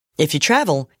If you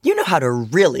travel, you know how to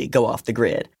really go off the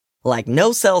grid. Like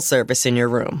no cell service in your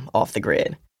room off the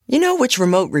grid. You know which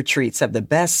remote retreats have the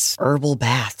best herbal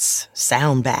baths,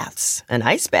 sound baths, and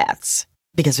ice baths.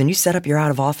 Because when you set up your out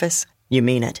of office, you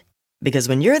mean it. Because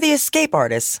when you're the escape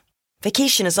artist,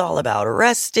 vacation is all about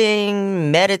resting,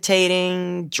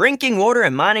 meditating, drinking water,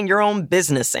 and minding your own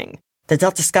businessing. The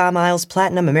Delta Sky Miles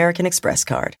Platinum American Express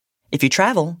card. If you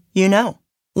travel, you know.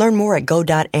 Learn more at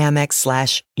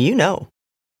go.amex/you-know.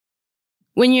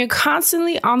 When you're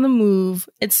constantly on the move,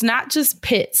 it's not just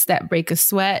pits that break a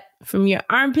sweat. From your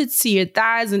armpits to your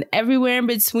thighs and everywhere in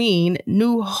between,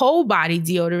 new whole body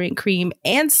deodorant cream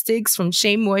and sticks from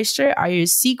Shea Moisture are your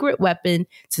secret weapon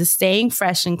to staying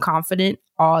fresh and confident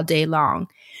all day long.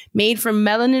 Made from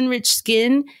melanin-rich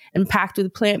skin and packed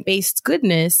with plant-based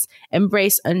goodness,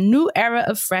 embrace a new era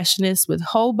of freshness with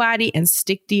whole body and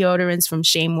stick deodorants from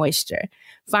Shea Moisture.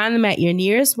 Find them at your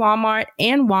nearest Walmart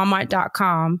and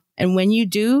walmart.com. And when you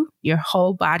do, your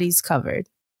whole body's covered.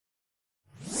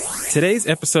 Today's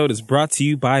episode is brought to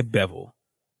you by Bevel.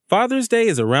 Father's Day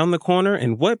is around the corner,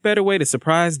 and what better way to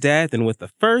surprise dad than with the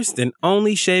first and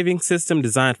only shaving system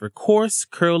designed for coarse,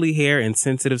 curly hair and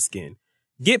sensitive skin.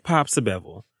 Get Pops a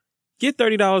Bevel. Get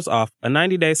 $30 off a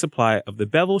 90-day supply of the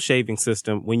Bevel shaving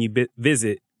system when you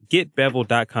visit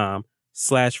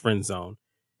getbevel.com/friendzone.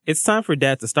 It's time for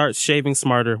dad to start shaving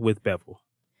smarter with Bevel.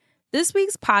 This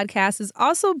week's podcast is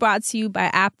also brought to you by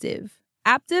Aptiv.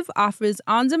 Aptiv offers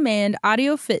on-demand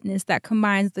audio fitness that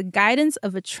combines the guidance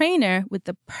of a trainer with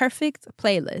the perfect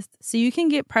playlist, so you can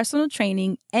get personal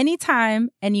training anytime,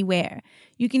 anywhere.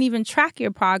 You can even track your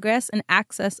progress and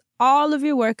access all of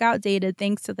your workout data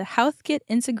thanks to the Health Kit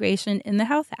integration in the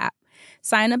Health app.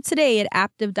 Sign up today at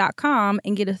Aptiv.com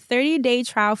and get a 30-day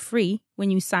trial free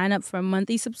when you sign up for a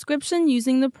monthly subscription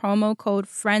using the promo code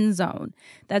FRIENDZONE.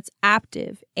 That's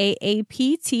Aptiv,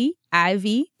 AAPTIV.com,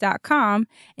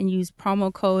 and use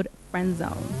promo code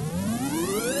FRIENDZONE.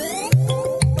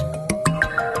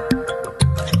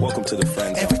 Welcome to the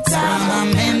Friend Zone. Every time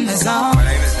I'm in the zone. My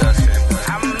name is Dustin.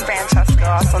 I'm Francesca,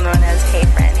 also known as Hey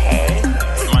Friend Hey.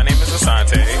 My name is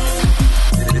Asante.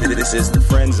 This is the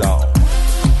Friend Zone.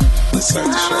 Let's start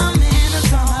the show.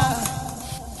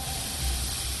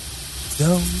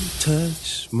 Don't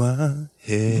touch my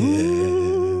head.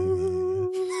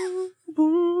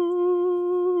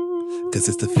 'Cause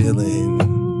it's the feeling.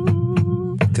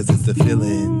 'Cause it's the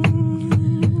feeling.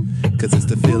 'Cause it's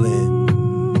the feeling.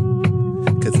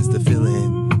 'Cause it's the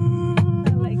feeling.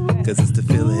 'Cause it's the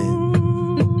feeling.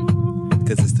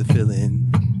 'Cause it's the feeling.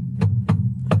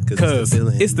 Cause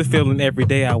it's the feeling every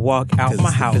day I walk out my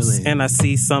house and I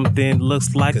see something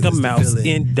looks like a mouse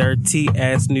in dirty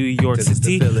ass New York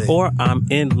City, or I'm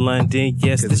in London.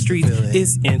 Yes, the street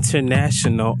is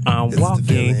international. I'm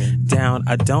walking down.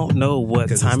 I don't know what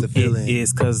time it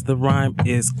is, cause the rhyme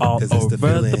is all over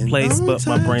the place, but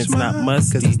my brain's not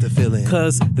musty.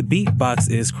 Cause the beatbox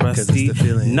is crusty.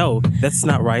 No, that's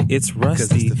not right. It's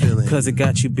rusty. Cause it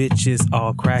got you bitches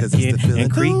all cracking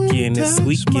and creaking and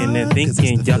squeaking and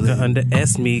thinking y'all can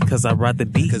underestimate me cause I ride the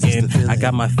beat in. I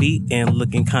got my feet in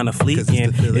looking kinda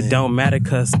fleeking. It don't matter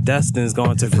cause Dustin's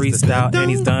going to freestyle and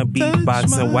he's done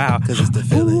beatboxing. Wow. Cause it's the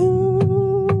feeling.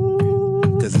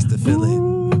 Cause it's the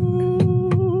feeling.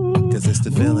 Cause it's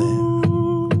the feeling.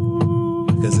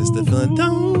 Cause it's the feeling.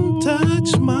 Don't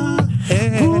touch my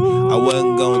head. I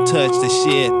wasn't gonna touch the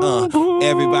shit,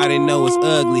 everybody know it's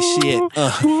ugly shit,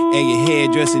 and your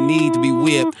hairdresser need to be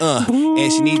whipped,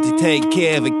 and she need to take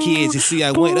care of her kids. You see,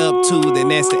 I went up to the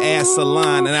nasty ass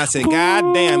salon, and I said,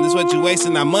 God damn, this what you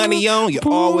wasting our money on? You're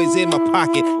always in my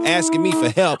pocket, asking me for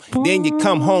help. Then you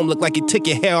come home, look like you took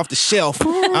your hair off the shelf.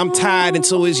 I'm tired, and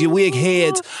so is your wig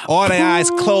heads. All their eyes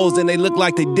closed, and they look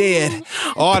like they dead.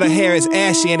 All the hair is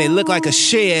ashy, and they look like a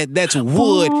shed that's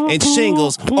wood and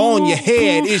shingles on your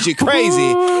head. Is you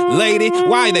crazy, lady?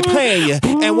 Why are they paying you?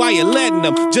 And why you letting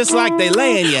them just like they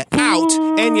laying you out?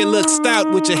 And you look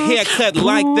stout with your hair cut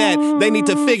like that. They need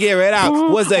to figure it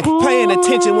out. Was they paying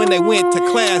attention when they went to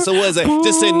class, or was they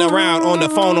just sitting around on the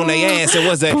phone on their ass? And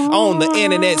was they on the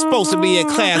internet supposed to be in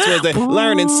class? Was they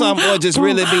learning something or just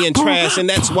really being trash? And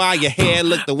that's why your hair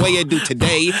look the way it do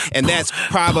today. And that's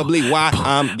probably why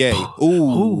I'm gay.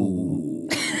 Ooh.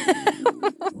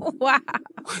 Wow.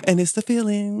 And it's the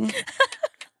feeling.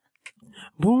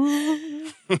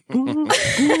 Don't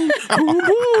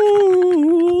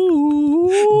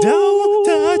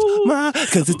touch my,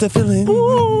 cause it's the feeling.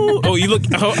 Oh, you look,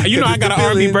 you know I got an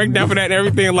R&B breakdown for that and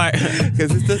everything, like,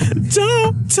 cause it's the,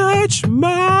 don't touch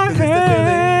my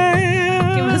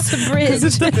head. Give us a bridge. Cause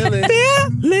it's the feeling.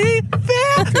 Feeling.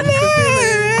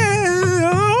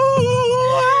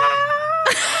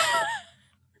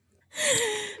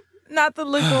 Not the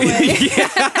look away.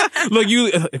 Look,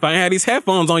 if I had these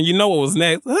headphones on, you know what was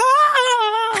next.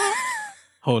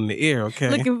 Holding the ear, okay?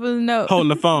 Looking for the note. Holding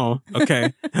the phone,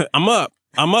 okay? I'm up.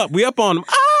 We up on them.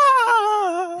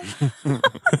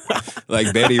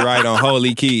 Like Betty Wright on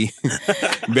Holy Key.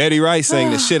 Betty Wright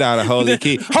sang the shit out of Holy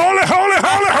Key. Holy, holy,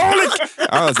 holy, holy.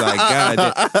 I was like,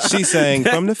 God. She sang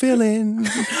From the Feeling.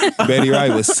 Betty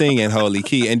Wright was singing Holy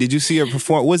Key. And did you see her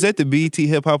perform? Was that the BET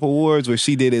Hip Hop Awards where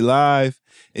she did it live?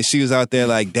 And she was out there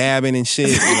like dabbing and shit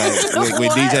like,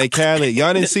 with DJ Khaled.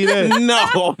 Y'all didn't see that?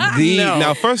 No.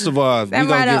 Now, first of all, we're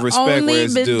going to give respect where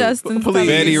it's due.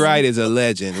 Betty Wright is a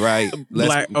legend, right?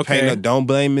 Don't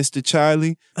blame Mr.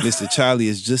 Charlie. Mr. Charlie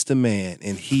is just a man,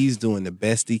 and he's doing the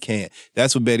best he can.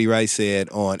 That's what Betty Wright said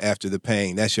on After the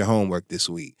Pain. That's your homework this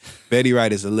week. Betty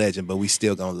Wright is a legend, but we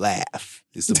still going to laugh.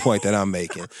 It's the point that I'm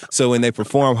making. So when they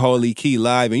perform Holy Key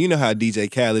live, and you know how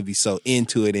DJ Khaled be so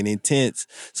into it and intense,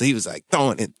 so he was like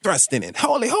throwing and thrusting and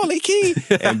holy, holy key.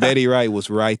 And Betty Wright was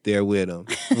right there with him.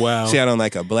 Wow. She had on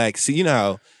like a black, you know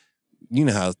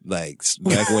how like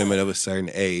black women of a certain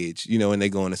age, when they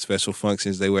go into special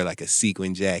functions, they wear like a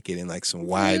sequin jacket and like some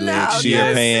wide leg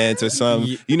sheer pants or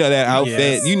something. You know that outfit?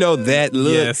 Yes. You know that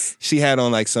look? Yes. She had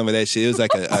on like some of that shit. It was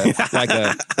like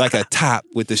a top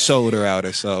with the shoulder out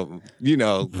or something,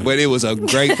 but it was a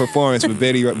great performance, but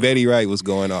Betty Wright was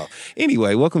going off.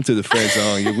 Anyway, welcome to the Friend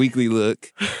Zone, your weekly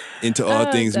look into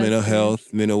all things mental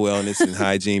health, mental wellness, and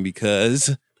hygiene,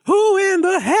 because who in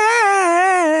the hell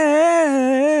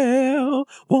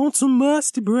wants a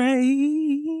musty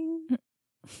brain?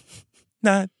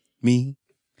 Not me.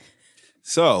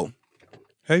 So,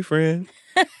 hey, friend.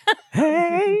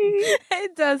 Hey. Hey,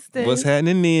 Dustin. What's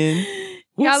happening then?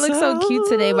 Y'all look so cute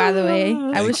today, by the way.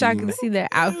 I wish I could see their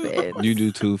outfit. You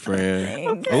do too,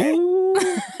 friend. Okay.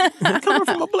 Coming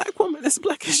from a black woman that's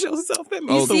black and shows herself. That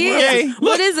You see it?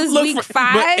 What is this, week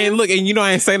 5? And you know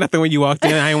I didn't say nothing when you walked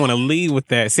in. I didn't want to lead with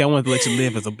that. See, I wanted to let you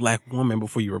live as a black woman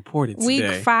before you reported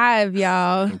today. Week 5,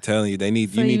 y'all. I'm telling you, you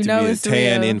need to be a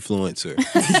tan influencer.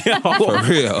 For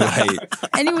real.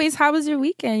 Anyways, how was your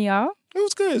weekend, y'all? It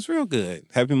was good. It's real good.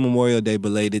 Happy Memorial Day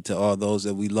belated to all those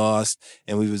that we lost,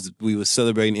 and we was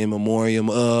celebrating in memoriam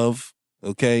of.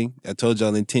 Okay, I told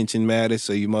y'all intention matters.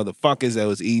 So you motherfuckers that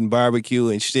was eating barbecue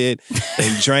and shit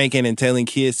and drinking and telling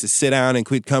kids to sit down and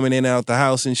quit coming in and out the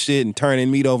house and shit and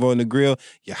turning meat over on the grill,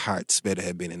 your hearts better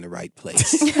have been in the right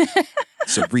place.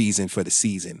 It's a reason for the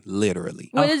season, literally.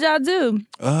 What did y'all do?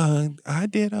 I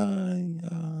did.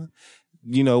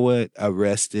 You know what? I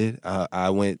rested.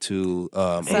 I went to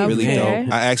a really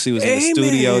dope. I actually was in the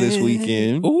studio this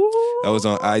weekend. Ooh. I was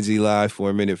on IG Live for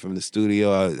a minute from the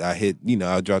studio. I hit,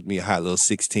 I dropped me a hot little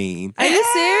 16. Are you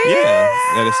serious? Yeah,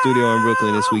 at a studio in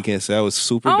Brooklyn this weekend. So that was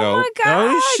super dope. Oh my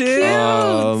God, shit.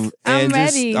 cute. I'm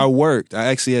ready. I worked. I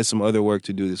actually had some other work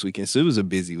to do this weekend. So it was a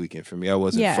busy weekend for me. I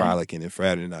wasn't frolicking and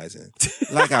fraternizing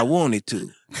like I wanted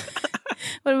to.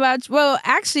 What about you? Well,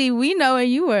 actually, we know where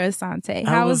you were, Asante.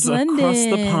 How was London? Across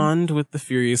the pond with the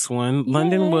Furious One. Yeah.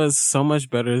 London was so much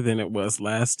better than it was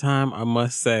last time, I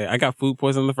must say. I got food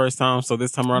poisoning the first time, so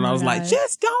this time around I was like,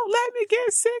 just don't let me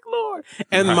get sick, Lord.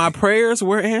 And my prayers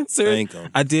were answered. Thank you.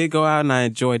 I did go out and I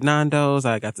enjoyed Nando's.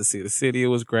 I got to see the city. It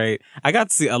was great. I got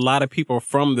to see a lot of people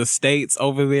from the States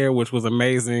over there, which was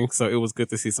amazing. So it was good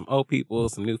to see some old people,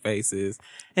 some new faces.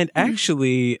 And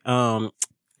actually,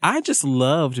 I just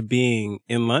loved being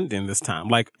in London this time.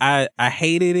 Like, I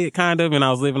hated it kind of, and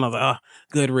I was like, oh,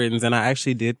 good riddance. And I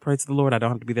actually did pray to the Lord. I don't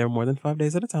have to be there more than 5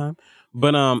 days at a time.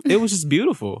 But, it was just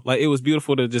beautiful. Like, it was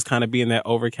beautiful to just kind of be in that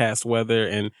overcast weather.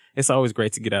 And it's always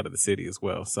great to get out of the city as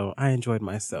well. So I enjoyed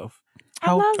myself.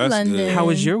 I love London. Good. How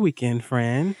was your weekend,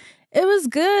 friend? It was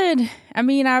good. I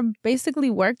mean, I basically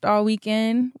worked all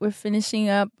weekend. We're finishing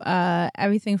up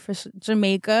everything for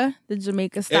Jamaica, the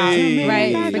Jamaica style,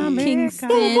 right? For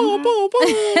Kingston,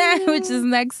 which is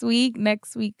next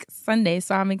week Sunday.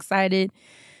 So I'm excited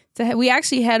to. We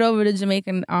actually head over to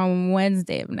Jamaica on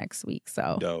Wednesday of next week.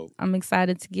 So dope. I'm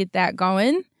excited to get that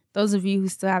going. Those of you who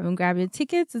still haven't grabbed your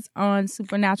tickets, it's on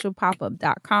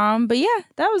supernaturalpopup.com. But yeah,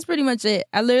 that was pretty much it.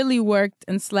 I literally worked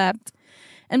and slept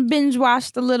and binge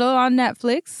watched a little on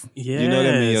Netflix. Yes. You know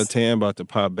that means your tan about to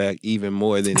pop back even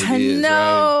more than it is, I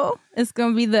know. right? It's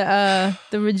gonna be the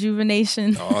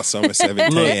rejuvenation. Oh, summer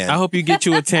 7 Look, tan. I hope you get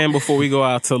you a tan before we go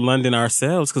out to London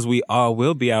ourselves, because we all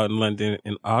will be out in London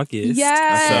in August.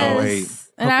 Yes. I can't wait.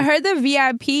 And I heard the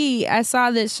VIP. I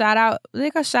saw that Shout Out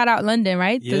London,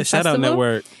 right? Yeah, the Shout Out festival.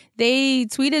 Network. They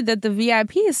tweeted that the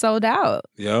VIP is sold out.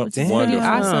 Yep. Which is pretty Wonderful.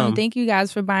 awesome. Thank you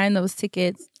guys for buying those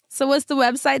tickets. So what's the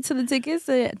website to the tickets?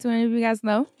 Do any of you guys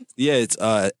know? Yeah, it's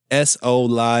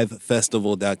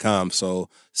solivefestival.com. So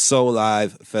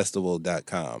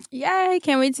solivefestival.com. Yay,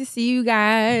 can't wait to see you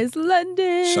guys.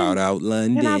 London. Shout out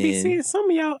London. And I'll be seeing some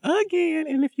of y'all again.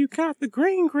 And if you got the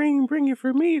green, bring it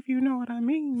for me if you know what I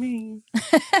mean.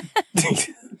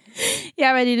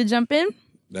 Y'all ready to jump in?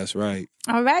 That's right.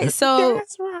 All right. So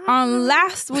That's right. on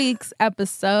last week's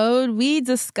episode, we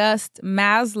discussed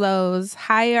Maslow's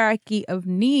hierarchy of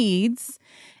needs.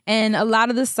 And a lot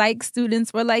of the psych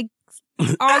students were like, you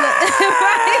saw them?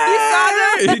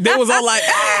 They was all like,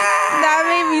 That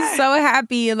made me so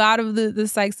happy. A lot of the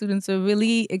psych students were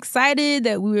really excited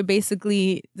that we were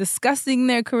basically discussing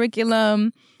their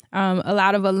curriculum. A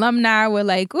lot of alumni were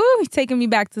like, ooh, taking me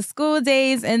back to school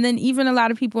days. And then even a lot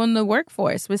of people in the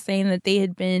workforce were saying that they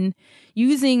had been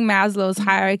using Maslow's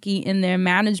hierarchy in their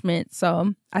management.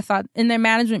 So I thought in their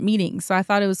management meetings. So I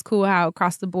thought it was cool how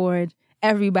across the board,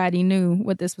 everybody knew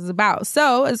what this was about.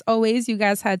 So as always, you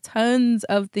guys had tons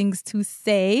of things to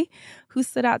say. Who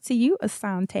stood out to you,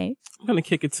 Asante? I'm going to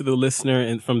kick it to the listener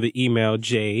and from the email,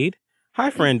 Jade. Hi,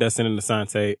 friend Dustin and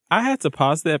Asante. I had to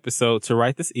pause the episode to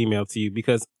write this email to you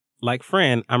because, like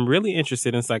Fran, I'm really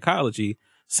interested in psychology,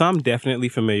 so I'm definitely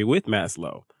familiar with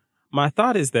Maslow. My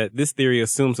thought is that this theory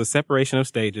assumes a separation of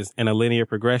stages and a linear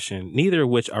progression, neither of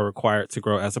which are required to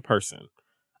grow as a person.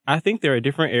 I think there are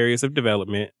different areas of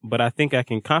development, but I think I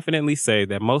can confidently say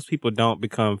that most people don't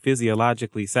become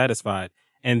physiologically satisfied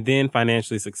and then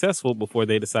financially successful before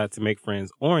they decide to make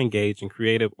friends or engage in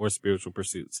creative or spiritual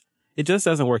pursuits. It just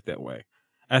doesn't work that way.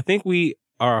 I think we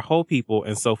are a whole people,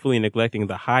 and so fully neglecting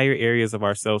the higher areas of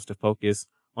ourselves to focus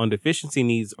on deficiency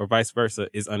needs or vice versa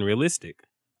is unrealistic.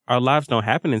 Our lives don't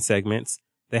happen in segments.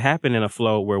 They happen in a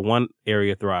flow where one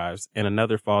area thrives and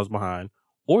another falls behind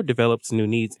or develops new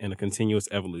needs in a continuous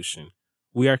evolution.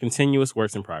 We are continuous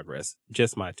works in progress.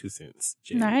 Just my 2 cents.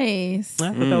 Jay. Nice.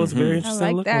 I thought that was very I interesting.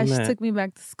 like Look that. on She that. took me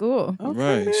back to school. Okay,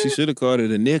 Right. She should have called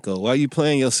it a nickel. Why are you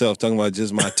playing yourself talking about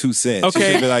just my 2 cents? Okay.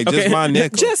 She should be like, just my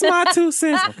nickel. Just my 2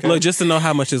 cents. Look, just to know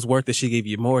how much it's worth that she gave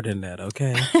you more than that,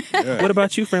 okay? Yeah. What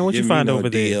about you, friend? What Give you me find no over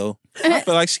deal. I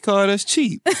feel like she called us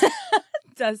cheap.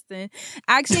 Dustin.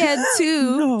 I actually had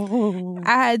two. No.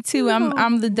 I had two.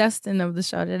 I'm the Dustin of the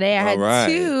show today. I had All right.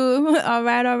 two. All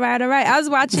right. I was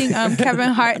watching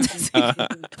Kevin Hart.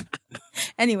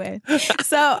 Anyway,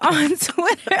 so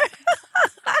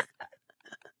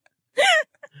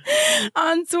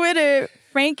on Twitter,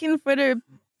 Frankenfurter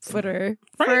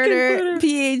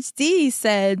PhD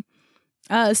said,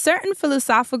 certain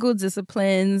philosophical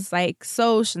disciplines like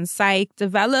Soc and Psych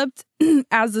developed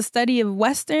as the study of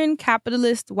Western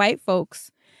capitalist white folks.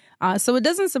 So it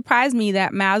doesn't surprise me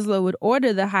that Maslow would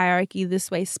order the hierarchy this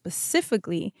way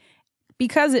specifically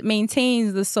because it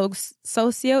maintains the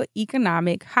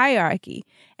socioeconomic hierarchy.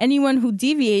 Anyone who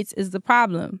deviates is the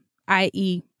problem,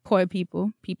 i.e., poor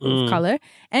people of color,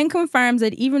 and confirms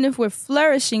that even if we're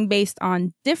flourishing based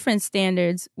on different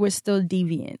standards, we're still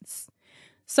deviants.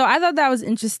 So I thought that was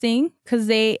interesting because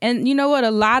and you know what?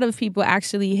 A lot of people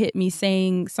actually hit me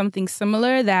saying something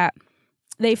similar, that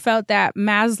they felt that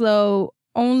Maslow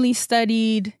only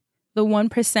studied the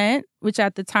 1%, which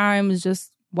at the time was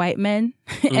just white men,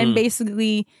 and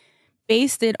basically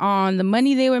based it on the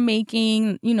money they were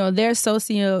making, you know, their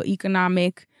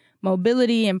socioeconomic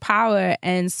mobility and power,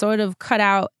 and sort of cut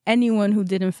out anyone who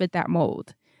didn't fit that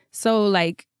mold. So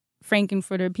like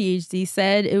Frankenfurter PhD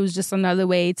said, it was just another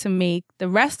way to make the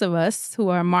rest of us who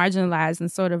are marginalized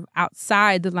and sort of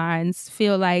outside the lines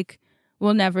feel like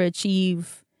we'll never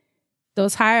achieve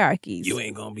those hierarchies. You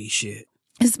ain't gonna be shit.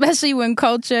 Especially when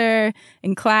culture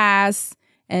and class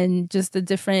and just the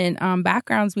different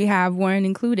backgrounds we have weren't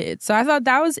included. So I thought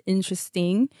that was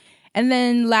interesting. And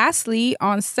then lastly,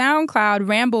 on SoundCloud,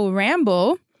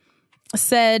 Ramble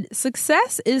said,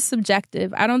 success is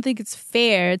subjective. I don't think it's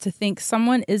fair to think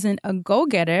someone isn't a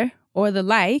go-getter or the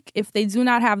like if they do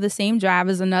not have the same drive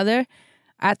as another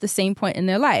at the same point in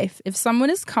their life. If someone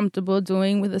is comfortable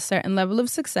doing with a certain level of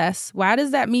success, why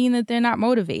does that mean that they're not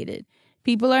motivated?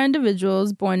 People are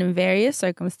individuals born in various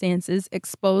circumstances,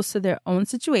 exposed to their own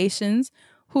situations,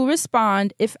 who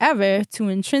respond, if ever, to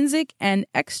intrinsic and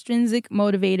extrinsic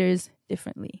motivators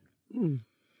differently.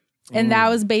 And that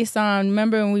was based on,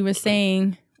 remember when we were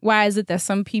saying, why is it that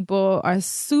some people are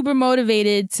super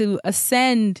motivated to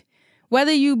ascend,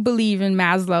 whether you believe in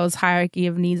Maslow's hierarchy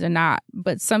of needs or not,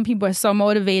 but some people are so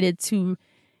motivated to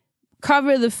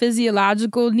cover the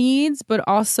physiological needs, but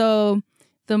also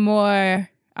the more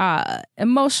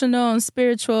emotional and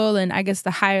spiritual and I guess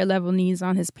the higher level needs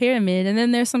on his pyramid. And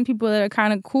then there's some people that are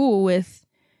kind of cool with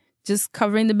just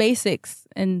covering the basics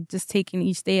and just taking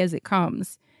each day as it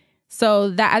comes. So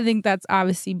that I think that's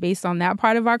obviously based on that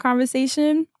part of our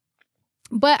conversation.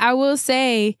 But I will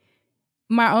say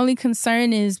my only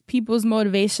concern is people's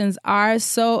motivations are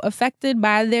so affected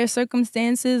by their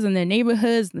circumstances and their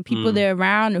neighborhoods and the people they're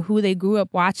around or who they grew up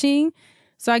watching.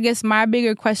 So I guess my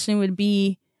bigger question would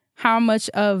be how much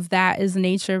of that is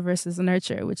nature versus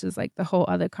nurture, which is like the whole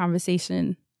other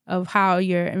conversation of how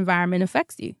your environment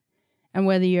affects you and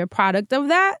whether you're a product of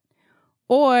that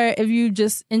or if you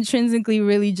just intrinsically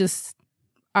really just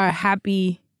are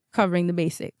happy covering the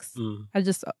basics.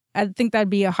 I think that'd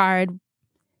be a hard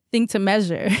thing to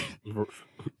measure.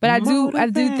 But I do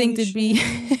think it'd be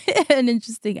an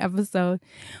interesting episode.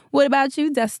 What about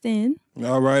you, Dustin?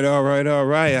 All right.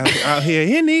 Out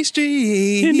here in these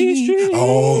streets.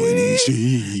 Oh, in these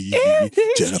streets.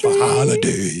 Jennifer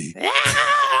Holiday.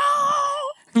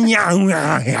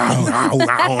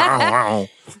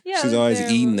 She's always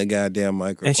eating the goddamn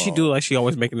microphone. And she do like she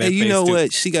always making that face. And you know too.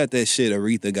 what? She got that shit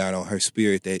Aretha got on her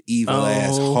spirit, that evil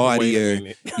ass,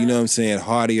 haughtier, you know what I'm saying?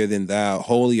 Haughtier than thou,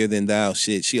 holier than thou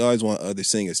shit. She always want other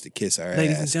singers to kiss her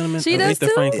Ladies ass. and gentlemen, She does Aretha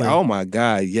too? Franklin. Oh my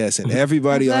God, yes. And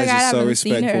everybody I always feel like is I so haven't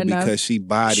seen her respectful enough. because she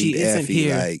bodied She isn't Effie,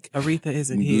 here. like Aretha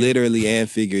isn't here. literally and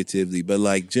figuratively. But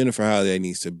like Jennifer Holiday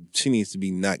needs to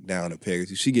be knocked down a peg or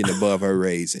two. She getting above her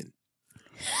raisin.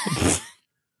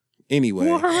 Anyway.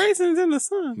 Well, her raisin's in the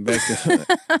sun. Back to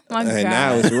My and God.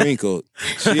 now it's wrinkled.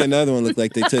 She another one looked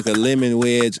like they took a lemon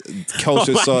wedge,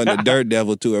 kosher salt, and the dirt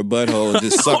devil to her butthole and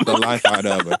just sucked the life out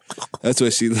of her. That's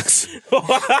what she looks.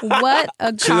 What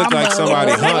a She looked like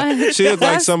somebody hung. She looked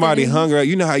like somebody Dustin. hung her.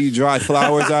 You know how you dry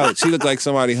flowers out? She looked like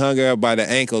somebody hung her up by the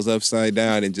ankles upside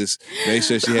down and just made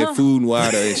sure she had food and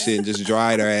water and shit and just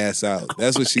dried her ass out.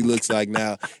 That's what she looks like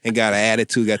now and got an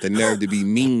attitude, got the nerve to be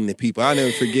mean to people. I'll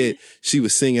never forget she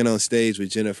was singing on stage with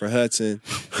Jennifer Hudson,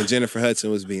 and Jennifer Hudson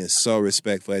was being so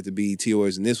respectful at the BET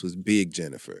Awards, and this was big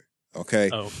Jennifer. Okay,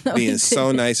 being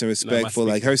so nice and respectful,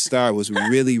 like her star was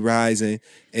really rising,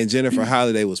 and Jennifer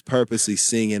Holiday was purposely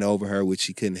singing over her, which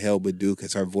she couldn't help but do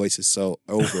because her voice is so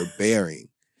overbearing.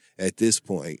 At this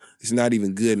point, it's not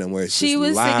even good no more. It's She just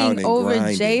was loud singing and over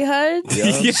grinding. J HUD?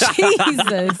 Yup.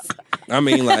 Jesus. I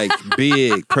mean, like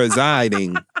big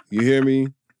presiding. You hear me?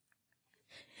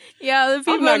 Yeah, the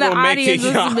people not in the gonna make audience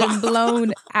it, must have y'all. been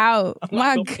blown out.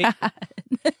 My God.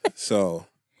 So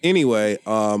anyway,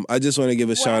 I just want to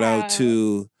give a shout out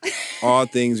to All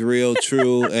Things Real,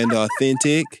 True, and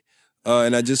Authentic.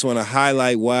 And I just want to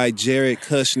highlight why Jared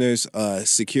Kushner's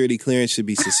security clearance should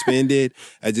be suspended.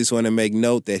 I just want to make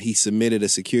note that he submitted a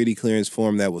security clearance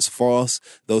form that was false.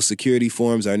 Those security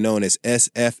forms are known as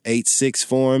SF86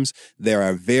 forms. There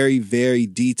are very, very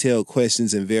detailed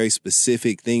questions and very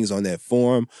specific things on that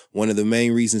form. One of the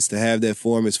main reasons to have that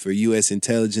form is for U.S.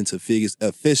 intelligence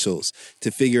officials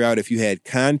to figure out if you had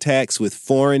contacts with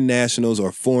foreign nationals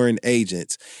or foreign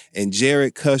agents. And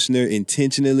Jared Kushner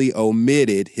intentionally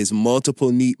omitted his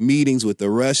multiple meetings with the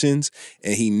Russians,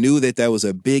 and he knew that that was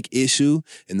a big issue.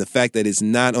 And the fact that it's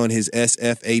not on his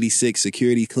SF-86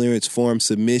 security clearance form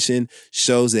submission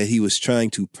shows that he was trying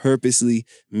to purposely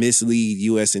mislead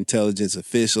U.S. intelligence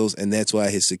officials, and that's why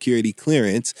his security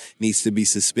clearance needs to be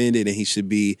suspended and he should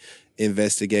be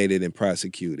investigated and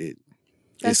prosecuted.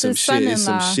 That's It's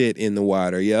some shit in the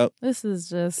water. Yep. This is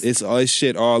just... It's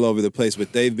shit all over the place,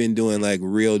 but they've been doing like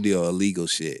real deal illegal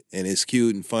shit. And it's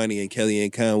cute and funny. And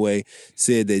Kellyanne Conway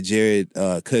said that Jared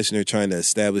Kushner trying to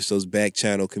establish those back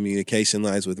channel communication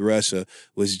lines with Russia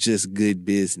was just good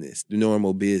business,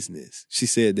 normal business. She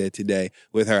said that today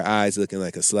with her eyes looking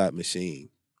like a slot machine.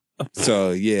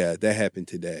 So yeah, that happened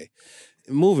today.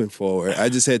 Moving forward, I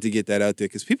just had to get that out there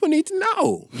because people need to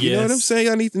know. You know what I'm saying?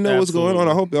 I need to know what's going on.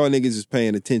 I hope y'all niggas is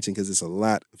paying attention because it's a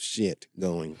lot of shit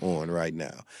going on right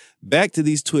now. Back to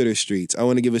these Twitter streets. I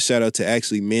want to give a shout out to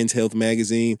actually Men's Health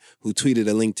Magazine, who tweeted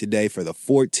a link today for the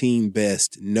 14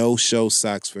 best no-show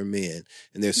socks for men.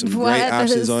 And there's some great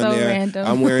options on there. Random.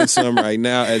 I'm wearing some right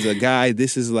now. As a guy,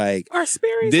 this is like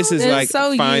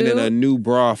So finding you. a new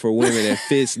bra for women that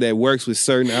fits, that works with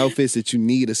certain outfits that you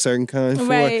need a certain kind for.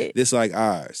 Right. This like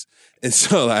ours. And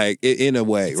so, like, in a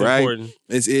way, It's right? important.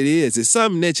 It is. It's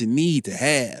something that you need to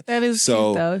have. That is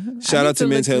so, cute, though. shout out to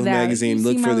Men's Health Magazine. You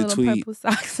Look see for my the little tweet. purple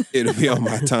socks? It'll be on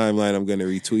my timeline. I'm going to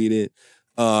retweet it.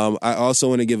 I also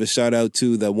want to give a shout out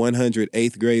to the 100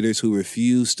 8th graders who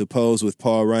refused to pose with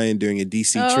Paul Ryan during a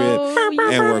DC trip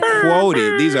and were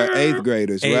quoted. These are 8th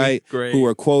graders, right? Grade. Who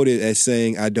were quoted as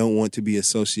saying, "I don't want to be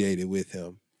associated with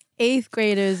him." 8th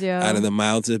graders, yo. Out of the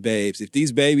mouths of babes. If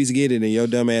these babies get it and your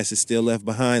dumb ass is still left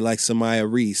behind like Samaya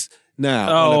Reese, Now,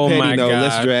 Oh, on a my petty note, God.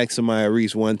 let's drag Samaya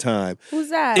Reese one time. Who's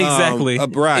that? Exactly.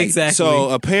 Right. Exactly. So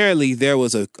apparently there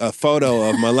was a photo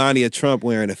of Melania Trump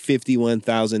wearing a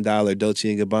 $51,000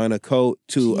 Dolce & Gabbana coat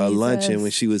to a luncheon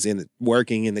when she was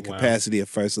working in the capacity of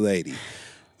First Lady.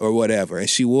 Or whatever. And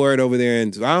she wore it over there,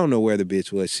 and I don't know where the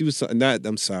bitch was. She was not,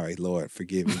 I'm sorry, Lord,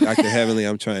 forgive me. Dr. Heavenly,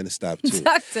 I'm trying to stop too.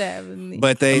 Dr. Heavenly.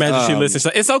 But they Imagine she listens.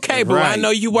 It's okay, boo. I know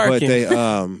you working. But they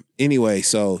anyway,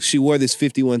 so she wore this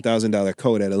 $51,000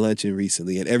 coat at a luncheon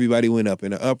recently, and everybody went up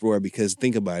in an uproar because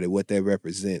think about it, what that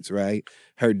represents, right?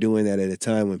 Her doing that at a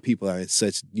time when people are in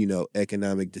such,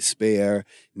 economic despair,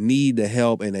 need the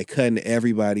help, and they're cutting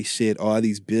everybody's shit, all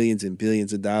these billions and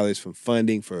billions of dollars from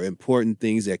funding for important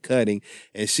things they're cutting,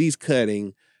 and she's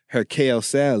cutting her kale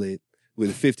salad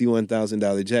with a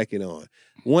 $51,000 jacket on.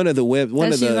 She's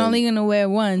only gonna wear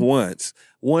once.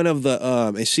 One of the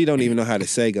and she don't even know how to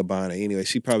say Gabbana anyway.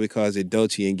 She probably calls it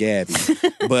Dolce and Gabby.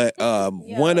 But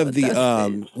one of the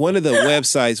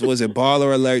websites, was it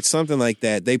Baller Alert, something like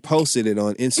that. They posted it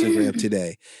on Instagram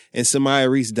today, and Samaya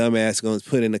Reese dumbass gonna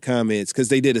put in the comments because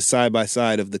they did a side by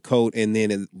side of the coat and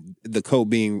then the coat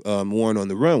being worn on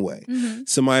the runway. Mm-hmm.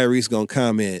 Samaya Reese gonna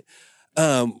comment,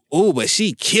 but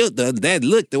she killed that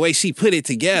look the way she put it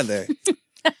together.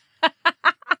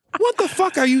 What the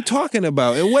fuck are you talking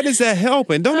about? And what is that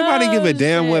helping? Don't nobody give a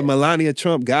damn what Melania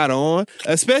Trump got on,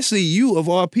 especially you of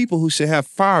all people who should have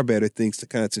far better things to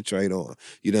concentrate on.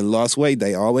 You done lost weight.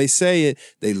 They always say it.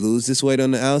 They lose this weight on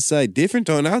the outside. Different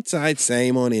on outside,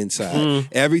 same on inside.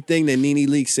 Everything that Nene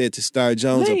Leakes said to Star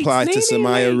Jones applies to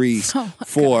Samaya Reese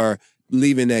for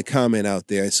leaving that comment out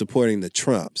there and supporting the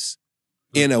Trumps.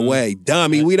 In a way,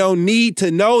 dummy, we don't need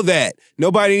to know that.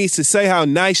 Nobody needs to say how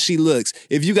nice she looks.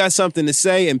 If you got something to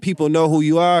say and people know who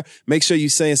you are, make sure you're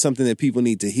saying something that people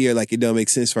need to hear. Like it don't make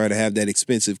sense for her to have that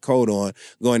expensive coat on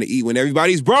going to eat when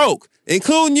everybody's broke,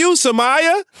 including you,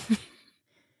 Samaya.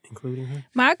 Including her?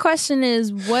 My question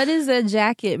is, what is that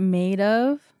jacket made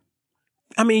of?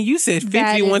 I mean, you said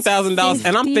 $51,000,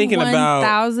 and I'm thinking about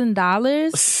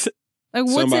 $51,000. Like,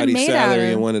 what's somebody's it made salary out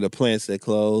of? in one of the plants that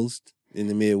closed in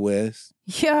the Midwest.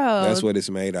 Yo, that's what it's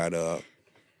made out of.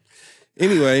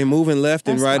 Anyway, moving left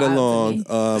and right along,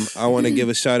 I want to give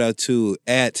a shout out to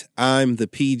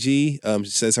 @I'mThePG.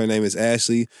 Says her name is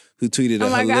Ashley, who tweeted a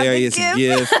hilarious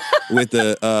GIF with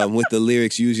the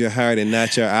lyrics "Use your heart and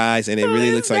not your eyes," and it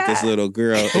really looks like this little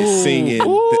girl is singing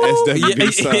the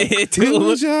SWB song.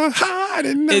 Use your heart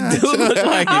and not your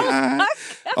eyes.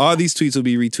 All these tweets will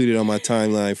be retweeted on my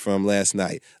timeline from last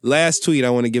night. Last tweet I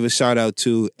want to give a shout out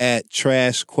to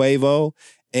 @TrashQuavo.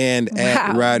 And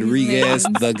 @Rodriguez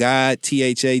the God,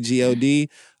 THAGOD,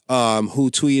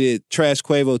 who tweeted, Trash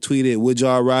Quavo tweeted, "Would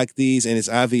y'all rock these?" And it's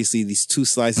obviously these two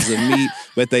slices of meat,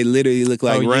 but they literally look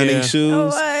like running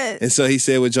shoes. And so he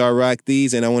said, "Would y'all rock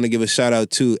these?" And I want to give a shout out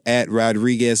to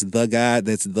 @Rodriguez the God,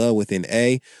 that's the with an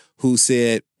A, who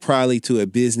said, "Probably to a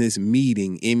business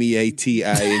meeting,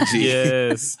 MEATING.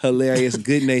 Yes. Hilarious,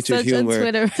 good-natured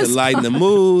humor to lighten the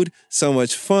mood. So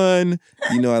much fun.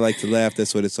 You know I like to laugh.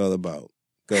 That's what it's all about.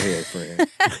 Go ahead, friend.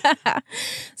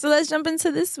 So let's jump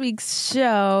into this week's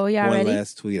show. Y'all ready? One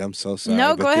last tweet. I'm so sorry.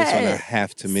 No, but go this ahead. one I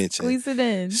have to mention. Squeeze it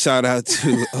in. Shout out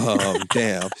to,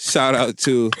 shout out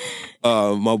to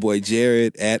my boy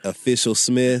Jared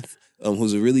 @OfficialSmith.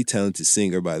 Who's a really talented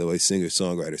singer, by the way,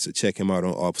 singer-songwriter. So check him out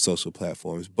on all social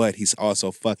platforms. But he's also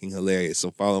fucking hilarious,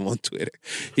 so follow him on Twitter.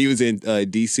 He was in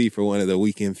D.C. for one of the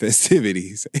weekend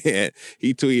festivities, and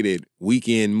he tweeted,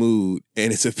 "Weekend mood,"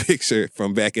 and it's a picture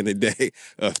from back in the day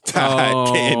of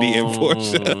Todd, Candy, and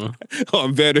Portia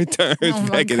on better terms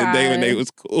back in the day when they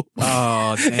was cool.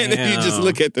 Oh, damn. And if you just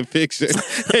look at the picture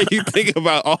and you think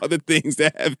about all the things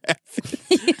that have happened.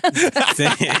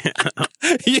 Damn.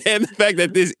 Yeah, and the fact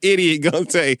that this idiot gonna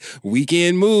say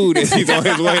weekend mood and he's on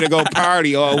his way to go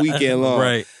party all weekend long.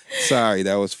 Right. Sorry,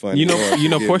 that was funny. You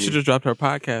know, Portia just dropped her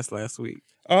podcast last week.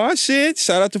 Oh shit!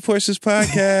 Shout out to Portia's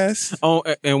podcast. Oh,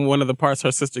 and one of the parts her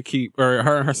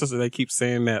and her sister, they keep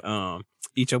saying that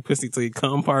 "eat your pussy till you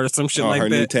come" part or some shit like her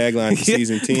that. new tagline for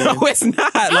season 10. No, it's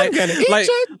not.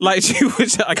 Like she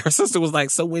was like, her sister was like,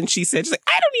 so when she said, she's like,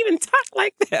 "I don't even talk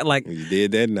like that." Like you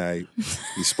did that night.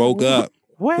 You spoke up.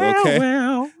 Well. Okay.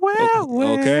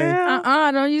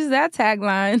 Don't use that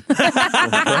tagline.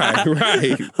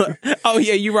 Right. Oh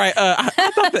yeah, you're right. I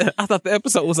thought the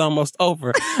episode was almost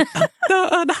over.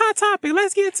 The hot topic.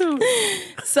 Let's get to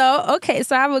it. So I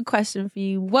have a question for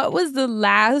you. What was the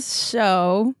last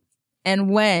show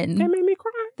and when that made me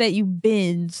cry that you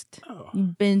binged? You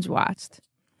binge watched.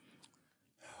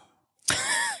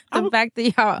 The fact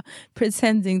that y'all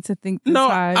pretending to think this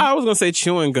hard. I was gonna say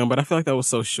chewing gum, but I feel like that was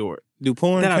so short. Do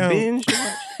porn that count? I binged?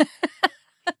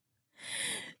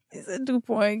 Do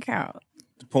porn count?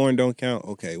 Porn don't count?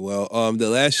 Okay, well, the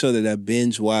last show that I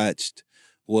binge watched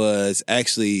was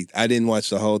actually, I didn't watch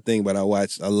the whole thing, but I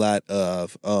watched a lot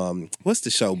of, what's the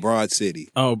show? Broad City.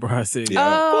 Oh, Broad City.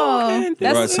 Oh,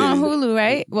 that's Broad City. on Hulu,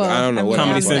 right? Well, I don't know what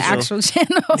Comedy it was. the actual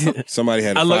channel. Somebody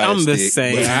had a I look, fire I'm the stick,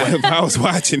 same. but I was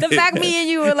watching The it. fact me and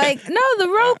you were like, no, the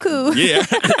Roku. Yeah.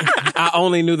 I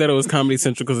only knew that it was Comedy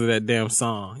Central because of that damn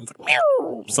song. It's like,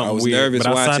 meow, something I was weird. nervous But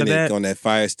outside watching of that, it on that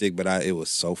fire stick, but it was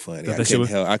so funny. That I shit couldn't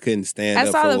was- I couldn't stand I up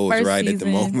saw for the what was first right at the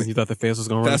season. moment. you thought the face was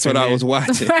going to run That's up what in I there? was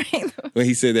watching. Right. When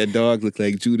he said that dog looked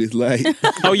like Judith Light.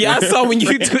 Oh, yeah, I saw when you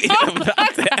tweeted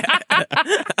about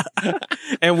that.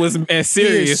 and was He is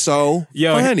serious. so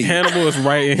funny. Hannibal is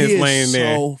right in He his is lane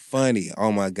there. so funny.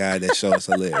 Oh my God, that show is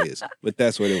hilarious. But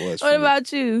that's what it was. What for me.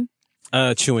 about you?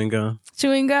 Chewing gum.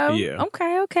 Chewing gum? Yeah.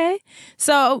 Okay.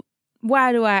 So,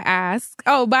 why do I ask?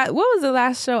 Oh, but what was the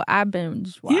last show I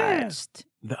binge watched? Yeah.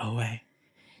 The OA.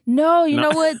 No, you No.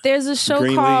 know what? There's a show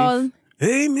Greenleaf? called...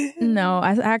 Hey, man. No,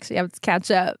 I actually have to catch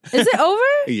up. Is it over?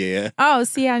 Yeah. Oh,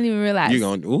 see, I didn't even realize. You're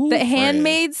going, ooh, The friend.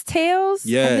 Handmaid's Tales,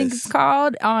 I think it's Yes.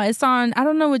 called. It's on, I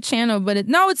don't know what channel, but it's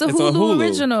a It's on Hulu Hulu.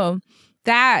 original.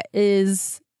 That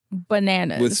is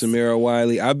bananas. With Samira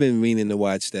Wiley. I've been meaning to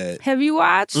watch that. Have you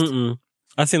watched? Mm-mm.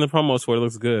 I seen the promos for it. It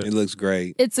looks good. It looks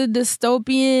great. It's a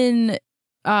dystopian,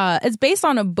 it's based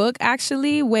on a book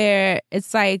actually, where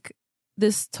it's like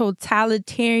this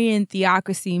totalitarian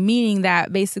theocracy, meaning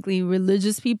that basically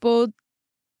religious people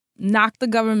knock the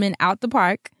government out the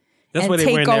park. That's and why they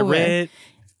take wearing that over. red.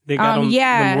 They got on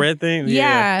yeah. the red thing.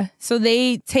 Yeah. So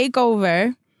they take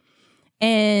over,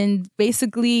 and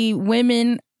basically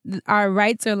women, our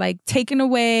rights are like taken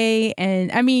away.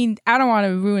 And I mean, I don't want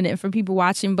to ruin it for people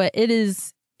watching, but it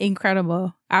is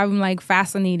incredible. I'm like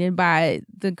fascinated by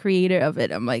the creator of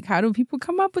it. I'm like, how do people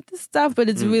come up with this stuff? But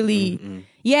it's really,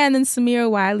 yeah. And then Samira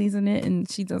Wiley's in it, and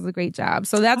she does a great job.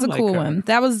 So that's I a like cool her. one.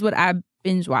 That was what I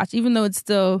binge watched, even though it's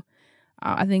still,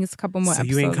 I think it's a couple more So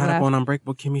episodes you ain't caught left. up on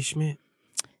Unbreakable Kimmy Schmidt?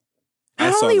 I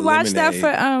saw only the watched that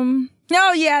Lemonade. for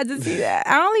No, yeah, I did see that.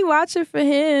 I only watch it for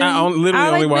him. I literally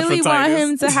only watch really for want Titus.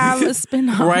 him to have a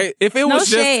spinoff. Right? If it No was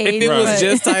shade, just but-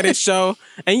 just Titus show,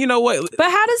 and you know what?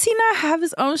 But how does he not have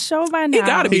his own show by now? He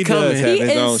gotta be He coming. does have He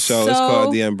his own is show. It's so-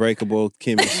 called The Unbreakable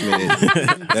Kimmy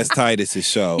Schmidt. That's Titus's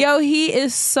show. Yo, he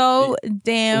is so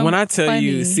damn When I tell funny.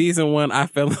 you, season 1, I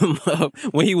fell in love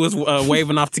when he was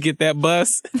waving off to get that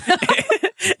bus.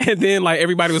 And then, like,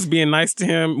 everybody was being nice to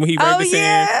him when he Oh, raised his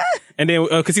yeah. hand. And then,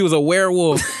 because he was a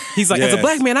werewolf, he's like, as a Yes.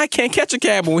 black man, I can't catch a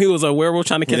cab. When he was a werewolf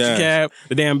trying to catch Yes. a cab,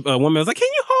 the damn woman was like, can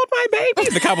you hold my baby?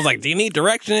 The cop was like, do you need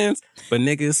directions? But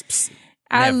niggas, psst,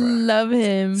 I never. love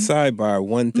him. Sidebar,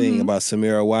 one thing Mm-hmm. about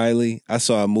Samira Wiley. I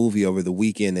saw a movie over the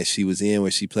weekend that she was in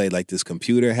where she played like this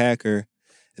computer hacker,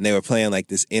 and they were playing like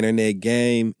this internet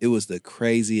game. It was the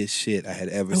craziest shit I had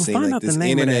ever seen. find Like out the this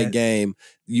name of internet that. game.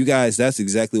 You guys, that's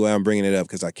exactly why I'm bringing it up,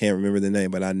 because I can't remember the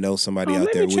name, but I know somebody out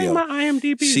let there me check will. my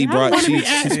IMDb. She I brought wanna be she's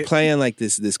added. playing like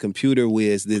this computer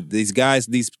whiz. These guys,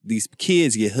 these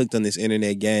kids get hooked on this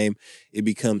internet game. It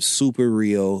becomes super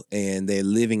real, and they're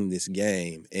living this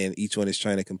game. And each one is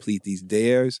trying to complete these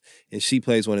dares. And she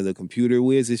plays one of the computer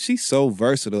whizzes. She's so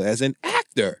versatile as an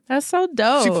actor. That's so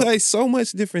dope. She plays so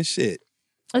much different shit.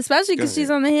 Especially because Go she's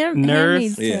on the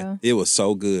Handmaid's Yeah, Tale. it was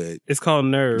so good. It's called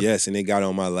Nerve. Yes, and it got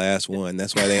on my last one.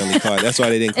 That's why they only call it. That's why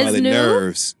they didn't call It's it new?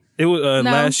 Nerves. It was No.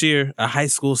 last year. A high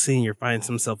school senior finds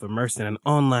himself immersed in an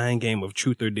online game of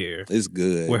truth or dare, It's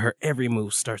good. where her every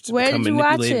move starts to Where become did you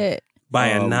watch manipulated it? by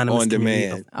an anonymous on community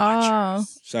demand. of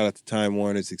watchers. Shout out to Time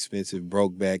Warner's expensive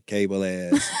broke back cable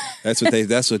ass. That's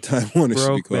what Time Warner should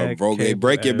be Broke called. back Broke they cable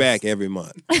break your ass. back every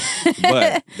month.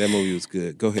 But that movie was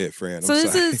good. Go ahead, Fran. So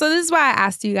this is why I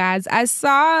asked you guys. I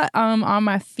saw on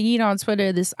my feed on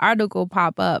Twitter this article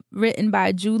pop up written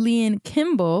by Julian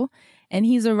Kimball, and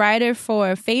he's a writer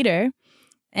for Fader,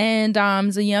 and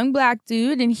he's a young black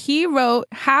dude, and he wrote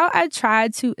how I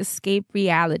tried to escape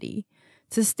reality.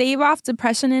 To stave off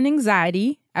depression and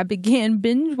anxiety, I began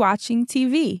binge watching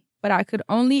TV, but I could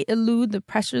only elude the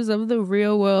pressures of the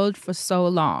real world for so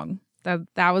long.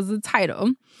 That was the title.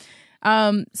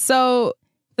 So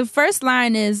the first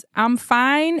line is, "I'm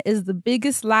fine" is the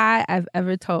biggest lie I've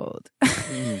ever told.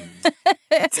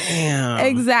 Damn.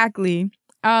 Exactly.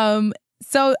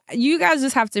 So you guys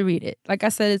just have to read it. Like I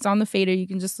said, it's on the Fader. You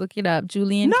can just look it up.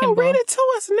 Julian No, Kimball. read it to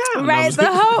us now. Right, No,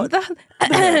 I'm the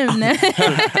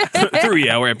whole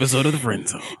 3-hour episode of The Friend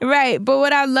Zone. right. But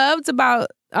what I loved about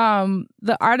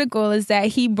the article is that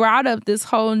he brought up this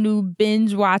whole new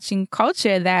binge watching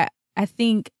culture that I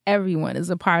think everyone is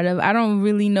a part of. I don't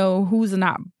really know who's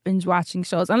not binge watching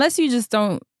shows, unless you just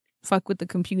don't fuck with the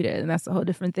computer, and that's a whole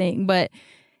different thing. But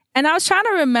And I was trying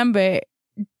to remember,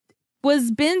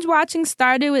 was binge watching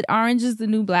started with Orange is the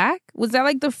New Black? Was that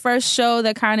like the first show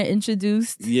that kind of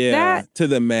introduced that? To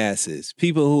the masses.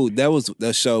 People who, that was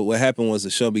the show, what happened was the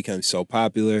show became so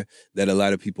popular that a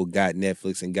lot of people got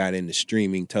Netflix and got into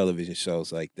streaming television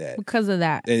shows like that. Because of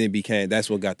that. And it became,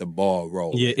 that's what got the ball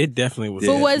rolling. Yeah, it definitely was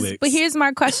Netflix. But here's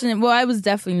my question. Well, it was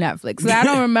definitely Netflix. So I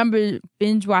don't remember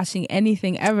binge watching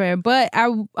anything ever. But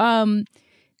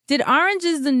did Orange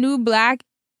is the New Black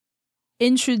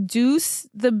introduce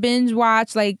the binge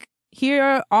watch, like here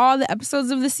are all the episodes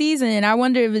of the season, and I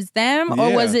wonder if it's them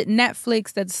or was it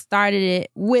Netflix that started it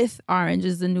with Orange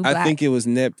is the New Black? I think it was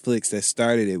Netflix that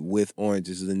started it with Orange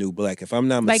is the New Black, if I'm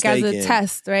not mistaken. Like as a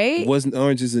test, right? Wasn't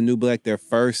Orange is the New Black their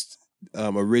first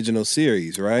original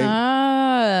series,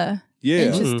 right?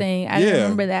 Interesting. I didn't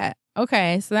remember that.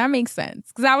 Okay, so that makes sense.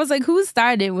 Because I was like, who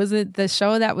started? Was it the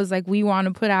show that was like, we want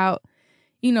to put out,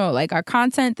 you know, like our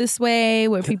content this way,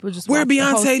 where people just Where watch the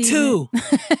whole Beyonce season? too?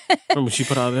 Remember she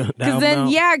put all the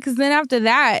Because then after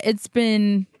that, it's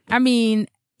been, I mean,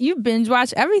 you binge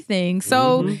watch everything.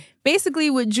 So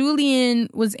basically what Julian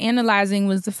was analyzing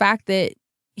was the fact that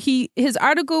his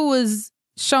article was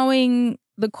showing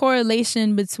the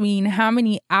correlation between how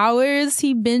many hours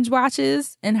he binge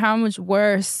watches and how much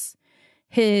worse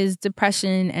his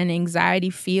depression and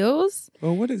anxiety feels.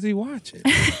 Well, what is he watching?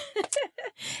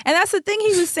 And that's the thing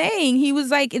he was saying. He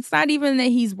was like, it's not even that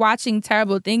he's watching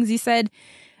terrible things. He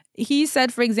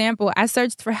said, for example, I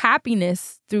searched for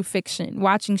happiness through fiction,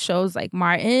 watching shows like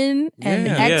Martin and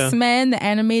X-Men, the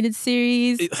animated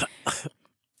series.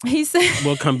 He said,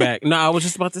 we'll come back. No, I was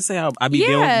just about to say, I'll be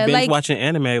binge watching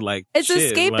anime. Like, it's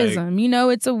shit, escapism. You know,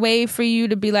 it's a way for you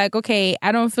to be like, okay,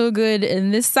 I don't feel good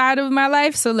in this side of my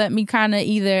life, so let me kind of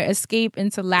either escape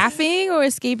into laughing or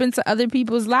escape into other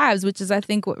people's lives, which is, I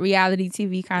think, what reality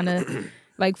TV kind of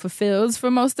like fulfills for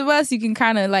most of us. You can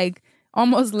kind of like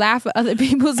almost laugh at other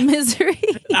people's misery.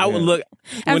 I would look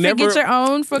and forget your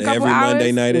own for a couple hours.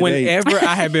 Monday night at whenever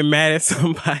I had been mad at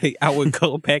somebody, I would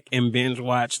go back and binge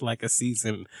watch like a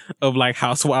season of like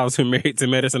Housewives Who Married to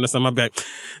Medicine or something. I'd be like,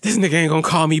 this nigga ain't gonna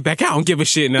call me back. I don't give a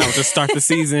shit. And I would just start the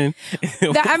season.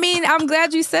 I mean, I'm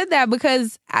glad you said that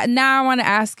because now I want to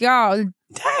ask y'all,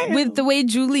 with the way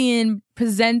Julian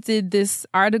presented this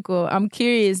article, I'm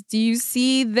curious, do you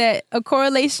see that a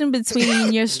correlation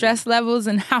between your stress levels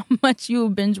and how much you will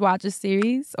binge watch a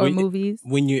series or movies?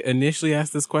 When you initially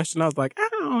asked this question, I was like, I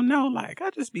don't know. Like, I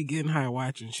just be getting high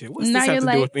watching shit. What's this have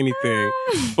to do with anything?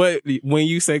 But when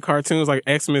you say cartoons, like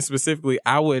X-Men specifically,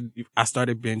 I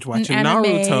started binge watching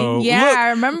Naruto. Yeah, I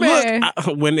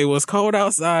remember. When it was cold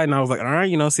outside and I was like, all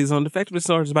right, seasonal defective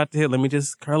disorder is about to hit. Let me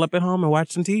just curl up at home and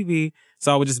watch some TV.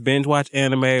 So I would just binge watch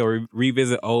anime or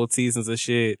revisit old seasons of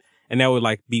shit. And that would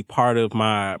like be part of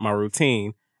my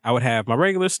routine. I would have my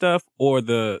regular stuff or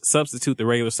the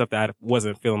regular stuff that I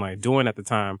wasn't feeling like doing at the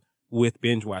time with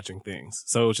binge watching things.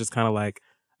 So it was just kind of like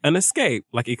an escape.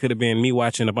 Like it could have been me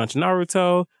watching a bunch of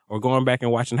Naruto or going back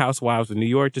and watching Housewives of New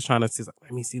York, just trying to see, like,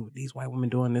 let me see what these white women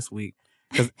doing this week.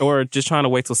 Or just trying to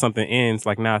wait till something ends.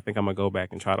 Like now I think I'm going to go back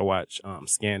and try to watch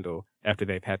Scandal after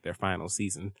they've had their final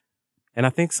season. And I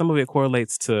think some of it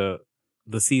correlates to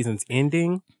the season's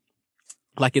ending.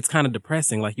 Like it's kind of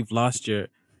depressing. Like you've lost your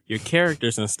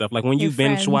characters and stuff. Like when you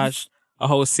binge watch a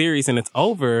whole series and it's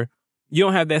over, you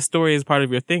don't have that story as part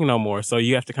of your thing no more. So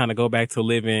you have to kind of go back to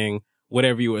living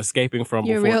whatever you were escaping from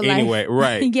your before real anyway. Life.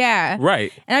 Right. Yeah.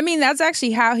 Right. And I mean, that's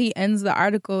actually how he ends the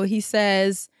article. He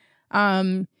says,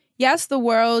 yes, the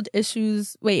world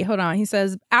issues. Wait, hold on. He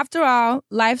says, after all,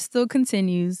 life still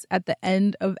continues at the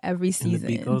end of every season. And the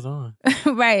beat goes on.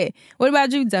 Right. What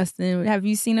about you, Dustin? Have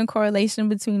you seen a correlation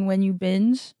between when you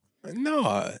binge?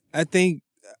 No, I think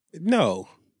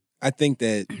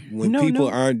that when people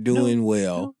aren't doing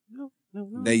well,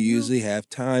 they usually have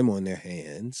time on their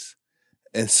hands.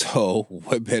 And so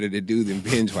what better to do than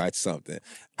binge watch something?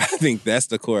 I think that's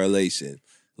the correlation.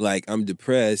 Like I'm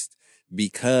depressed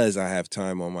because I have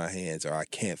time on my hands or I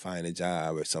can't find a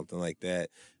job or something like that.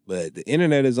 But the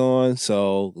internet is on,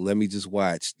 so let me just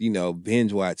watch,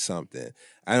 binge watch something.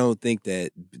 I don't think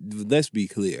that, let's be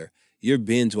clear, you're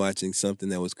binge watching something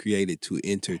that was created to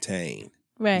entertain.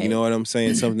 Right. You know what I'm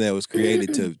saying? Something that was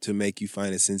created to make you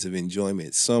find a sense of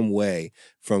enjoyment some way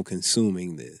from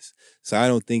consuming this. So I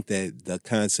don't think that the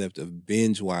concept of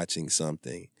binge watching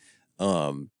something,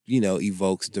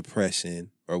 evokes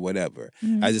depression or whatever.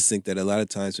 Mm-hmm. I just think that a lot of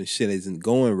times when shit isn't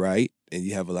going right and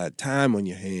you have a lot of time on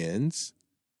your hands,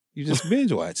 you just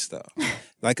binge watch stuff.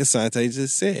 Like Asante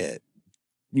just said,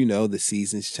 the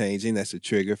season's changing. That's a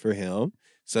trigger for him.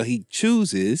 So he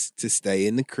chooses to stay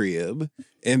in the crib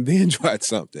and binge watch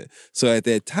something. So at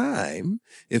that time,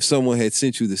 if someone had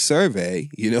sent you the survey,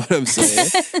 you know what I'm saying?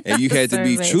 And you had to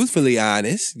be truthfully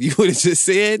honest, you would have just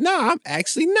said, no, I'm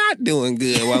actually not doing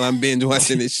good while I'm binge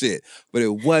watching this shit. But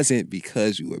it wasn't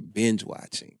because you were binge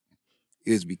watching.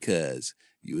 It was because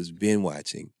you was binge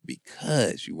watching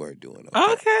because you weren't doing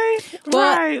okay. Okay.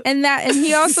 Well, right. And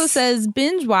he also says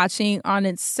binge watching on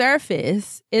its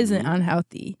surface isn't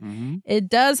unhealthy. Mm-hmm. It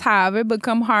does, however,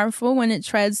 become harmful when it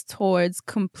treads towards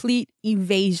complete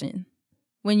evasion.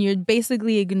 When you're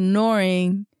basically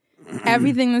ignoring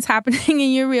everything that's happening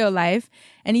in your real life.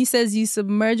 And he says you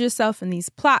submerge yourself in these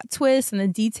plot twists and the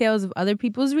details of other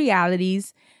people's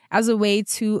realities as a way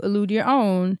to elude your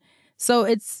own. So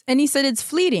he said it's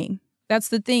fleeting. That's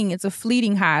the thing. It's a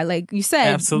fleeting high. Like you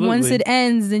said, Absolutely. Once it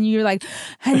ends, then you're like,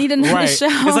 I need another right. show.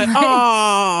 It's like,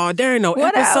 oh, there ain't no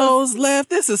What episodes left.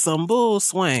 This is some bull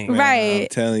swing. Man, Right. I'm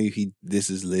telling you, this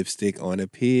is lipstick on a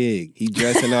pig. He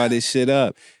dressing all this shit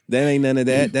up. That ain't none of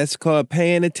that. That's called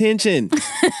paying attention.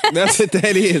 That's what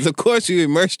that is. Of course, you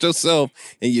immersed yourself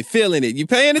and you're feeling it. You're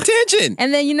paying attention.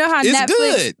 And then you know how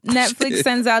Netflix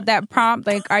sends out that prompt,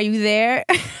 like, are you there?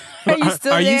 Are you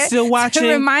still Are there? you still watching?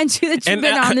 To remind you that you've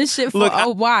been on this shit for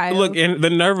a while. Look, and the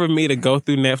nerve of me to go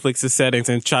through Netflix's settings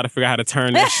and try to figure out how to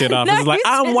turn that shit off. It's like,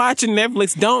 I'm watching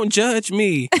Netflix. Don't judge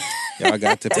me. Y'all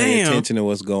got to pay attention to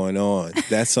what's going on.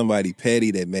 That's somebody petty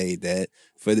that made that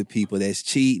for the people that's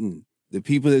cheating. The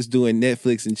people that's doing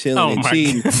Netflix and chilling and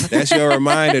cheating, that's your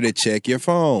reminder to check your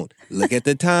phone. Look at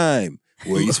the time.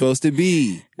 Where you supposed to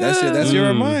be. That's your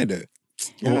reminder.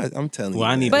 Yeah, I'm telling you.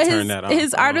 I need to turn that off.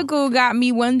 His article got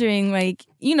me wondering, like,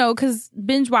 because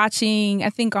binge watching, I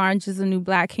think Orange is the New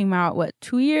Black came out,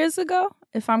 2 years ago,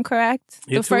 if I'm correct?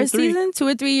 Yeah, the first season? 2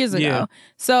 or 3 years ago. Yeah.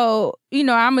 So,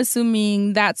 I'm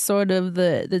assuming that's sort of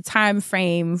the time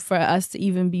frame for us to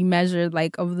even be measured,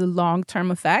 like, of the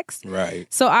long-term effects. Right.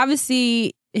 So,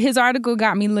 obviously, his article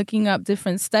got me looking up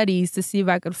different studies to see if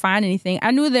I could find anything.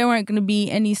 I knew there weren't going to be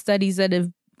any studies that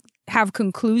have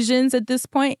conclusions at this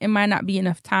point. It might not be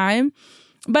enough time.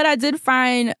 But I did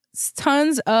find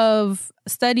tons of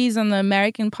studies on the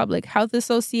American Public Health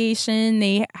Association.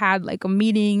 They had like a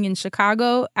meeting in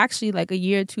Chicago, actually like a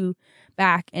year or two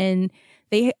back, and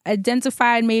they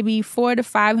identified maybe 400 to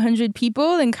 500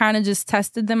 people and kind of just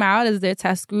tested them out as their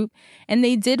test group. And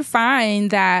they did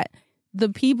find that the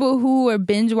people who were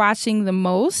binge watching the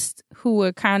most, who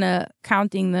were kind of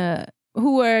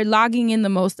who were logging in the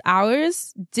most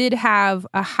hours, did have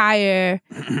a higher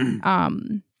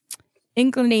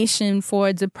inclination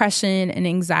for depression and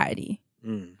anxiety.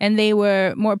 And they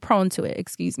were more prone to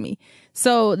it,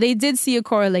 So they did see a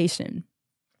correlation.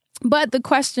 But the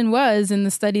question was, in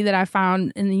the study that I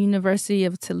found in the University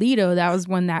of Toledo, that was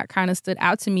one that kind of stood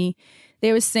out to me.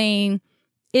 They were saying,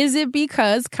 is it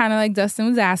because, kind of like Dustin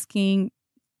was asking,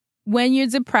 when you're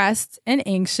depressed and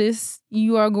anxious,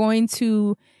 you are going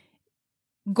to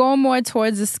go more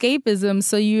towards escapism,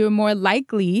 so you're more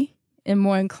likely and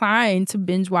more inclined to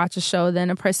binge watch a show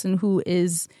than a person who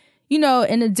is, in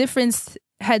a different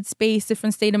headspace,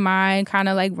 different state of mind, kind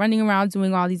of like running around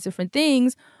doing all these different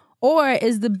things? Or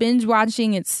is the binge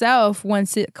watching itself,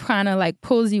 once it kind of like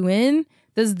pulls you in,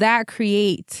 does that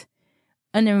create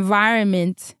an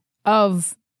environment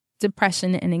of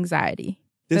depression and anxiety?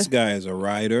 This guy is a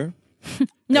writer.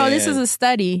 No, this is a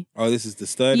study. Oh, this is the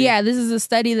study? Yeah, this is a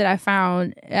study that I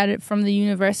found from the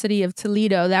University of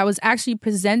Toledo that was actually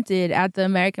presented at the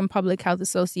American Public Health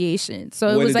Association. So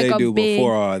what it was did like they do big...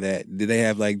 before all that? Did they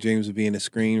have like dreams of being a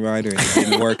screenwriter and it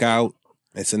didn't work out?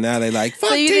 And so now they like,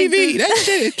 fuck TV, that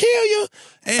shit will kill you.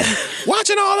 And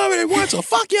watching all of it at once will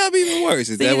fuck you up even worse.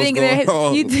 Is that what's going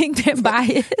on? You think they're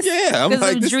biased? Yeah. I'm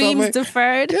like, of dreams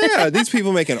deferred? Yeah, these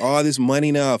people making all this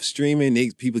money now off streaming.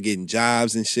 These people getting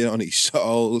jobs and shit on these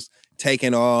shows,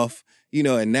 taking off,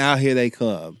 and now here they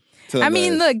come. I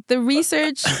mean, look, the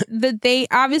research that they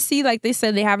obviously, like they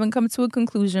said, they haven't come to a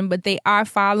conclusion, but they are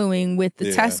following with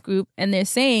the test group, and they're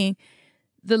saying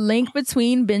the link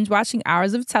between binge watching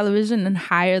hours of television and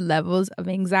higher levels of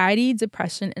anxiety,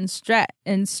 depression, and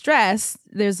stress,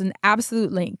 there's an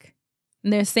absolute link.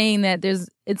 And they're saying that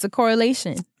it's a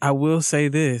correlation. I will say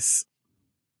this.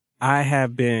 I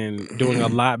have been doing a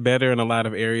lot better in a lot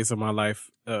of areas of my life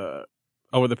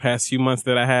over the past few months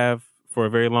that I have for a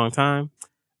very long time.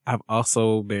 I've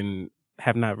also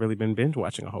have not really been binge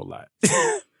watching a whole lot.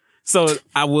 So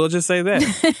I will just say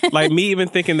that. Like me even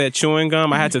thinking that chewing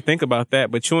gum, I had to think about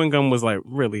that, but chewing gum was like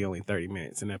really only 30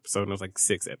 minutes an episode, and it was like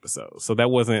 6 episodes. So that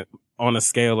wasn't on a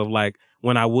scale of like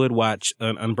when I would watch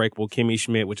an Unbreakable Kimmy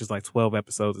Schmidt, which is like 12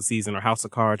 episodes a season, or House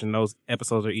of Cards, and those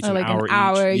episodes are each an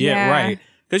hour each. Yeah, right.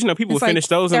 Because, people would finish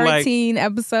those and 13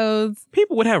 episodes.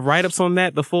 People would have write-ups on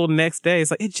that the full next day.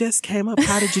 It's like, it just came up.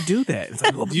 How did you do that? It's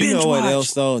like, well, you know what watch.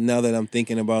 else, though? Now that I'm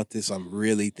thinking about this, I'm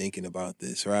really thinking about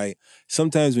this, right?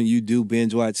 Sometimes when you do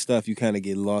binge watch stuff, you kind of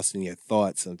get lost in your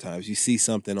thoughts sometimes. You see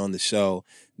something on the show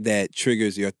that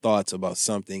triggers your thoughts about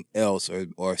something else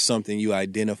or something you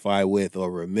identify with or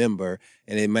remember,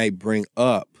 and it might bring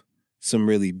up some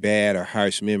really bad or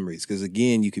harsh memories. Because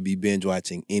again, you could be binge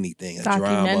watching anything, a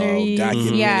drama,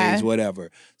 documentaries,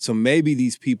 whatever. So maybe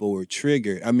these people were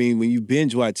triggered. I mean, when you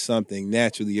binge watch something,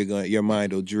 naturally your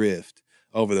mind will drift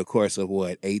over the course of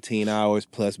 18 hours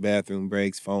plus bathroom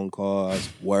breaks, phone calls,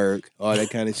 work, all that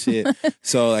kind of shit.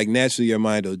 So like naturally your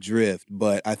mind will drift.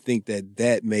 But I think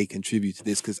that may contribute to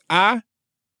this because I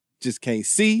just can't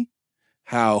see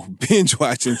how binge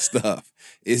watching stuff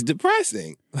is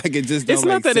depressing. Like it just don't It's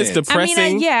not make that sense. it's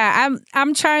depressing.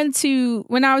 I'm trying to,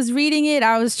 when I was reading it,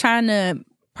 I was trying to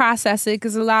process it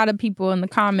because a lot of people in the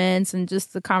comments and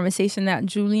just the conversation that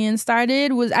Julian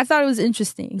started I thought it was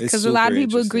interesting because a lot of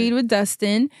people agreed with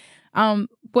Dustin.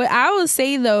 What I will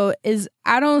say though is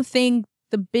I don't think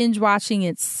the binge watching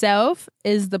itself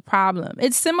is the problem.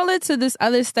 It's similar to this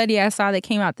other study I saw that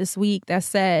came out this week that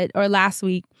said, or last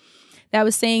week, that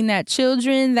was saying that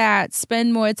children that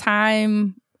spend more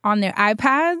time on their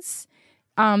iPads,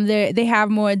 they have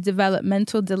more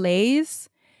developmental delays.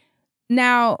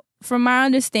 Now, from my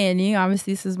understanding,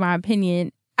 obviously this is my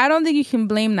opinion, I don't think you can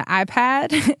blame the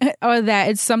iPad or that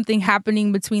it's something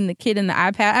happening between the kid and the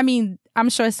iPad. I mean, I'm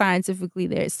sure scientifically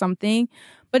there's something,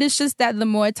 but it's just that the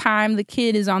more time the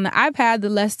kid is on the iPad, the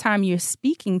less time you're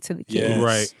speaking to the kid. Yes.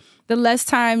 Right. The less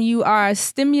time you are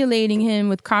stimulating him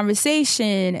with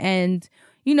conversation and,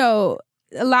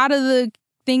 a lot of the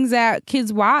things that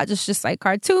kids watch is just like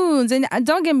cartoons. And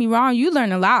don't get me wrong, you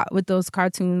learn a lot with those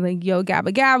cartoons like Yo Gabba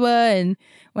Gabba. And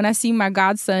when I see my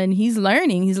godson, he's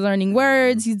learning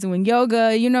words, he's doing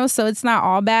yoga, so it's not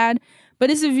all bad. But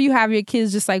it's if you have your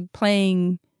kids just like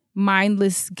playing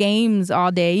mindless games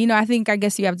all day, I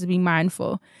guess you have to be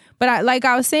mindful. But like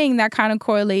I was saying, that kind of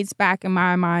correlates back in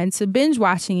my mind to binge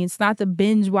watching. It's not the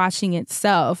binge watching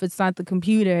itself. It's not the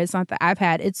computer. It's not the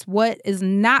iPad. It's what is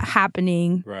not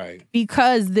happening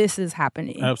because this is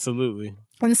happening. Absolutely.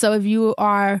 And so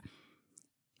even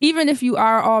if you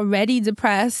are already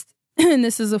depressed, and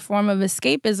this is a form of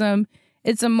escapism,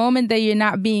 it's a moment that you're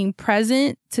not being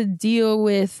present to deal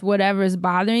with whatever is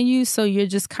bothering you. So you're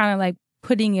just kind of like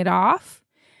putting it off.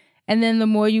 And then the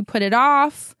more you put it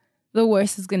off, the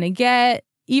worse it's going to get.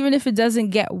 Even if it doesn't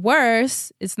get worse,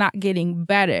 it's not getting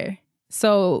better.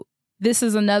 So this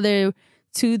is another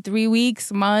 2-3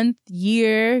 weeks, month,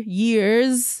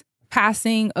 years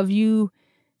passing of you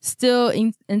still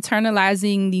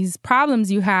internalizing these problems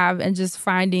you have and just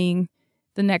finding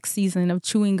the next season of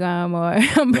Chewing Gum or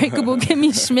Unbreakable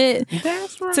Kimmy Schmidt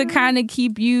to kind of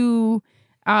keep you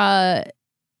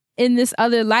in this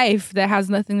other life that has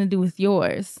nothing to do with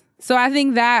yours. So I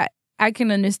think that I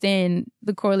can understand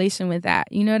the correlation with that.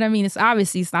 You know what I mean? It's not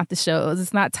the shows.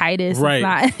 It's not Titus.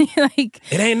 Right. It's not like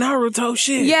it ain't Naruto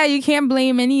shit. Yeah, you can't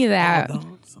blame any of that.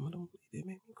 Some of them, they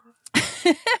make me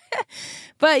cry.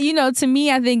 But to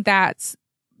me, I think that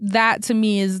to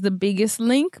me is the biggest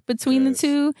link between the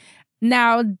two.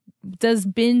 Now, does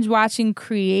binge watching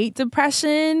create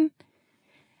depression?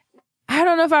 I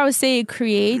don't know if I would say it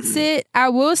creates it. I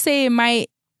will say it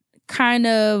might kind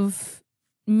of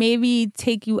maybe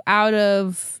take you out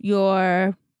of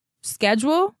your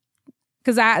schedule.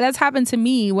 Because that's happened to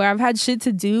me where I've had shit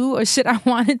to do or shit I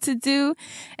wanted to do.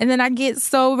 And then I get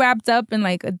so wrapped up in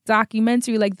like a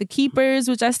documentary like The Keepers,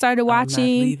 which I started watching.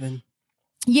 I'm not leaving.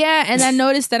 Yeah, and I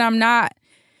noticed that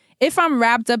if I'm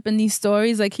wrapped up in these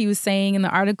stories, like he was saying in the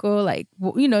article, like,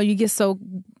 you get so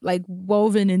like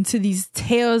woven into these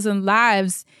tales and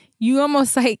lives, you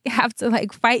almost like have to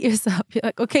like fight yourself. You're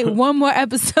like, okay, one more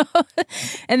episode.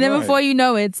 And then before you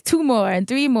know it, it's 2 more and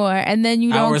 3 more. And then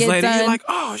you don't Hours get later, done. You're like,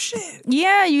 oh shit.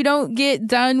 Yeah, you don't get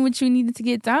done what you needed to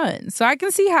get done. So I can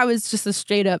see how it's just a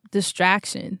straight up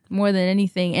distraction more than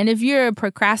anything. And if you're a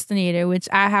procrastinator, which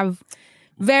I have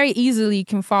very easily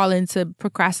can fall into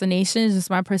procrastination. It's just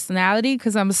my personality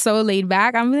because I'm so laid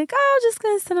back. I'm like, I'm just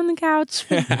going to sit on the couch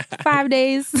for 5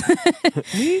 days.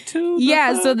 Me too.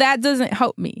 Yeah, so that doesn't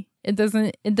help me. It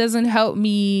doesn't help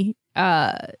me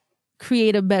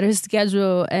create a better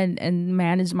schedule and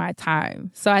manage my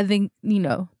time. So I think,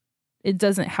 it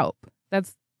doesn't help.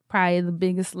 That's probably the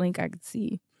biggest link I could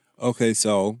see. Okay,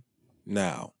 so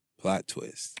now plot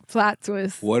twist. Plot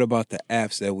twist. What about the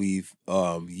apps that we've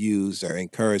used or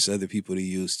encouraged other people to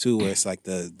use too? Where it's like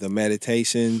the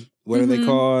meditation. What are they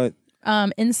called?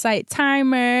 Insight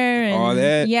timer and all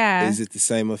that. Yeah. Is it the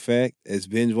same effect as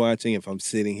binge watching? If I'm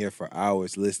sitting here for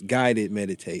hours, guided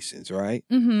meditations, right?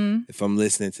 Mm-hmm. If I'm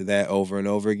listening to that over and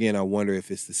over again, I wonder if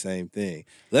it's the same thing.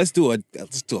 Let's do a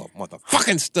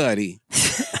motherfucking study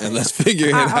and let's figure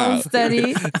it out. Own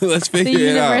study. Let's figure the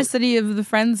it out. University of the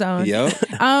Friend Zone. Yep.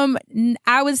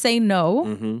 I would say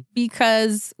no,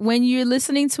 because when you're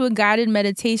listening to a guided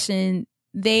meditation,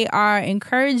 they are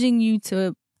encouraging you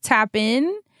to tap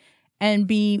in and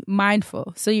be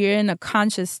mindful. So you're in a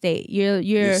conscious state. You're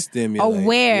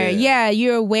aware. Yeah,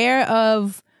 you're aware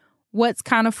of what's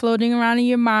kind of floating around in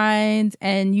your mind.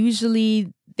 And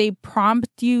usually they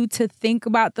prompt you to think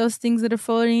about those things that are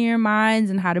floating in your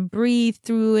minds and how to breathe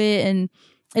through it. And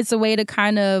it's a way to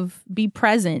kind of be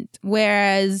present.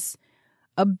 Whereas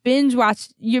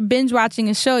you're binge watching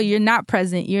a show, you're not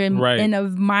present. You're in a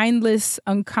mindless,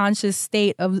 unconscious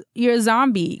state you're a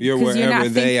zombie. You're wherever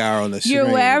they are on the screen.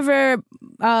 You're wherever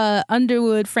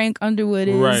Frank Underwood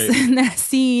is in that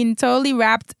scene, totally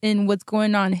wrapped in what's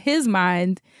going on in his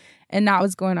mind and not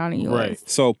what's going on in yours. Right.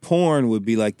 So porn would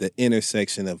be like the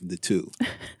intersection of the two.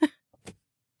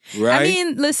 Right? I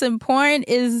mean, listen, porn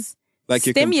is like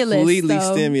you're stimulus, completely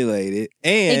though. Stimulated,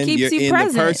 and you're in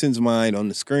present. the person's mind on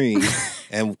the screen,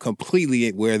 and completely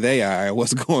where they are and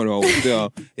what's going on with them.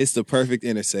 It's the perfect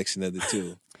intersection of the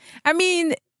two. I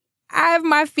mean, I have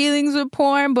my feelings with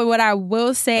porn, but what I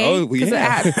will say, because I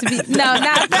have to be not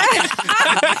that.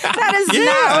 That is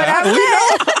not what I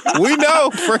meant. We know,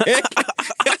 Frank.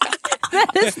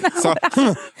 That is not so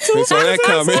that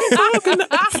coming.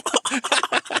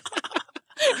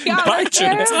 Bite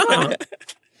your tongue.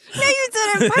 No, you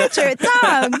didn't bite your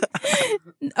tongue.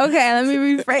 Okay, let me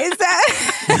rephrase that.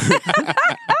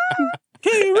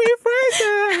 Can you rephrase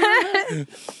that?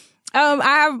 I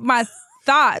have my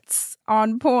thoughts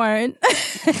on porn.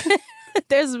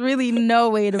 There's really no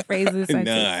way to phrase this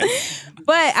sentence.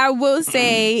 But I will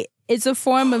say it's a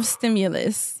form of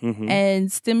stimulus. And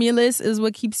stimulus is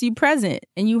what keeps you present.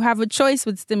 And you have a choice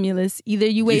with stimulus. Either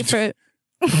you wait for...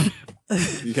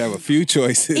 You have a few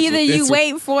choices. Either you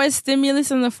wait for a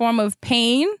stimulus in the form of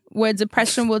pain, where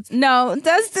depression will... No,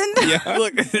 Dustin. Yeah,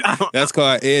 look, that's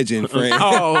called edging, Frank.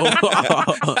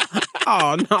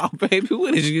 Oh, no, baby.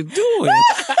 What is you doing?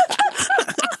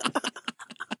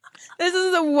 This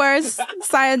is the worst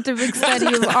scientific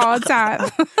study of all time.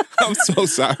 I'm so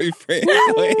sorry, Frank.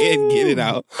 Go ahead and get it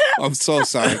out. I'm so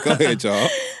sorry. Go ahead, y'all.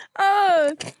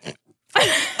 Go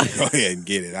ahead and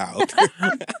get it out.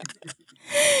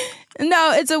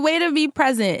 No, it's a way to be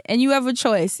present, and you have a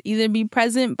choice. Either be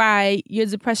present by your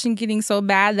depression getting so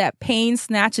bad that pain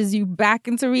snatches you back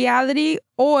into reality,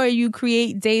 or you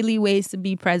create daily ways to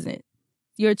be present.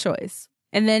 Your choice.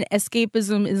 And then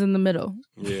escapism is in the middle.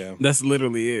 Yeah. That's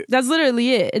literally it. That's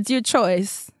literally it. It's your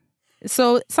choice.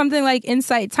 So something like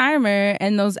Insight Timer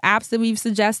and those apps that we've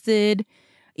suggested,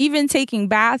 even taking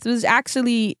baths, was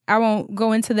actually, I won't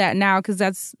go into that now because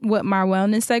that's what my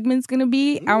wellness segment's going to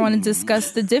be. I want to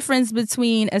discuss the difference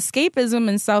between escapism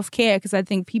and self-care, because I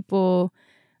think people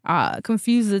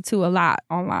confuse the two a lot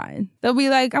online. They'll be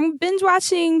like, I'm binge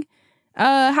watching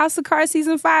House of Cards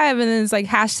season 5, and then it's like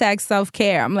hashtag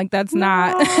self-care. I'm like, that's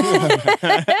not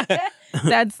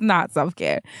that's not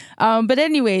self-care. But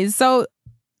anyways, so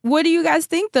what do you guys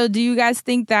think though? Do you guys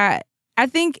think that, I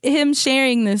think him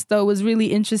sharing this though was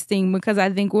really interesting, because I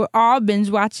think we're all binge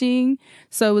watching,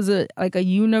 so it was a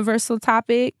universal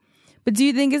topic. But do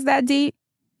you think it's that deep?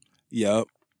 Yep.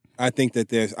 I think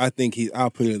I'll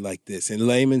put it like this. In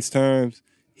layman's terms,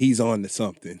 he's on to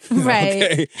something. Right.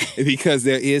 Okay? Because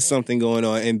there is something going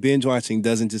on. And binge watching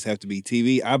doesn't just have to be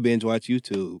TV. I binge watch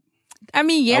YouTube. I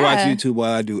mean, yeah. I watch YouTube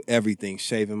while I do everything.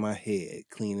 Shaving my head,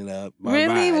 cleaning up my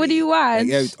Really? body. What do you watch?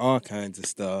 All kinds of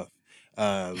stuff.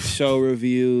 Show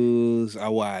reviews. I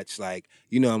watch,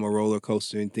 I'm a roller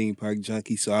coaster and theme park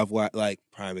junkie. So I've watched,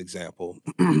 prime example.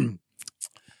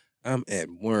 I'm at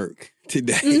work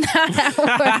today.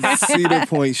 Cedar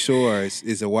Point Shores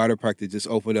is a water park that just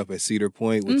opened up at Cedar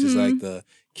Point, which is like the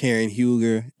Karen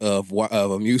Huger of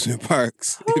amusement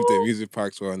parks, if the amusement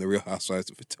parks were on the Real Housewives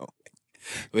of Potomac.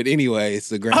 But anyway, it's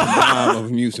the grand dame of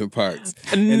amusement parks.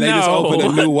 And they just opened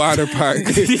a new water park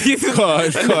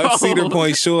called Cedar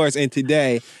Point Shores. And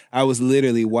today, I was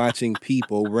literally watching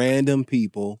random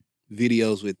people,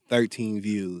 videos with 13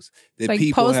 views. That like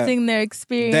people posting their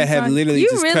experience. that have literally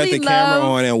just cut really the camera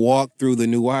on and walked through the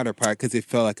new water park because it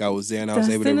felt like I was there and I was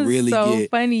able to really so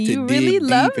get funny. to You dig really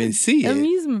love deep and see it.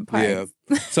 amusement parks.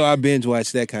 Yeah. So I binge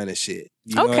watch that kind of shit.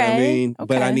 You know what I mean? Okay.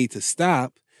 But I need to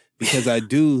stop because I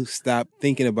do stop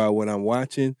thinking about what I'm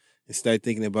watching and start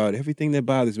thinking about everything that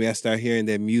bothers me. I start hearing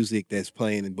that music that's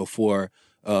playing before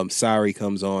Sorry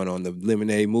comes on the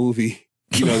Lemonade movie.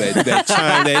 You know, that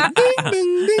chime, that ding,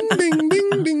 ding, ding, ding,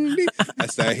 ding, ding, ding. I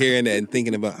start hearing that and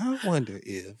thinking about, I wonder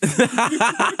if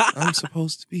I'm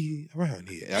supposed to be around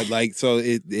here.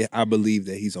 I believe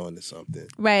that he's on to something.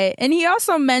 Right. And he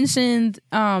also mentioned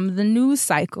the news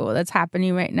cycle that's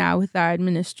happening right now with our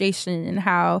administration and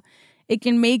how it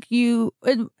can make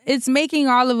it's making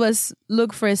all of us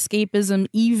look for escapism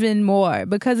even more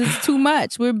because it's too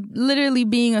much. We're literally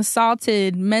being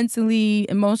assaulted mentally,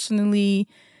 emotionally,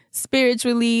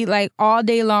 spiritually, like all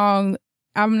day long.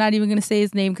 I'm not even going to say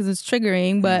his name because it's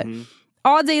triggering, but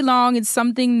all day long, it's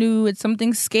something new, it's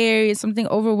something scary, it's something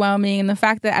overwhelming. And the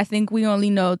fact that I think we only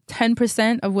know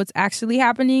 10% of what's actually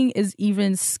happening is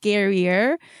even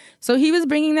scarier. So he was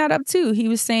bringing that up too. He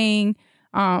was saying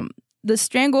the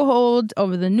stranglehold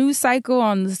over the news cycle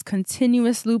on this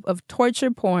continuous loop of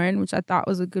torture porn, which I thought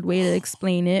was a good way to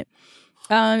explain it.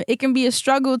 It can be a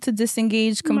struggle to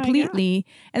disengage completely.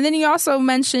 And then he also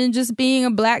mentioned just being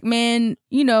a black man,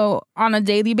 you know, on a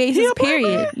daily basis,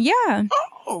 period. Yeah.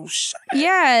 Oh, shit.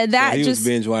 Yeah, that So he just... was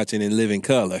binge watching in living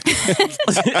color.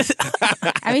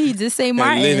 I mean, he did say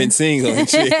Martin. And living single and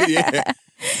shit, yeah.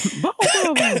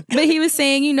 But he was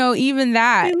saying, you know, even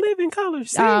that. In living color,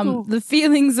 single. The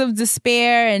feelings of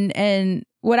despair and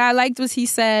what I liked was he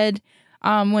said...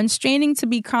 when straining to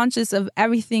be conscious of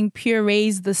everything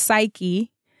purees the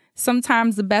psyche,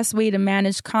 sometimes the best way to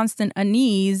manage constant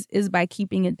unease is by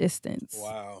keeping a distance.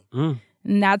 Wow.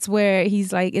 And that's where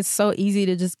he's like, it's so easy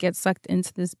to just get sucked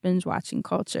into this binge watching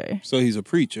culture. So he's a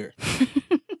preacher.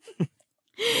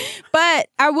 But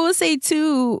I will say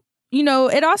too, you know,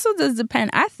 it also does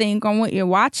depend, I think, on what you're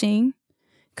watching.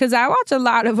 Because I watch a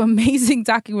lot of amazing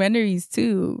documentaries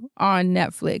too on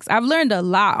Netflix. I've learned a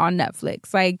lot on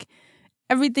Netflix. Like,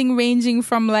 everything ranging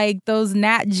from like those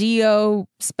Nat Geo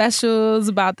specials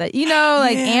about the, you know,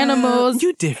 like animals.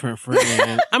 You different,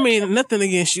 friend. I mean, nothing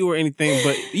against you or anything,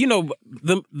 but you know,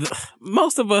 the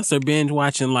most of us are binge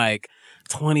watching like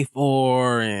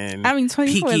 24 and 24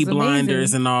 Peaky is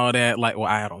Blinders amazing. and all that. Like, well,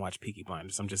 I don't watch Peaky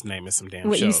Blinders. I'm just naming some damn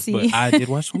What you shows, see. but I did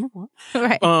watch 24.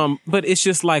 Right. But it's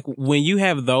just like when you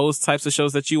have those types of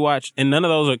shows that you watch, and none of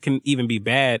those can even be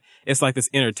bad. It's like this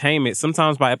entertainment.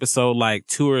 Sometimes by episode like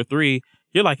 2 or 3.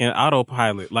 You're like an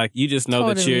autopilot. Like, you just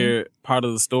know that you're part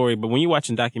of the story. But when you're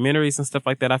watching documentaries and stuff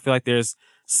like that, I feel like there's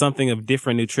something of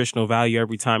different nutritional value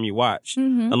every time you watch.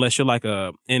 Unless you're like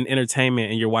in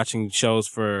entertainment and you're watching shows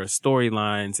for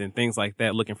storylines and things like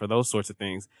that, looking for those sorts of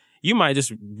things. You might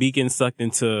just be getting sucked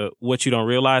into what you don't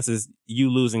realize is you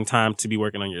losing time to be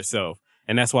working on yourself.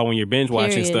 And that's why when you're binge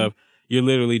watching stuff, you're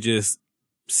literally just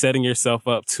setting yourself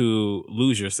up to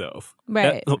lose yourself.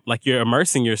 Right. Like, you're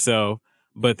immersing yourself.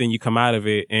 But then you come out of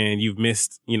it and you've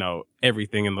missed, you know,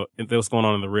 everything that's going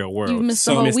on in the real world. You've missed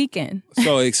the whole weekend.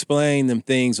 So explain them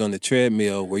things on the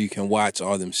treadmill where you can watch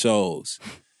all them shows.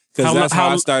 Because that's how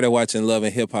I started watching Love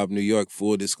and Hip Hop New York,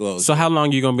 full disclosure. So how long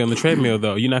are you going to be on the treadmill,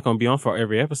 though? You're not going to be on for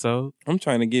every episode. I'm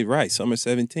trying to get right. Summer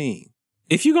 17.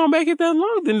 If you're going to make it that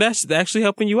long, then that's actually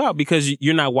helping you out because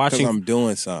you're not watching. Because I'm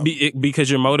doing something. Because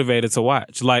you're motivated to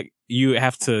watch. Like, you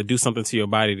have to do something to your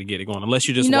body to get it going. Unless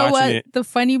you're just watching what? it. The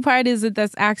funny part is that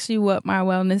that's actually what my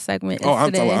wellness segment is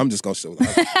today. I'm just going to show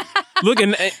Look,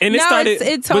 and it no, started.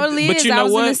 it totally but is. you know I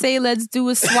was what? going to say, let's do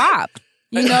a swap.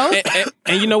 You know?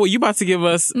 and you know what? You about to give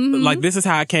us, like, this is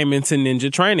how I came into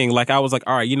ninja training. Like, I was like,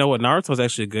 all right, you know what? Naruto was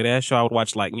actually a good ass show. I would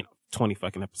watch, like, 20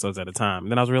 fucking episodes at a time.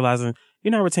 And then I was realizing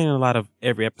you're not retaining a lot of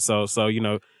every episode. So,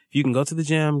 if you can go to the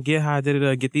gym, get high,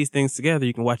 get these things together,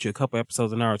 you can watch you a couple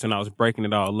episodes of Naruto. And I was breaking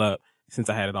it all up since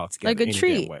I had it all together. Like a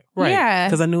treat. Way. Right. Yeah.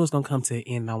 Because I knew it was going to come to the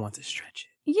end and I want to stretch it.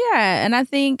 Yeah,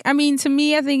 and to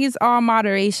me, I think it's all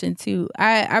moderation too.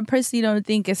 I personally don't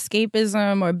think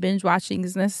escapism or binge watching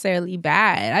is necessarily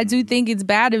bad. I do think it's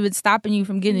bad if it's stopping you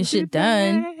from getting shit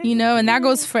done, and that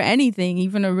goes for anything,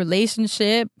 even a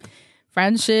relationship,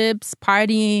 friendships,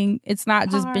 partying. It's not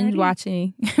just binge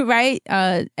watching, right?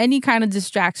 Any kind of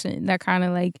distraction that kind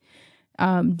of like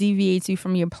deviates you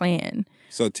from your plan.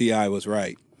 So T.I. was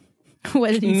right.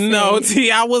 What did he say? No,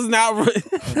 T.I. was not.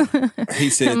 He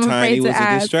said Tiny was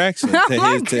a distraction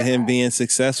to him being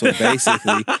successful,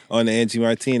 basically, on the Angie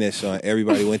Martinez show. And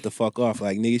everybody went the fuck off.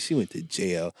 Like, nigga, she went to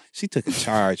jail. She took a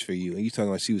charge for you. And you talking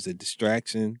about she was a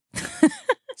distraction?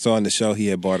 So on the show, he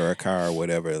had bought her a car or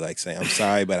whatever, like saying, I'm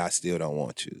sorry, but I still don't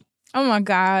want you. Oh my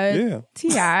God. Yeah.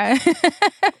 T.I.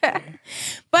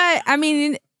 But I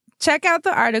mean, check out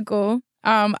the article.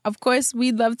 Of course,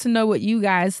 we'd love to know what you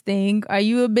guys think. Are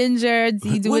you a binger? Do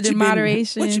you do it in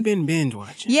moderation? What you been binge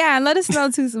watching? Yeah, and let us know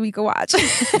too so we can watch.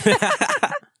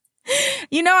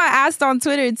 You know, I asked on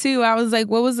Twitter too. I was like,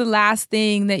 what was the last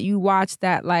thing that you watched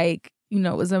that like, you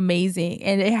know, was amazing?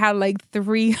 And it had like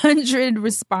 300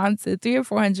 responses, 300 or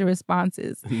 400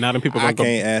 responses. Now them people I gonna go.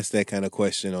 can't ask that kind of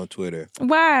question on Twitter.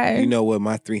 Why? You know what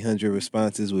my 300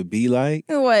 responses would be like?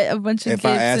 What, a bunch of If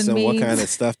I gifs asked and them what memes? kind of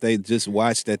stuff they just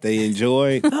watched that they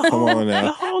enjoyed. Come on The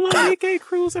now. whole Enrique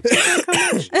Cruz episode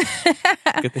coming.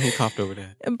 Good thing he coughed over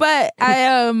that. But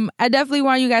I definitely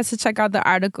want you guys to check out the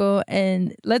article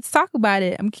and let's talk about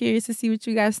it. I'm curious to see what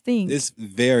you guys think. It's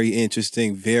very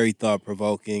interesting, very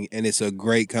thought-provoking, and it's a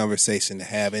great conversation to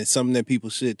have, and something that people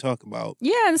should talk about.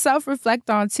 Yeah, and self-reflect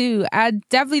on too. I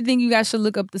definitely think you guys should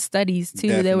look up the studies too.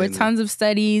 There were Definitely. tons of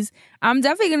studies. I'm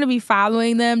definitely going to be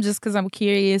following them just because I'm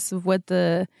curious of what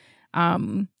the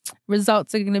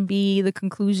results are going to be, the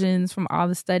conclusions from all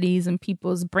the studies and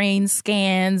people's brain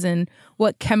scans and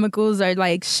what chemicals are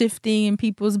like shifting in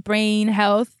people's brain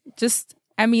health. Just,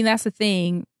 I mean, that's the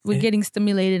thing. We're getting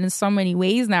stimulated in so many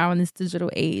ways now in this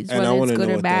digital age, And I whether want it's to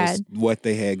good know or bad. what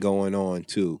they had going on,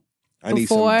 too. I need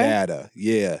some Before? data.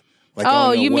 Yeah. Like, Oh, I wanna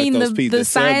know you what mean those the people,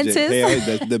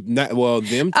 scientists?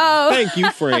 Them. Oh. Thank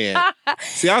you, friend.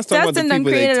 See, I was talking Dustin about done the people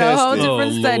they created a whole tested.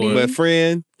 different Oh, study. Lord. But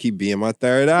friend, keep being my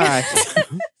third eye.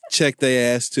 Check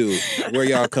their ass too. Where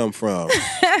y'all come from?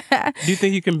 Do you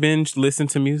think you can binge listen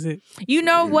to music? You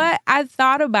know what? I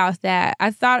thought about that.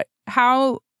 I thought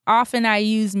how often I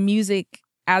use music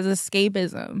as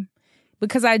escapism.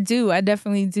 Because I do. I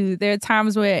definitely do. There are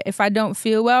times where if I don't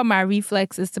feel well, my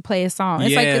reflex is to play a song.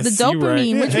 It's like the Yes, you're right.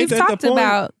 dopamine, Yeah, which ain't we've that the talked point?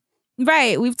 about.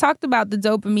 Right. We've talked about the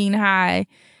dopamine high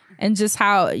and just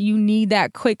how you need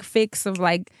that quick fix of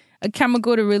like a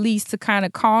chemical to release to kind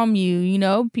of calm you. You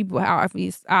know, people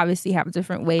obviously have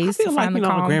different I ways to feel like, find you the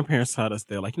know, our calm. grandparents taught us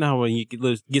that. Like, you know, how when you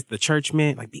get the church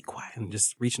man, like, be quiet and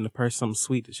just reaching the person something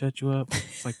sweet to shut you up.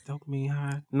 It's like dopamine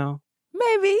high. No.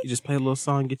 Maybe. You just play a little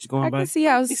song, get you going I back. can see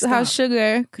how Stop.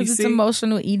 sugar, because You it's see?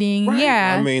 emotional eating. Right.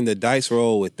 Yeah. I mean, the dice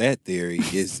roll with that theory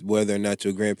is whether or not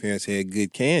your grandparents had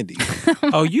good candy.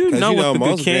 Oh, you Because know what the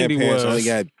most good candy grandparents was. only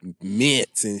got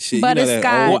mints and shit. Butterscotch. You know,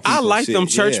 that old Well, I people like them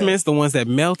shit, church yeah. mints, the ones that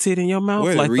melted in your mouth.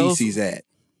 Where like the those. Reese's at?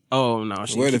 Oh, no.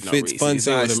 She Where didn't the keep no Fitz Reese's. Fun They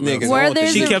Size would've Snickers? melted. I don't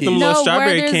think She kept them keep- little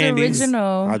strawberry Werther's candies.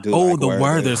 original. I do Oh, like the Werther's.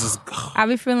 Werther's is I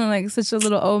be feeling like such a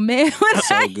little old man when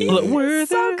So I good. eat Look, it. Werther's.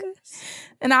 So good.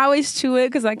 And I always chew it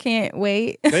because I can't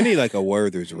wait. They need like a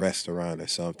Werther's restaurant or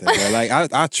something. But like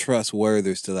I trust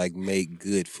Werther's to like make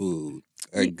good food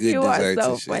or good You are desserts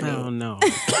so and shit. I funny. don't know.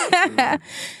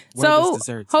 So Werther's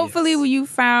desserts, hopefully yes. you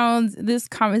found this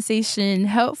conversation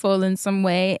helpful in some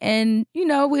way. And, you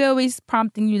know, we're always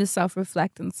prompting you to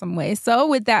self-reflect in some way. So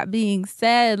with that being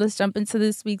said, let's jump into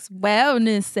this week's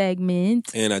wellness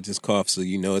segment. And I just coughed, so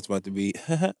you know it's about to be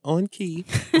on key.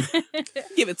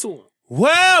 Give it to him.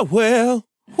 Well.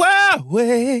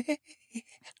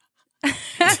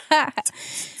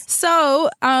 So,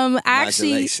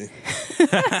 actually, Modulation.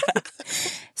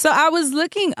 so I was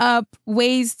looking up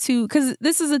ways to, because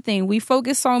this is the thing, we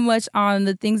focus so much on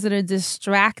the things that are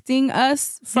distracting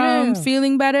us from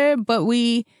feeling better, but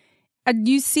you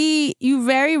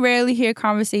very rarely hear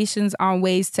conversations on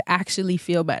ways to actually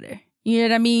feel better. You know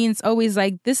what I mean? It's always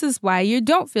like, this is why you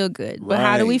don't feel good, but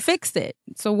how do we Right. fix it?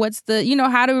 So what's the, you know,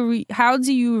 how do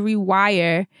you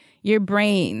rewire your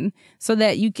brain so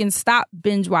that you can stop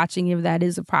binge watching if that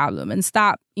is a problem and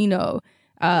stop, you know,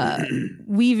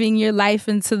 weaving your life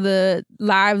into the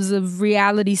lives of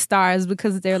reality stars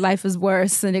because their life is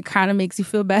worse and it kind of makes you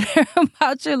feel better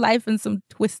about your life in some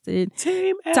twisted,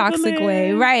 Team toxic way.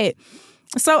 Evelyn. Right.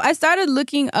 So I started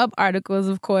looking up articles,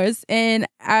 of course, and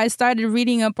I started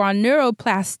reading up on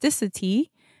neuroplasticity.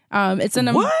 It's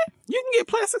an What? You can get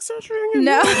plastic surgery on your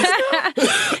no, nose?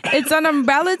 it's an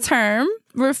umbrella term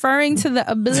referring to the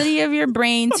ability of your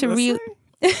brain to He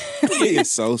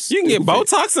is so stupid. You can get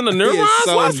Botox in the neurons?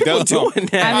 so Why is people dumb. doing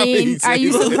that? I mean, He's are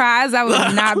you so- surprised? I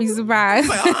would not be surprised.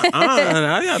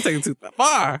 Y'all take it too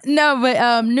far. No, but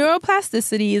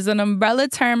neuroplasticity is an umbrella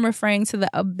term referring to the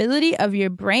ability of your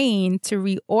brain to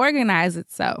reorganize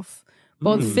itself,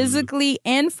 both physically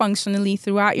and functionally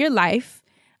throughout your life,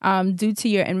 due to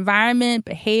your environment,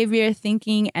 behavior,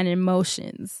 thinking, and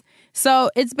emotions. So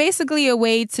it's basically a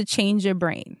way to change your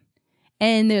brain.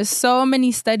 And there's so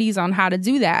many studies on how to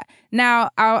do that. Now,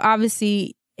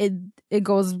 obviously, it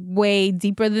goes way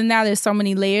deeper than that. There's so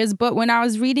many layers. But when I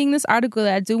was reading this article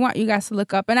that I do want you guys to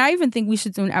look up, and I even think we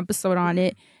should do an episode on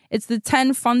it. It's the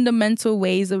 10 fundamental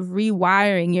ways of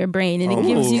rewiring your brain. And it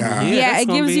gives you, it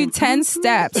gives you 10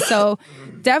 steps. So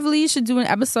definitely you should do an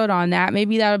episode on that.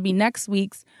 Maybe that'll be next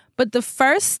week's. But the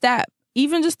first step,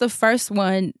 even just the first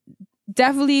one,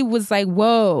 definitely was like,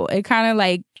 whoa, it kind of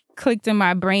like clicked in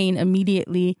my brain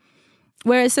immediately.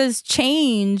 Where it says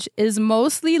change is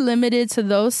mostly limited to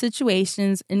those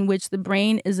situations in which the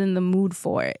brain is in the mood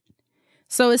for it.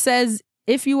 So it says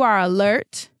if you are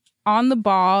alert, on the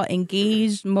ball,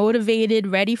 engaged, motivated,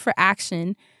 ready for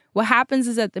action, what happens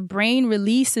is that the brain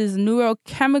releases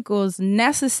neurochemicals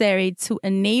necessary to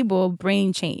enable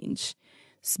brain change.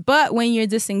 But when you're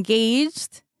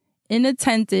disengaged,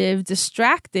 inattentive,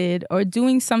 distracted, or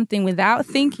doing something without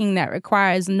thinking that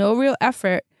requires no real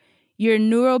effort, your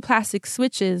neuroplastic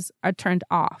switches are turned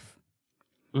off.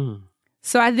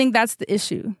 So I think that's the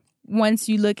issue. Once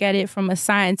you look at it from a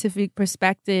scientific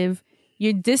perspective,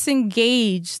 you're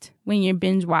disengaged when you're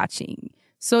binge watching.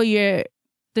 So the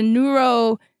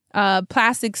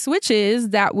neuroplastic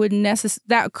switches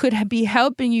that could be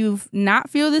helping you not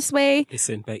feel this way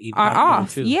are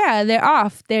off. Yeah, they're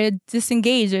off. They're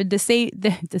disengaged or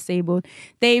disabled.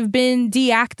 They've been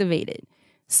deactivated.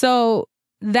 So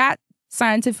that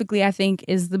scientifically, I think,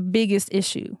 is the biggest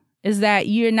issue, is that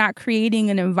you're not creating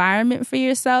an environment for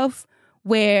yourself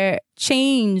where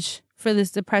change for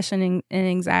this depression and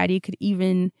anxiety could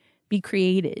even be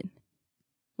created.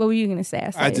 What were you going to say?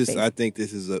 I think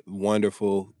this is a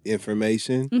wonderful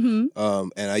information.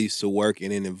 And I used to work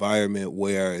in an environment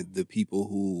where the people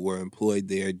who were employed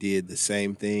there did the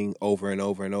same thing over and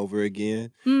over and over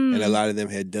again. And a lot of them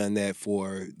had done that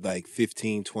for like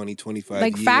 15, 20, 25 years.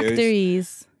 Like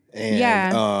factories.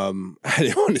 And I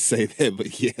didn't want to say that,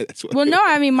 but yeah, that's what. Well, no,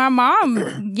 I mean, my mom,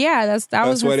 that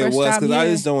was what her it first was. job. Because I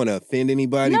just don't want to offend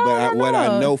anybody, what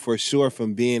I know for sure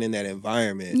from being in that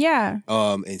environment,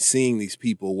 and seeing these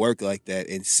people work like that,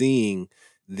 and seeing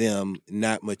them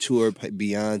not mature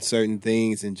beyond certain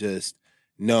things, and just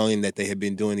knowing that they have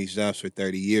been doing these jobs for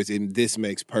 30 years, and this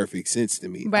makes perfect sense to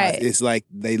me. Right. It's like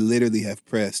they literally have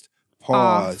pressed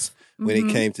pause when it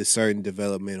came to certain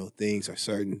developmental things or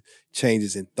certain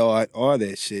changes in thought, all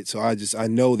that shit. So I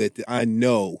know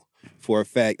for a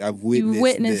fact I've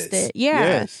witnessed it. Yeah.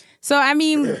 Yes. So, I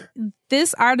mean,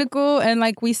 this article, and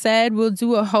like we said, we'll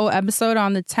do a whole episode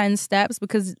on the 10 steps,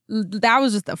 because that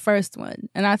was just the first one.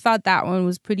 And I thought that one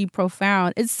was pretty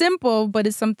profound. It's simple, but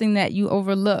it's something that you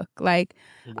overlook. Like,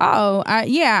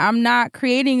 I'm not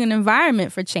creating an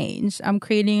environment for change. I'm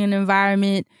creating an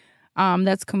environment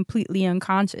that's completely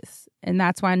unconscious. And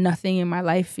that's why nothing in my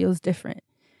life feels different.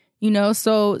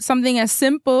 So something as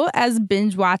simple as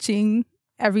binge watching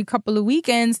every couple of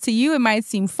weekends, to you, it might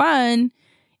seem fun.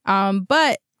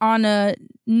 But on a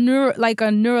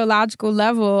neurological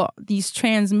level, these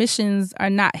transmissions are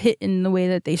not hitting the way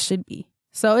that they should be.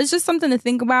 So it's just something to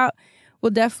think about. We'll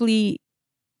definitely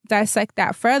dissect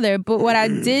that further. But what I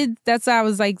did, that's why I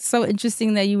was like, so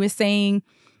interesting that you were saying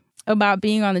about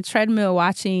being on the treadmill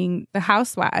watching The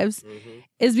Housewives,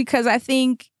 is because I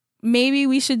think maybe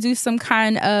we should do some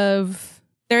kind of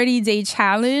 30-day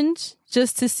challenge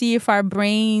just to see if our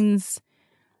brains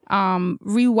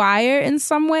rewire in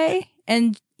some way.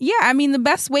 And I mean, the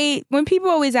best way, when people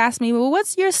always ask me, well,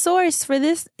 what's your source for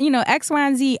this, X, Y,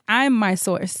 and Z? I'm my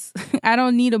source. I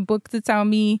don't need a book to tell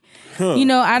me,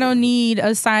 I don't need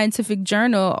a scientific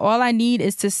journal. All I need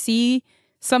is to see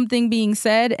something being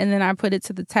said, and then I put it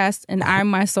to the test, and I'm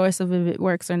my source of if it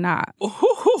works or not.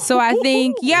 So I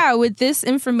think, with this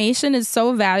information, is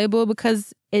so valuable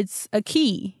because it's a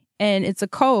key and it's a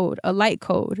code, a light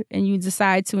code, and you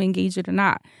decide to engage it or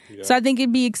not. Yeah. So I think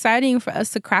it'd be exciting for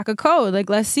us to crack a code. Like,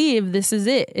 let's see if this is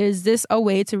it. Is this a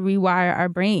way to rewire our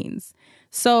brains?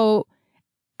 So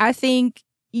I think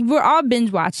we're all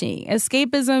binge watching.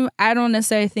 Escapism, I don't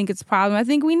necessarily think it's a problem. I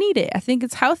think we need it. I think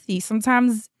it's healthy.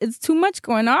 Sometimes it's too much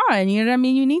going on. You know what I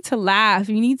mean? You need to laugh.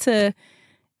 You need to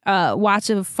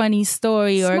watch a funny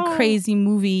story or a crazy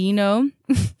movie,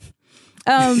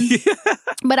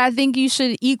 But I think you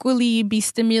should equally be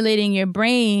stimulating your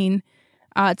brain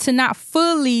to not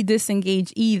fully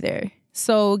disengage either.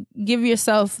 So give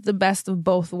yourself the best of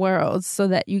both worlds so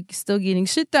that you're still getting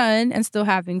shit done and still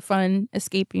having fun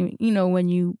escaping, when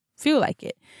you feel like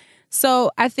it.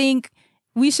 So I think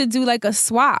we should do like a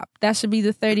swap. That should be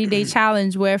the 30-day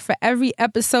challenge, where for every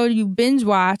episode you binge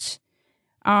watch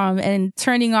and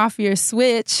turning off your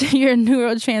switch, your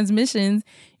neurotransmissions,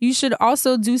 you should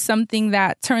also do something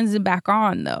that turns it back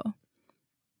on, though.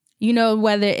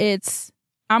 Whether it's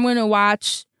I'm going to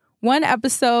watch one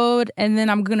episode and then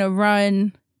I'm going to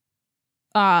run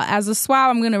as a swap,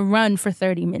 I'm going to run for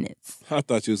 30 minutes. I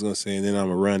thought you was going to say, and then I'm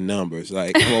going to run numbers.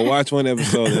 Like, I'm going to watch one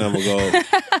episode, and I'm going to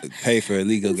go pay for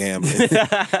illegal gambling.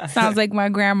 Sounds like my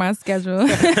grandma's schedule.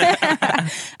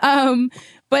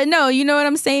 But no, you know what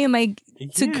I'm saying? Like,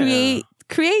 to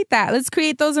create that. Let's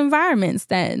create those environments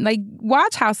then. Like,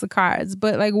 watch House of Cards.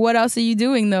 But, like, what else are you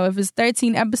doing, though? If it's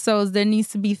 13 episodes, there needs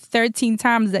to be 13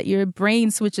 times that your brain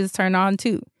switches turn on,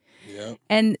 too. Yep.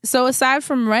 And so aside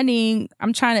from running,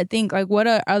 I'm trying to think, like, what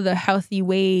are other healthy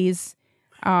ways?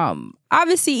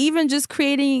 Obviously, even just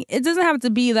creating, it doesn't have to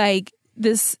be, like,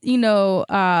 this,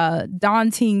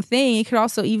 daunting thing. It could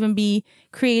also even be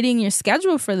creating your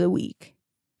schedule for the week.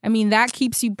 I mean, that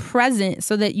keeps you present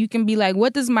so that you can be like,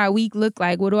 what does my week look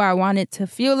like? What do I want it to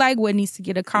feel like? What needs to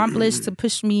get accomplished to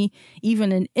push me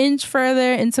even an inch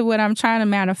further into what I'm trying to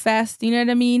manifest? You know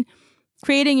what I mean?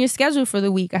 Creating your schedule for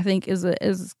the week, I think,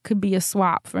 could be a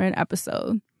swap for an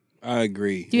episode. I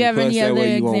agree. Do you have any other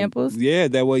examples? Yeah,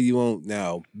 that way you won't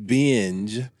now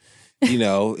binge.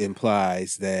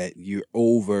 Implies that you're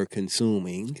over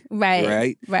consuming.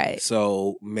 Right.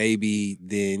 So maybe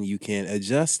then you can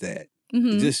adjust that.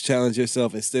 Mm-hmm. Just challenge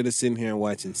yourself. Instead of sitting here and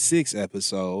watching 6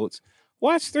 episodes,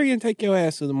 watch 3 and take your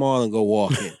ass to the mall and go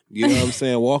walking. You know what I'm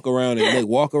saying? Walk around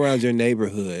your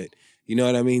neighborhood. You know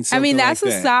what I mean? Something that's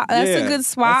like that. That's a good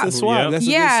swap. That's a swap. Yep. That's a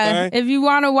good start. If you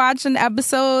want to watch an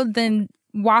episode, then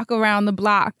walk around the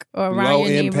block or around your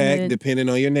neighborhood. Low impact, depending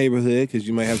on your neighborhood, because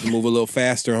you might have to move a little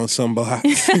faster on some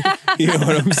blocks. You know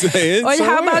what I'm saying? Or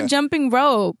how about jumping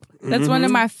rope? That's one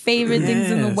of my favorite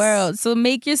things in the world. So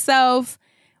make yourself,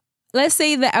 let's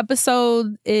say the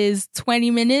episode is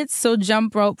 20 minutes, so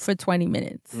jump rope for 20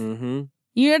 minutes. Mm-hmm.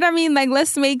 You know what I mean? Like,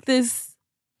 let's make this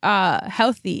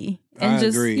healthy. And I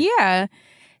agree. Yeah.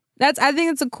 I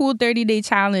think it's a cool 30-day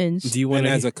challenge. Do you want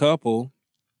as a couple...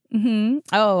 Mm-hmm.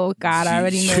 Oh, God, I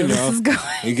already know where this is going.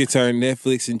 You could turn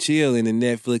Netflix and chill into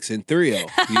Netflix and thrill.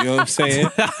 You know what I'm saying?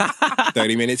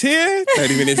 30 minutes here,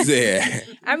 30 minutes there.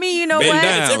 I mean, you know Bend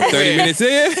what? down, 30 minutes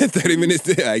here, 30 minutes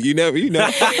there. You know.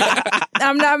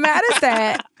 I'm not mad at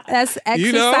that. That's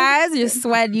exercise. Your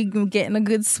sweat, you can get in a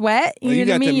good sweat. You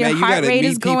know what I mean? Your heart rate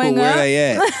is going up. Where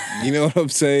they at. You know what I'm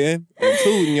saying?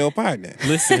 Including your partner.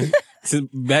 Listen.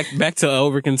 Back to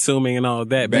over consuming and all of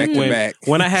that. Back to back.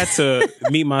 When I had to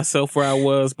meet myself where I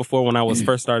was before when I was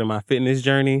first starting my fitness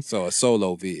journey. So a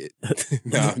solo vid.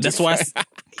 No, that's why.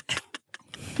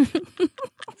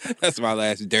 That's my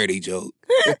last dirty joke.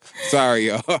 Sorry,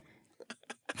 y'all.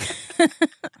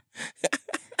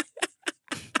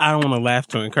 I don't want to laugh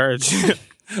to encourage you.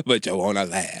 But you want to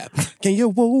laugh. Can you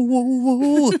woo, woo,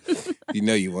 woo? You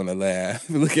know you want to laugh.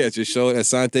 Look at your shoulder.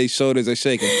 Asante's shoulders are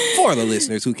shaking. For the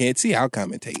listeners who can't see, I'll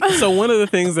commentate. So one of the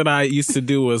things that I used to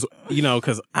do was,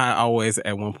 because I always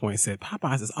at one point said,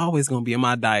 Popeyes is always going to be in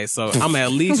my diet. So I'm going to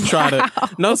at least try to.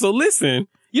 No, so listen.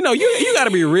 You got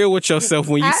to be real with yourself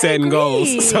when you setting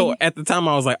goals. So at the time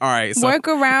I was like, all right, so work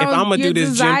around if I'm going to do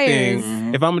this desires.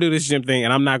 gym thing,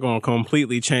 and I'm not going to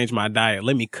completely change my diet,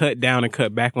 let me cut down and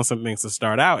cut back on some things to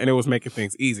start out. And it was making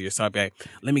things easier. So I'd be like,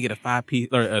 let me get a 5-piece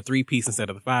or a 3-piece instead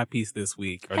of the 5-piece this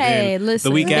week. Or listen,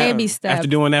 the week baby steps. After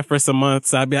doing that for some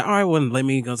months, I'd be like, all right, well, let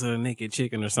me go to the Naked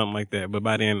Chicken or something like that. But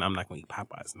by then, I'm not going to eat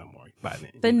Popeyes no more. By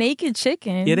then, the Naked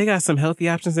Chicken? Yeah, they got some healthy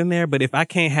options in there. But if I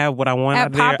can't have what I want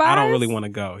out there, I don't really want to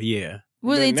go. Yeah.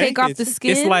 Will they take off the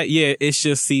skin? It's like, it's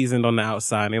just seasoned on the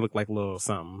outside and they look like little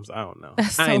somethings. I don't know.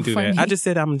 That's I ain't so do funny. that. I just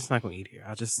said I'm just not going to eat here.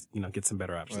 I'll just, get some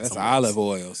better options. Well, that's olive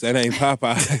oils. That ain't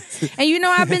Popeye. And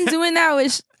I've been doing that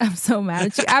with, I'm so mad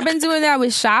at you. I've been doing that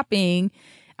with shopping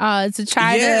to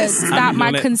try to stop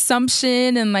my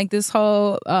consumption and like this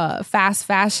whole fast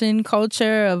fashion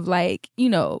culture of like,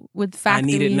 with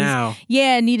factories. I need it now.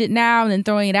 Yeah, need it now and then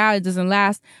throwing it out. It doesn't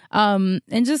last. And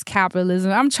just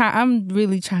capitalism. I'm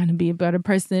really trying to be a better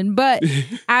person. But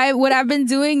what I've been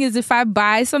doing is if I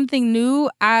buy something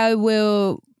new, I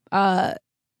will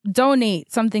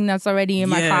donate something that's already in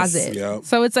my closet. Yep.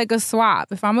 So it's like a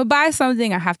swap. If I'm going to buy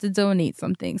something, I have to donate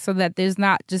something so that there's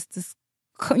not just this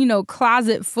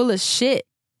closet full of shit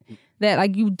that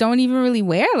like you don't even really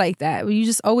wear like that. You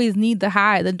just always need the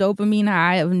dopamine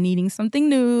high of needing something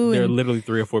new. There are literally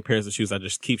 3 or 4 pairs of shoes I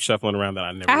just keep shuffling around that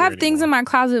I never I wear have things anymore. in my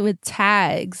closet with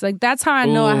tags. Like that's how I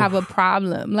know I have a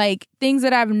problem. Like things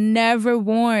that I've never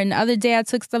worn. The other day I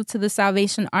took stuff to the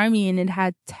Salvation Army and it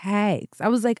had tags. I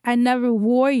was like, I never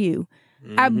wore you.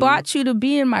 Mm-hmm. I bought you to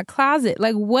be in my closet.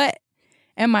 Like what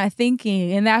am I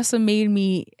thinking? And that's what made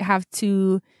me have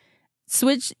to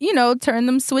switch, turn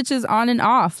them switches on and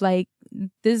off. Like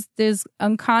there's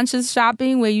unconscious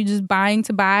shopping where you just buying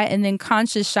to buy, and then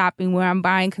conscious shopping where I'm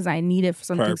buying because I need it for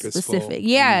something specific.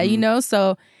 Yeah,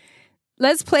 so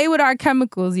let's play with our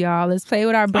chemicals, y'all. Let's play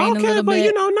with our brain a little but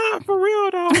bit. not for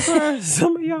real though. For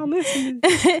some of y'all listening.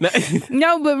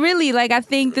 No, but really, like, I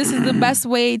think this is the best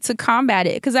way to combat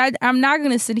it. Because I'm not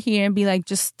going to sit here and be like,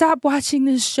 just stop watching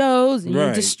these shows and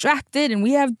you're distracted and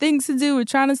we have things to do. We're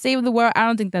trying to save the world. I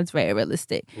don't think that's very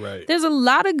realistic. Right. There's a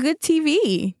lot of good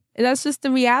TV. That's just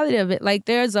the reality of it. Like,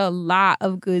 there's a lot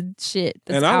of good shit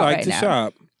that's out right now. And I like to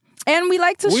shop. And we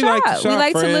like to shop. We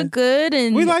like to look good,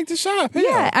 and we like to shop.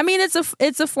 Yeah, I mean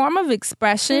it's a form of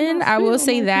expression. I will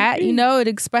say that. You know, it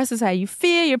expresses how you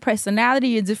feel, your personality,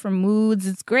 your different moods.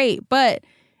 It's great, but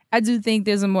I do think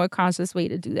there's a more conscious way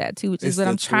to do that too, which is what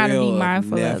I'm trying to be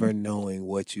mindful of. Never knowing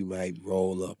what you might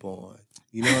roll up on.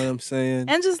 You know what I'm saying?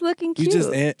 And just looking cute.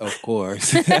 Of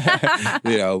course.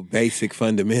 Basic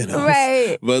fundamentals.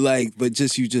 Right. But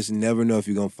you just never know if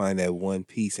you're going to find that one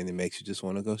piece and it makes you just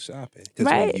want to go shopping. Because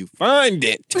when you find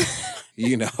it,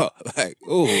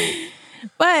 ooh.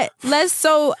 But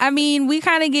we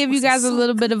kind of give you guys a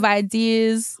little bit of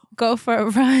ideas. Go for a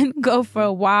run, go for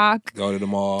a walk. Go to the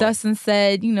mall. Dustin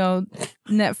said,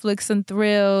 Netflix and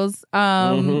thrills.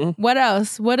 What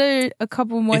else? What are a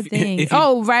couple more things?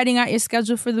 Writing out your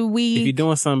schedule for the week. If you're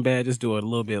doing something bad, just do it a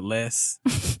little bit less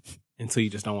until you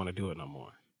just don't want to do it no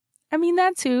more. I mean,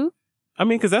 that too. I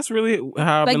mean, because that's really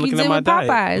how I've been looking at my diet.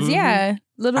 Popeyes, yeah.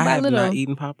 Little by little. I have not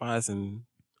eaten Popeyes and...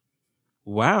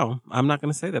 Wow, I'm not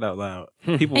going to say that out loud.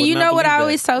 People and you know what I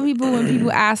always tell people when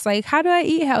people ask, like, how do I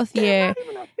eat healthier?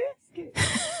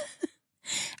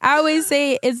 I always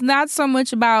say it's not so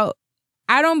much about,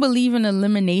 I don't believe in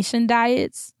elimination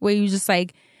diets where you just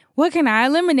like, what can I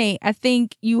eliminate? I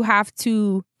think you have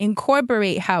to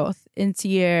incorporate health into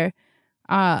your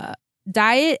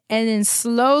diet, and then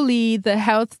slowly the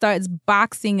health starts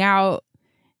boxing out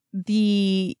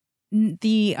the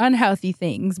unhealthy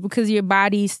things, because your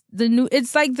body's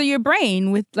it's like your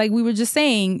brain, with, like we were just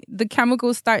saying, the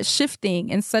chemicals start shifting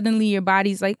and suddenly your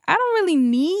body's like, I don't really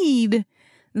need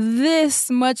this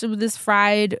much of this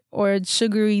fried or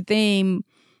sugary thing,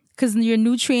 because your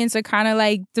nutrients are kind of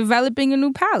like developing a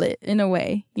new palate in a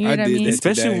way. You know what I mean?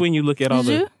 Especially when you look at all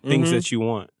the things that you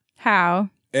want. How?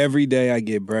 Every day I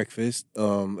get breakfast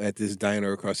at this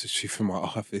diner across the street from my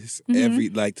office.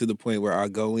 To the point where I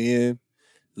go in,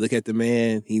 look at the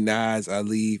man, he nods, I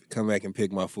leave, come back and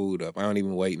pick my food up. I don't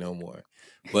even wait no more.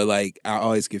 But I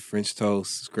always get French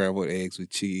toast, scrambled eggs with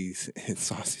cheese, and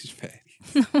sausage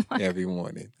patties every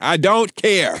morning. I don't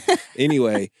care.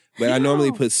 Anyway, but I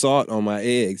normally put salt on my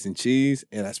eggs and cheese,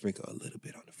 and I sprinkle a little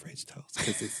bit on the French toast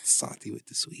because it's salty with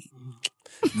the sweet.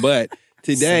 But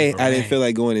today, I didn't feel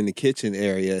like going in the kitchen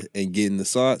area and getting the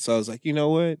salt, so I was like, you know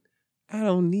what? I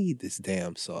don't need this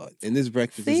damn salt. And this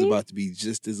breakfast is about to be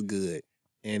just as good.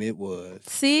 And it was.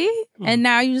 See? And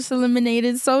now you just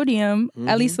eliminated sodium,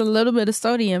 at least a little bit of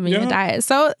sodium in your diet.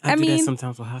 So, I mean, do that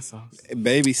sometimes with hot sauce.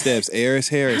 Baby steps, Harris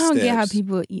steps. I don't get how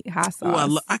people eat hot sauce.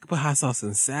 Well, I could put hot sauce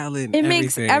in salad and it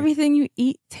makes everything you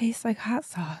eat taste like hot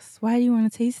sauce. Why do you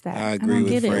want to taste that? I agree don't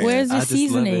with get Fran. it. Where's your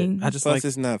seasoning? Plus,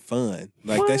 it's not fun.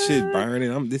 Like, that shit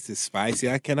burning. This is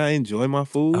spicy. Can I enjoy my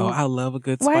food? Oh, I love a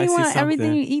good spicy Why do you want something.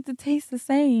 Everything you eat to taste the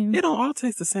same? It don't all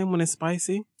taste the same when it's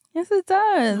spicy. Yes, it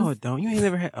does. No, it don't. You ain't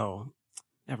never had... Oh,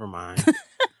 never mind.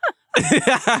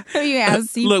 You have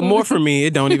seafood. Look, more for me.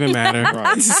 It don't even matter.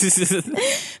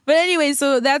 But anyway,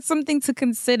 so that's something to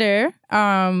consider.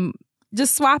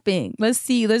 Just swapping. Let's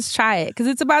see. Let's try it. Because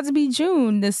it's about to be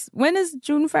June. When is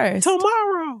June 1st?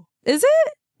 Tomorrow. Is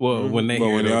it? Well, when they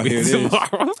hear y'all hear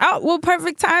tomorrow. Oh, well,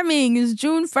 perfect timing. Is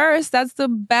June 1st. That's the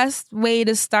best way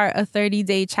to start a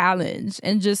 30-day challenge.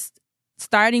 And just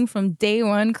starting from day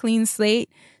one, clean slate.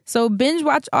 So binge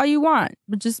watch all you want,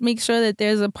 but just make sure that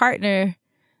there's a partner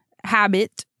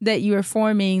habit that you are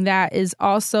forming that is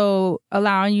also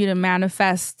allowing you to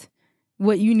manifest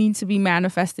what you need to be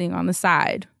manifesting on the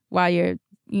side while you're,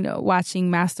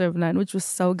 watching Master of None, which was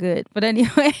so good. But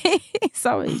anyway,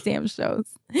 so many damn shows.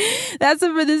 That's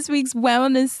it for this week's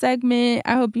wellness segment.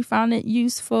 I hope you found it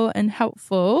useful and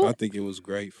helpful. I think it was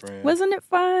great, friend. Wasn't it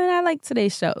fun? I like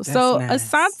today's show. That's so, nice.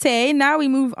 Asante, now we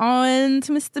move on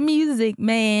to Mr. Music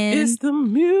Man. It's the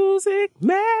Music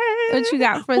Man. What you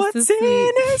got for us What's this in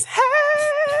week? his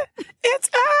head? It's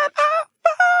an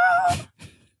iPhone.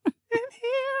 And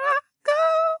here I go.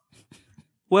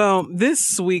 Well,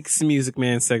 this week's Music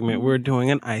Man segment, we're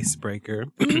doing an icebreaker.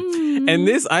 And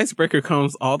this icebreaker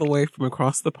comes all the way from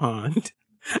across the pond.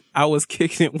 I was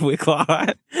kicking it with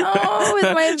Claude. Oh, with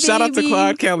my baby. Shout out to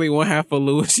Claude Kelly, one half of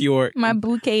Louis York. My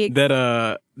bouquet.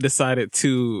 That decided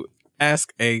to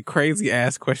ask a crazy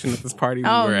ass question at this party we were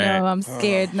at. Oh no, I'm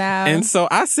scared now. And so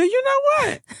I said, you know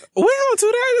what? We're on 2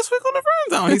 days this week on the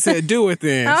Friend Zone. He said, do it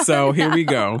then. So here we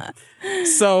go.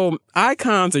 So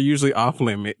icons are usually off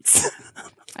limits.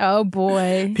 Oh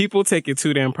boy. People take it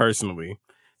too damn personally.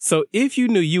 So if you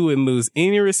knew you would lose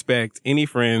any respect, any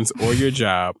friends, or your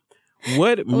job,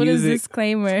 what is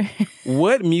disclaimer?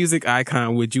 What music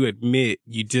icon would you admit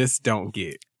you just don't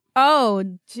get? Oh,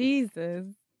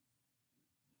 Jesus.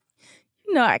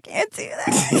 No, I can't do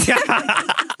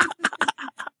that.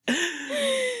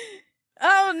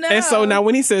 Oh no. And so now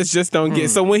when he says just don't get,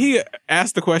 so when he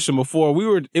asked the question before,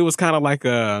 it was kind of like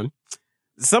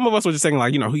some of us were just saying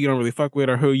like, you know, who you don't really fuck with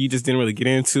or who you just didn't really get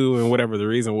into and whatever the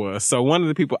reason was. So one of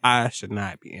the people, I should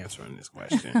not be answering this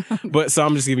question, but so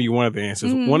I'm just giving you one of the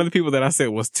answers. Mm-hmm. One of the people that I said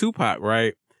was Tupac,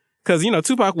 right? Because, you know,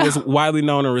 Tupac was widely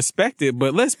known and respected,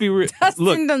 but let's be real.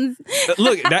 Look, and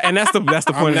that's the point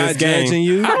I'm of not this game. judging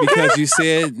you because you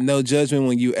said no judgment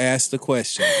when you asked the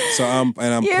question. So I'm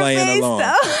playing along.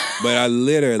 But I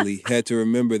literally had to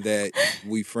remember that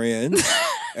we friends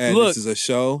and this is a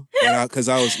show. Because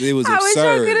it was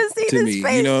absurd to me.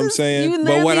 You know what I'm saying?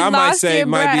 But what I might say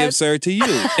might be absurd to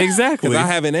you. Exactly. Because I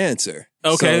have an answer.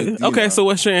 Okay. So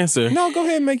what's your answer? No, go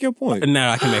ahead and make your point.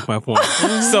 Now I can make my point.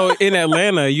 So in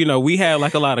Atlanta, you know, we had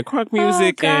like a lot of crunk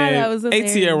music and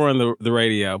ATL were on the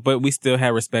radio, but we still had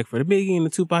respect for the Biggie and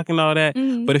the Tupac and all that.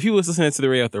 Mm-hmm. But if you was listening to the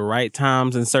radio at the right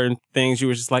times and certain things, you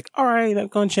were just like, all right, that's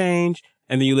going to change.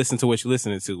 And then you listen to what you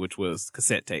listened to, which was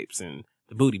cassette tapes and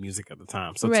the booty music at the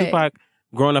time. So Tupac,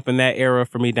 growing up in that era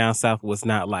for me down south was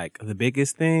not like the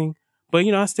biggest thing. But,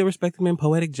 you know, I still respect him in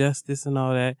Poetic Justice and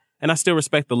all that. And I still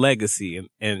respect the legacy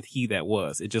and he that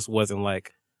was. It just wasn't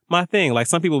like my thing. Like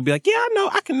some people would be like, yeah, I know.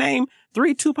 I can name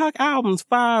 3 Tupac albums,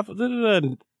 5. Da, da,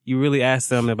 da. You really ask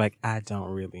them, they're like, I don't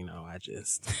really know. I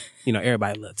just, you know,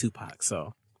 everybody loved Tupac.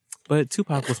 So, but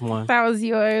Tupac was one. That was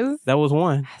yours. That was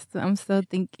one. I'm still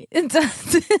thinking.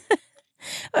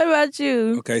 What about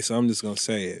you? Okay, so I'm just going to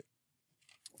say it.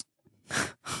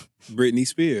 Britney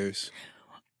Spears.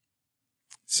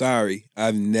 Sorry,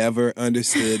 I've never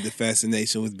understood the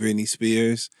fascination with Britney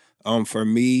Spears. For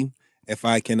me, if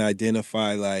I can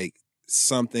identify like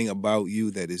something about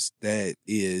you that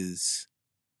is,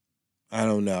 I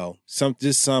don't know,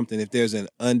 just something. If there's an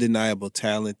undeniable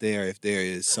talent there, if there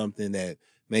is something that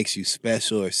makes you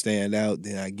special or stand out,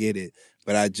 then I get it.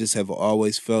 But I just have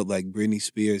always felt like Britney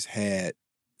Spears had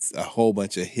a whole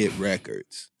bunch of hit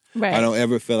records. Right. I don't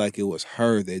ever feel like it was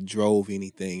her that drove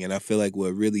anything. And I feel like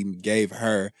what really gave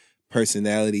her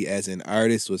personality as an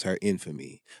artist was her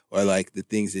infamy, or like the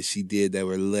things that she did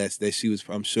that she was,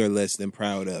 I'm sure, less than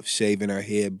proud of. Shaving her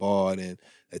head bald and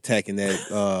attacking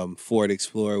that Ford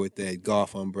Explorer with that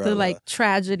golf umbrella. The like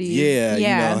tragedy. Yeah, you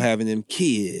know, having them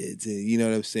kids. And you know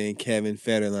what I'm saying? Kevin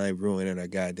Federline ruining her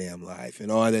goddamn life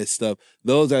and all that stuff.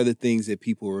 Those are the things that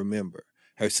people remember.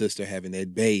 Her sister having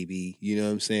that baby, you know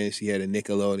what I'm saying? She had a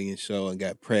Nickelodeon show and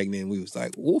got pregnant. We was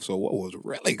like, "Ooh, so what was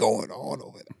really going on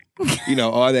over there?" You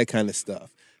know, all that kind of stuff.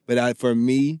 But for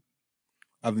me,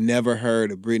 I've never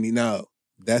heard of Britney. Now,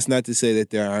 that's not to say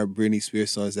that there aren't Britney Spears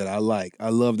songs that I like. I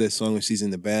love that song when she's in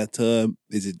the bathtub.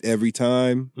 Is it Every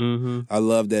Time? Mm-hmm. I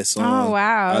love that song. Oh,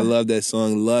 wow. I love that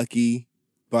song, Lucky.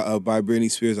 By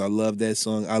Britney Spears. I love that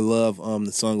song. I love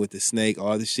the song with the snake,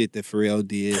 all the shit that Pharrell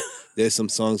did. There's some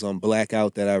songs on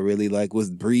Blackout that I really like. Was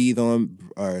Breathe on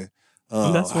or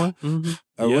that's one. Mm-hmm.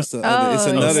 Or what's the other? It's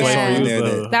another song in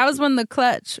there that was when the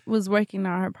Clutch was working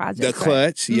on her project. The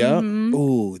Clutch, right? Yeah. Mm-hmm.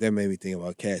 Ooh, that made me think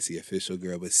about Cassie, Official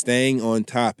Girl. But staying on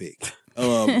topic.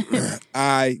 So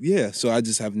I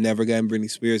just have never gotten Britney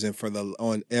Spears, and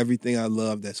on everything I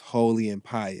love that's holy and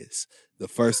pious. The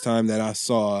first time that I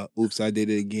saw Oops, I Did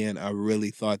It Again, I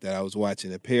really thought that I was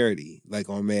watching a parody, like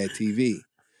on Mad TV.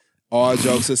 All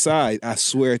jokes aside, I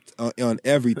swear on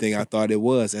everything I thought it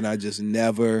was, and I just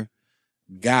never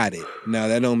got it. Now,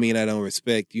 that don't mean I don't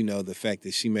respect, you know, the fact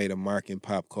that she made a mark in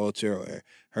pop culture or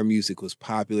her music was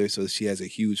popular, so she has a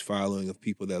huge following of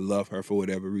people that love her for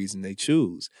whatever reason they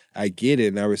choose. I get it,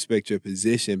 and I respect your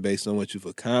position based on what you've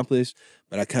accomplished,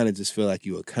 but I kind of just feel like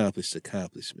you accomplished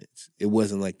accomplishments. It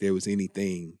wasn't like there was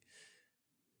anything.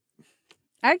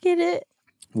 I get it.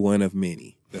 One of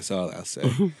many. That's all I'll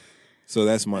say. So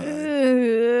that's mine.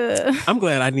 I'm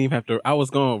glad I didn't even have to. I was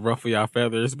going to ruffle y'all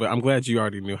feathers, but I'm glad you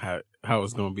already knew how it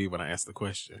was going to be when I asked the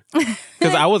question.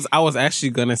 Because I was actually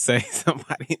going to say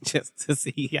somebody just to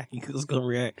see how he was going to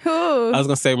react. Who? I was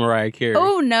going to say Mariah Carey.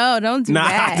 Oh, no, don't do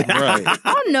that. Right.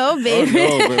 Oh, no, baby.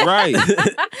 Oh, no, but right.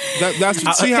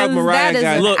 That's see how Mariah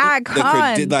got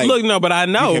icon. Look, no, but I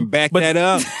know. You can back that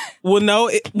up. Well, no,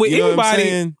 with You know what I'm everybody,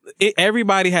 saying?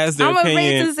 Everybody has their I'm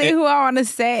opinion. afraid to say who I want to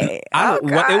say.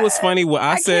 It was funny what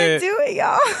I said. Can't do it,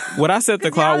 y'all. What I said to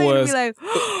Cloud Y'all need to was, be like,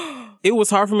 it was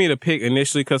hard for me to pick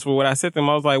initially because for what I said to them,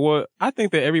 I was like, well, I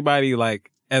think that everybody, like,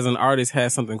 as an artist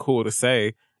has something cool to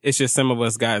say. It's just some of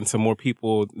us got into more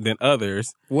people than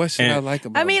others. What should I like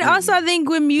about I mean, Britney? also, I think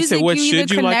with music, what you either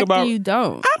should you like connect about- or you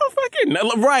don't. I don't fucking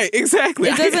know. Right, exactly.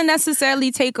 It doesn't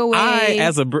necessarily take away.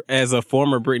 I, as a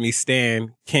former Britney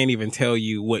stan, can't even tell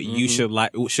you what you should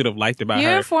have liked about her.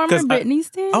 You're a former 'Cause Britney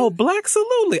stan? Oh, black,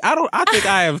 absolutely. I think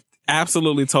I have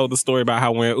absolutely told the story about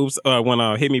how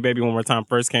when Hit Me Baby One More Time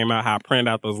first came out, how I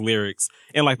printed out those lyrics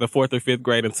in like the 4th or 5th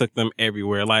grade and took them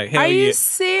everywhere. Like, hell Are yeah. you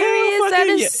serious? That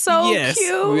is so yes.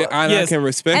 cute. I can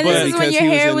respect And that this is when because your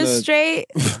he hair was was in straight.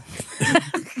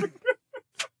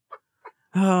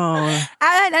 Oh,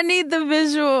 I need the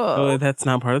visual. oh, that's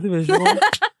not part of the visual.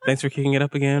 Thanks for kicking it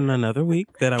up again another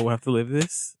week that I will have to live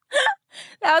this.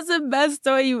 That was the best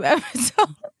story you ever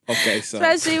told. Okay, so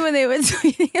Especially when they were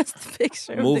tweeting us the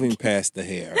picture. moving past the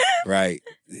hair, right?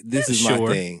 This is my Sure.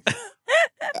 thing.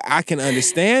 I can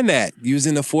understand that. You was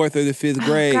in the 4th or the 5th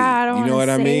grade. God, I don't you know wanna what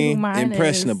I say mean? who mine is.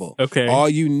 Impressionable. Okay. All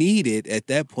you needed at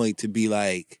that point to be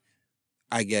like,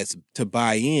 I guess, to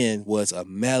buy in was a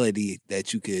melody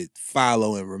that you could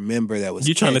follow and remember that was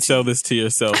You trying to catchy. tell this to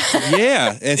yourself?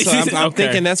 Yeah. And so I'm Okay.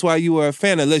 thinking that's why you were a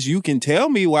fan, unless you can tell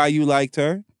me why you liked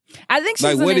her. I think she's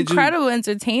Like, an what did you- incredible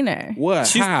entertainer. What?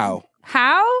 How?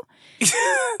 How?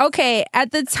 Okay,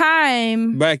 at the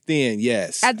time, Back then,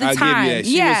 yes. At the I'll time, give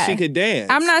you that. yeah. She could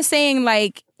dance. I'm not saying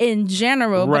like in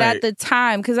general, but Right. at the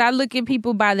time, because I look at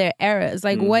people by their eras,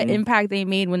 like what impact they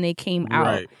made when they came out.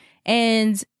 Right.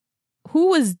 And who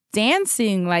was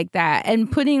dancing like that and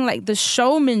putting like the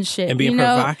showmanship And being you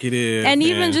know? provocative. And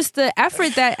even just the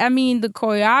effort that, I mean, the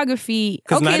choreography,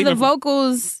 'Cause not okay, the even-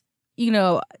 vocals, you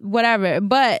know, whatever,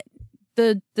 but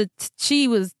she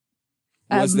was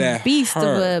a that beast of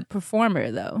her? a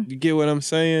performer, though. You get what I'm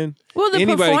saying? Well, the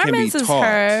Anybody can be performance is taught.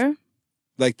 her,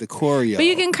 Like the choreo. but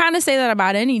you can kind of say that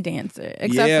about any dancer,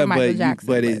 except for Michael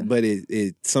Jackson. But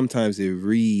it sometimes it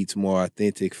reads more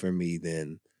authentic for me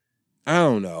than I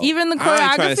don't know. Even the I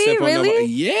ain't trying to choreography, step on really? nobody.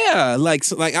 Yeah, like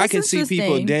I That's can see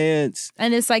people interesting. dance.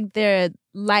 And it's like their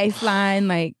lifeline,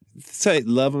 like Say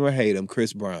love him or hate him,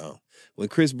 Chris Brown. When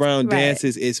Chris Brown Right.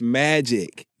 dances, it's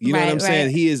magic. You know what Right, I'm saying?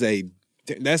 right. He is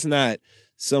that's not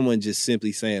someone just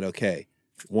simply saying, okay,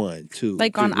 1, 2,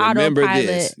 Like 3, on remember autopilot.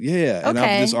 this. Yeah. And I've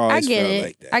okay, just I always get felt it.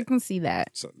 like that. I can see that.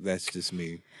 So that's just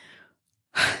me.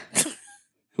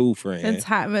 Who, friend? The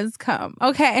time has come.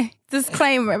 Okay,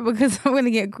 disclaimer, because I'm going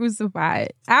to get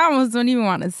crucified. I almost don't even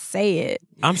want to say it.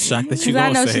 I'm shocked that you Because I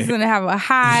gonna know say she's it. going to have a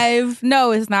hive.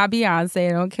 No, it's not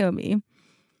Beyonce. Don't kill me.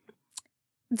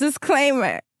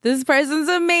 Disclaimer. This person's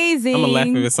amazing. I'm gonna laugh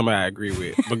if it's somebody I agree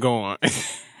with, but go on.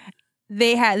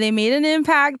 They made an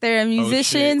impact. They're a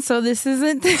musician, shit. so this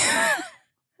isn't... I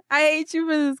hate you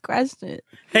for this question.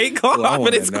 Hey, Claude, Well, I for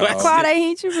wanna this know. question. Claude, I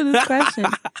hate you for this question.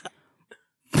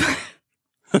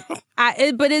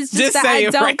 But it's just that say I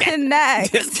it, don't friend.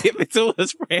 connect. Just give it to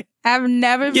us, friend. I've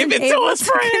never Give been it to able us, to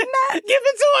friend. connect Give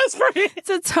it to us, friend.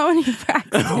 to Tony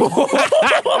Braxton.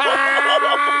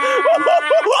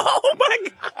 Oh my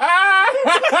God.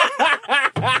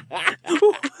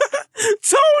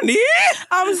 Tony.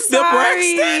 I'm The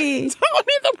sorry. Braxton.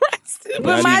 Tony the Braxton.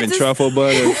 But Not my even dis- truffle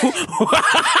butter.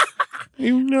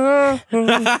 You know.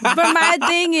 But my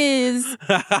thing is,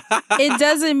 it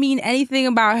doesn't mean anything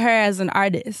about her as an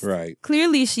artist. Right.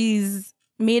 Clearly, she's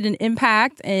made an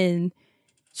impact and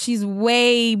she's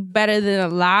way better than a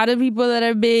lot of people that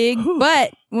are big.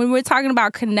 But when we're talking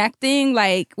about connecting,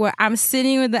 like where I'm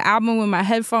sitting with the album with my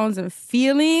headphones and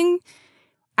feeling,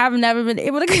 I've never been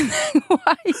able to connect. Why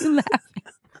are you laughing?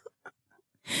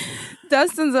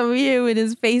 Dustin's over here with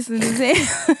his face in his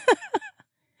hand.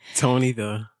 Tony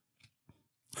the.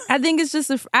 I think it's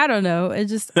just I don't know. It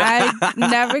just I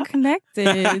never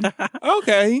connected.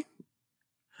 Okay.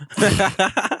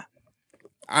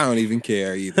 I don't even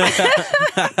care either.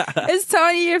 Is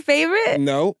Tony your favorite?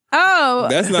 No, Oh,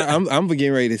 that's not. I'm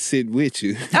getting ready to sit with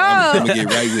you. Oh. I'm gonna get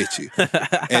right with you.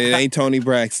 And it ain't Tony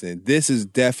Braxton. This is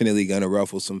definitely gonna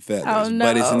ruffle some feathers. Oh, no.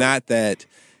 But it's not that.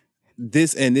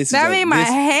 This that made my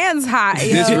hands hot.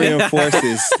 This Yo.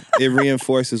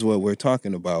 reinforces what we're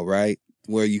talking about, right?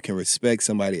 Where you can respect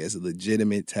somebody as a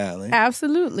legitimate talent.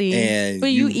 Absolutely. And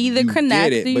but you either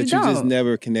connect get it, or you but don't. you just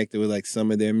never connected with like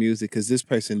some of their music, because this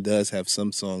person does have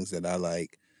some songs that I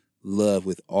like love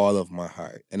with all of my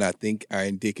heart. And I think are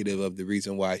indicative of the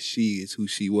reason why she is who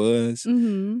she was.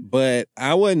 Mm-hmm. But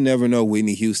I was never no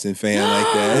Whitney Houston fan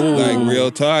like that. Like,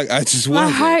 real talk, I just My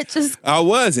wasn't. heart just... I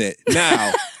wasn't.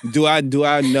 Now, do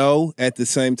I know at the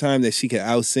same time that she could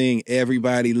out-sing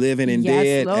everybody living and Yes,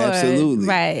 dead? Lord. Absolutely.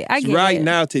 Right, I get Right it.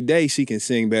 now, today, she can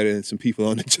sing better than some people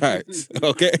on the charts.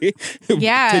 Okay?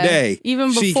 Yeah. Today.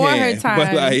 Even she before her can. time.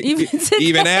 But like, Even today.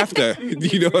 even after.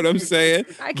 You know what I'm saying?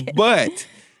 I get it. But...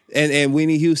 And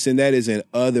Whitney Houston, that is an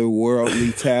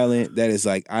otherworldly talent. That is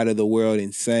like out of the world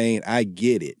insane. I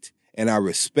get it. And I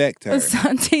respect her.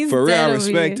 Ashante's For real, dead I over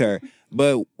respect here. her.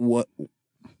 But what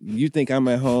you think I'm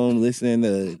at home listening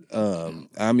to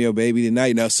I'm Your Baby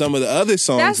Tonight. Now some of the other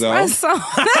songs That's my though. song.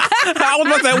 I was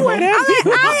about to say, what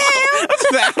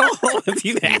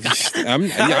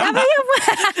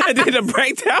I did a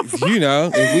breakdown. You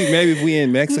know, if we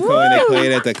in Mexico and they play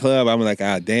it at the club, I'm like,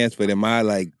 I'll dance. But am I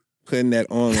like putting that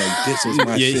on like this is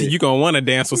my shit? You gonna want to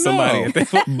dance with somebody.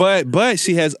 No. But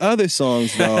she has other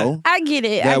songs though I get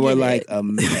it. that were like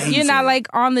amazing. You're not like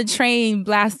on the train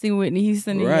blasting Whitney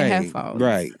Houston in your headphones.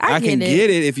 Right. I can get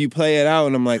it if you play it out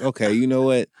and I'm like, okay, you know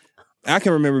what? I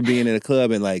can remember being in a club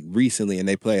and like recently and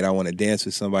they played I Want to Dance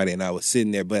with Somebody and I was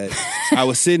sitting there, but I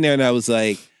was sitting there and I was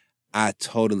like, I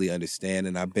totally understand,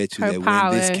 and I bet you Her that power.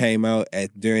 when this came out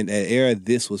during that era,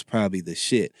 this was probably the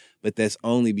shit. But that's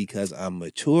only because I'm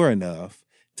mature enough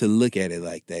to look at it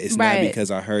like that. It's not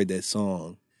because I heard that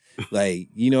song. Like,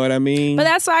 you know what I mean? But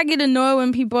that's why I get annoyed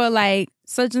when people are like,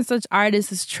 such and such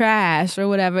artist is trash or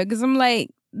whatever. Because I'm like,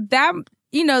 that,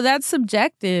 you know, that's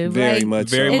subjective. Very like, much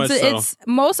very so. much so. It's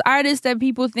most artists that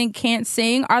people think can't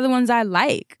sing are the ones I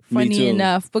like, Me funny too.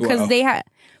 enough. Because Wow. they have,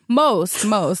 most,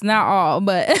 not all,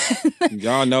 but.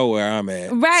 Y'all know where I'm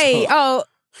at. Right.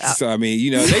 So, I mean,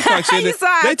 you know, they talk shit. You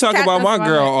saw They talk about my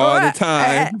girl all the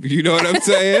time. You know what I'm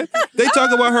saying? They talk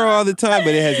about her all the time,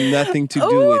 but it has nothing to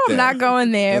do with that. I'm not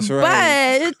going there. That's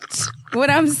right. But what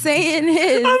I'm saying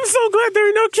is. I'm so glad there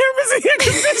are no cameras in here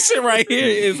because this shit right here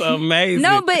is amazing.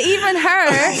 No, but even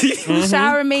her, who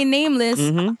shall remain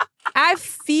nameless, I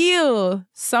feel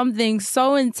something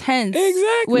so intense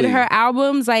with her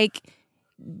albums. Like,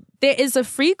 there is a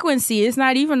frequency. It's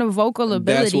not even a vocal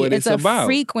ability. That's what it's a about.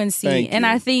 frequency. Thank and you.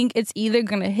 I think it's either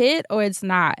going to hit or it's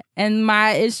not. And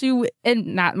my issue, and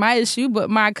not my issue,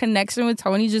 but my connection with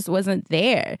Toni just wasn't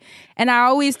there. And I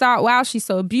always thought, wow, she's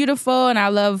so beautiful. And I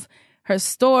love her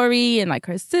story and like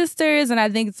her sisters. And I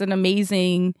think it's an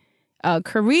amazing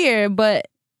career. But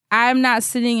I'm not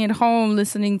sitting at home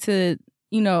listening to,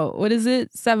 you know, what is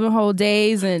it? 7 whole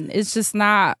days. And it's just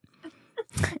not.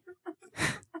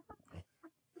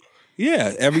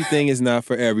 Yeah, everything is not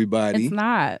for everybody. It's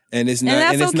not. And it's not,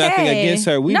 that's and it's nothing okay. against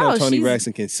her. We No, know Toni she's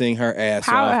Braxton can sing her ass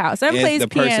powerhouse. off. And plays the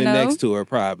person piano. next to her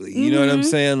probably. You know what I'm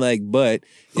saying? Like, but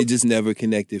it just never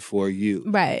connected for you.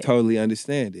 Right. Totally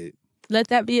understand it. Let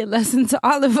that be a lesson to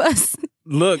all of us.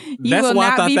 Look, You that's will why I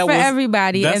not thought be that for was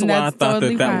everybody, That's and why that's I thought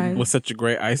totally that fine. was such a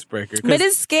great icebreaker. 'Cause But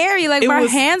it's scary. Like, it my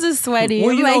was- hands are sweaty.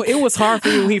 Well, you know, like, it was hard for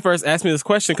me when he first asked me this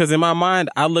question because in my mind,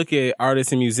 I look at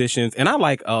artists and musicians and I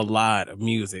like a lot of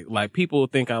music. Like, people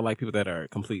think I like people that are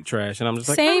complete trash, and I'm just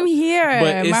like, same here.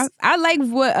 But it's- I like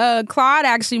what Claude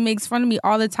actually makes fun of me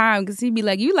all the time because he'd be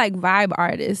like, "You like vibe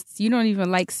artists. You don't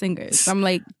even like singers." I'm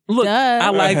like, Look, duh. I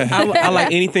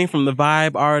like anything from the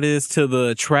vibe artists to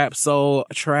the trap soul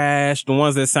trash, the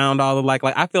ones that sound all alike.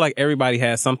 Like, I feel like everybody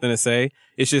has something to say.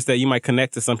 It's just that you might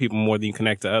connect to some people more than you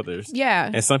connect to others. Yeah.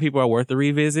 And some people are worth the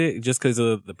revisit just because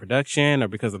of the production or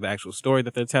because of the actual story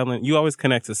that they're telling. You always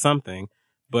connect to something,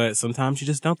 but sometimes you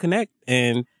just don't connect,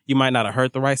 and you might not have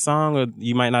heard the right song, or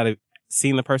you might not have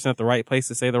seen the person at the right place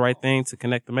to say the right thing to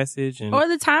connect the message, and Or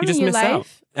the time you just in your miss out.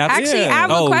 life. Actually, I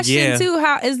have a question too.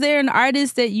 How is there an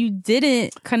artist that you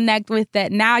didn't connect with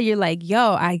that now you're like,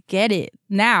 yo, I get it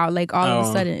now, like all of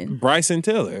a sudden? Bryson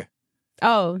Tiller.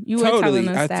 Oh, you were Totally. telling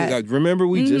us that. I remember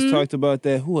we just talked about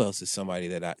that. Who else is somebody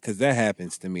that because that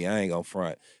happens to me. I ain't gonna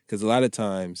front. Because a lot of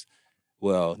times,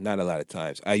 well, not a lot of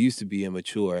times, I used to be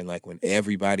immature, and like when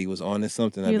everybody was on to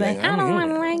something, I'd You're be like, I don't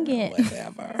want to like it.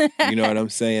 Whatever. You know what I'm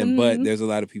saying? But there's a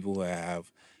lot of people who I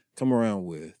have come around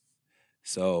with.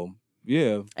 So,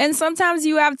 yeah. And sometimes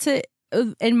you have to,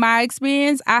 in my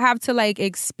experience, I have to like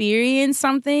experience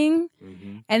something,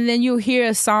 and then you'll hear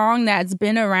a song that's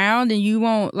been around and you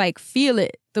won't like feel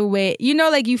it the way, you know,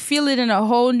 like you feel it in a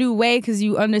whole new way because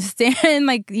you understand,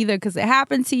 like either because it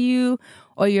happened to you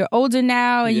or you're older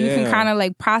now and you can kind of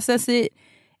like process it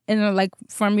and like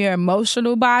from your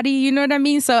emotional body, you know what I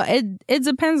mean? So it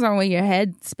depends on where your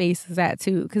head space is at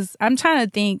too. Because I'm trying to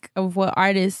think of what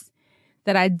artists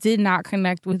that I did not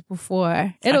connect with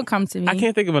before. It'll come to me. I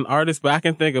can't think of an artist, but I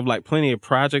can think of like plenty of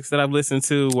projects that I've listened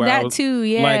to where that I was too,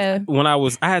 yeah. like when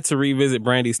I had to revisit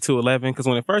Brandy's 211 because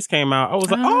when it first came out, I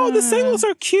was like, oh, the singles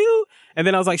are cute. And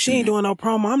then I was like, she ain't doing no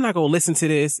promo. I'm not going to listen to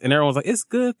this. And everyone's like, it's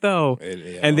good though.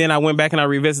 And then I went back and I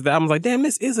revisited that. I was like, damn,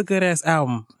 this is a good ass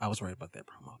album. I was right about that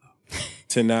promo though.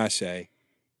 Tinashe.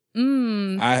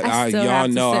 I still y'all have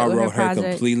to know sit I with wrote her project.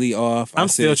 completely off. I'm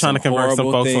still trying to convert some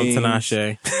folks on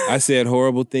Tinashe. I said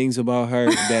horrible things about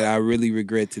her that I really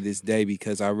regret to this day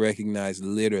because I recognize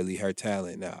literally her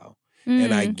talent now.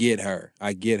 And I get her.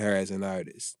 I get her as an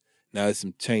artist. Now, there's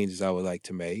some changes I would like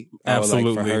to make. Absolutely. I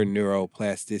would like for her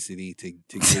neuroplasticity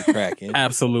to get cracking.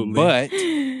 Absolutely. But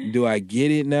do I get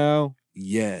it now?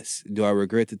 Yes. Do I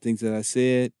regret the things that I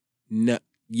said? No.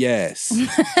 Yes.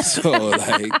 So,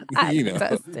 like, you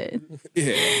know.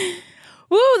 Yeah.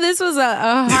 Woo, this was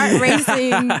a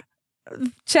heart-racing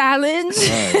challenge.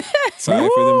 Right. Sorry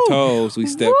for them toes we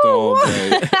stepped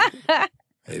on, but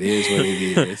it is what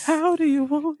it is. How do you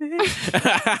want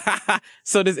it?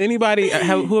 So does anybody,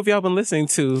 who have y'all been listening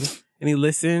to? Any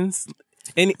listens?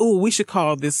 We should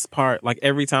call this part, like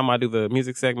every time I do the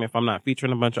music segment, if I'm not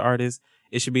featuring a bunch of artists,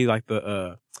 it should be like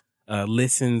the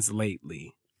listens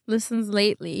lately. Listens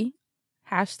lately.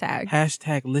 Hashtag.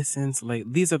 Hashtag listens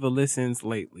lately. These are the listens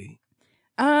lately.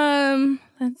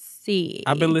 Let's see.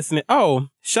 I've been listening. Oh,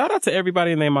 shout out to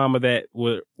everybody and their mama that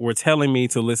were telling me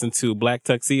to listen to Black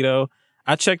Tuxedo.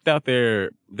 I checked out they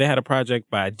had a project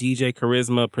by DJ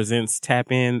Charisma Presents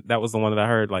Tap In. That was the one that I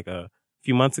heard like a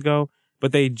few months ago.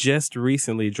 But they just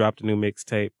recently dropped a new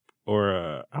mixtape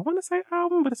or I want to say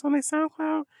album, but it's on their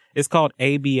SoundCloud. It's called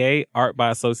ABA, Art by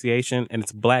Association, and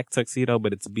it's Black Tuxedo,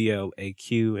 but it's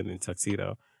BLAQ and then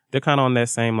Tuxedo. They're kind of on that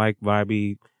same like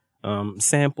vibey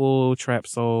sample, trap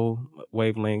soul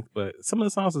wavelength, but some of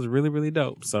the songs is really, really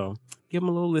dope. So give them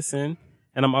a little listen.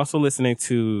 And I'm also listening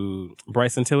to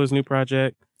Bryson Tiller's new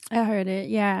project. I heard it,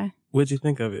 yeah. What'd you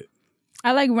think of it?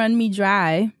 I like Run Me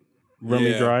Dry. Run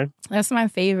Me Dry? That's my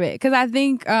favorite. Because I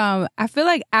think, I feel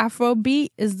like Afrobeat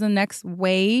is the next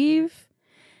wave.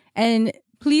 And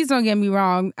please don't get me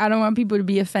wrong. I don't want people to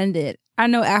be offended. I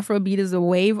know Afrobeat is a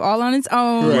wave all on its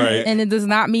own. Right. And it does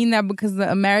not mean that because the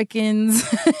Americans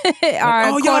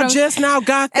are... y'all just now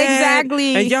got that.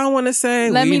 Exactly. And y'all want to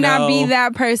say, let me not be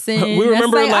that person. We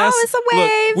remember like, it's a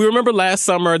wave. Look, we remember last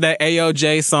summer that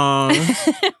AOJ song.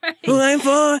 Line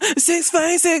 4,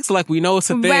 656. Like, we know it's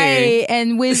a thing. Right.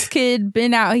 And Wizkid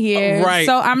been out here. Right.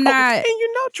 So I'm not... and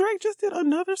you know Drake just did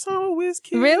another song with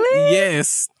Wizkid. Really?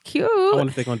 Yes. Cute. I wonder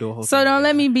if they're going to do a whole So thing. don't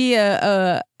let me be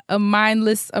a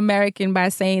mindless American by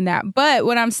saying that. But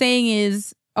what I'm saying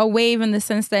is a wave in the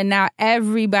sense that now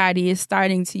everybody is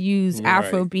starting to use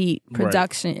Afrobeat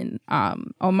production.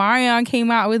 Omarion came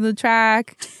out with a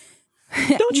track.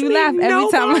 Don't you laugh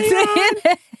every time I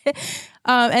say it.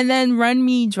 And then Run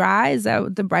Me Dry is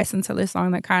that the Bryson Tiller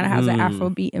song that kind of has an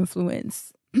Afrobeat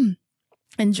influence.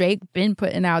 And Drake been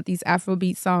putting out these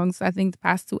Afrobeat songs, I think the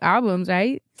past 2 albums,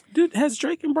 right? Dude, has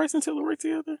Drake and Bryson Tiller worked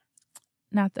together?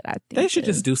 Not that I think they should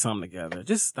just do something together.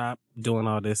 Just stop doing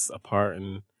all this apart.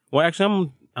 And well, actually,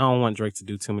 I don't want Drake to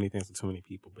do too many things with too many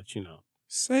people, but you know.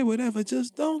 Say whatever,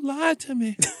 just don't lie to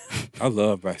me. I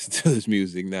love Bryson Tiller's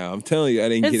music now. I'm telling you, I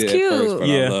didn't get it cute. at first, but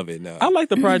I love it now. I like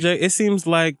the project. It seems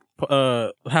like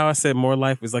how I said More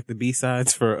Life is like the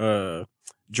B-sides for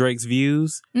Drake's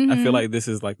Views. I feel like this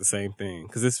is like the same thing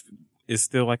because it's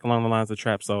still like along the lines of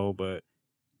Trap Soul, but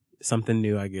something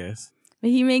new, I guess. But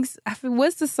he makes,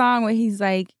 what's the song where he's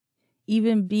like,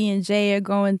 even B and J are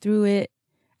going through it?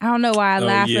 I don't know why I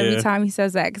laugh every time he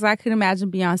says that, because I could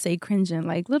imagine Beyonce cringing,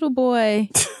 like, little boy.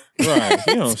 Right.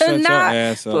 You don't shut your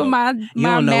ass up. For my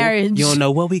marriage. You don't know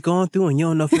what we going through, and you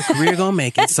don't know if your career going to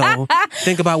make it. So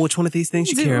think about which one of these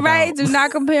things you care about. Right. Do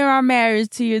not compare our marriage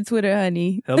to your Twitter,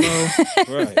 honey. Hello?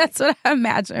 Right. That's what I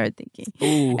imagine her thinking.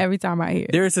 Ooh. Every time I hear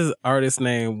it. There's this artist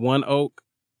named One Oak.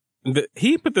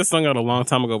 He put this song out a long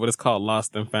time ago, but it's called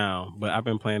Lost and Found. But I've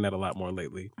been playing that a lot more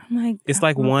lately. I'm like, it's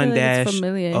like I feel like it's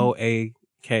 1-OAK.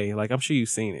 Like, I'm sure you've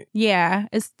seen it. Yeah,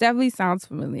 it definitely sounds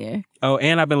familiar. Oh,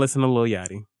 and I've been listening to Lil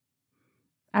Yachty.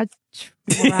 I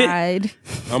tried.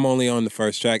 I'm only on the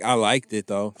first track. I liked it,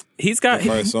 though. He's got the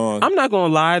first song. I'm not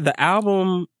going to lie. The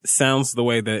album sounds the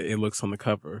way that it looks on the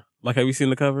cover. Like, have you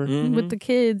seen the cover? Mm-hmm. With the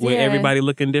kids, With everybody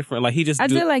looking different. Like, he just... I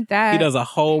did like that. He does a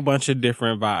whole bunch of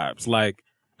different vibes. Like,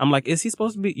 I'm like, is he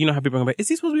supposed to be... You know how people are like, is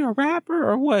he supposed to be a rapper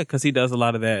or what? Because he does a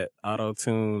lot of that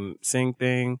auto-tune sing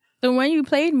thing. The one you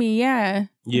played me, yeah.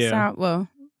 Yeah. Well,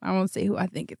 I won't say who I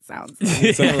think it sounds like.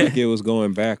 It sounded like it was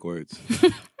going backwards.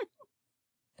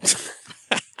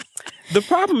 The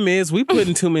problem is we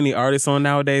putting too many artists on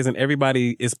nowadays, and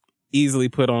everybody is easily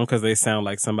put on because they sound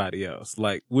like somebody else.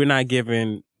 Like, we're not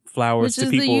giving flowers Which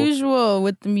to people. Which is the usual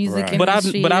with the music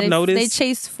industry. But I've noticed they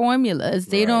chase formulas.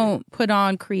 They don't put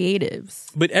on creatives.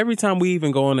 But every time we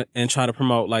even go on and try to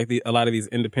promote like a lot of these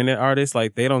independent artists,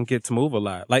 like they don't get to move a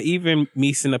lot. Like even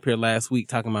me sitting up here last week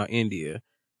talking about India.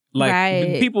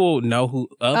 Like people know who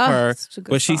of her,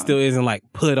 but she still isn't like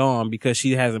put on because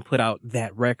she hasn't put out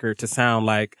that record to sound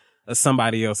like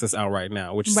somebody else that's out right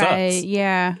now, which sucks.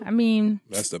 Yeah, I mean,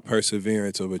 that's the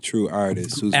perseverance of a true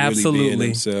artist who's really being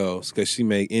themselves. Because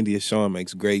India Shawn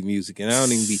makes great music, and I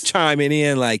don't even be chiming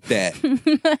in like that.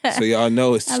 So y'all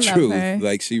know it's the truth.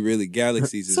 Like she really,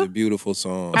 Galaxies is a beautiful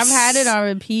song. I've had it on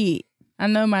repeat. I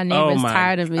know my neighbor's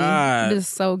tired of it. It's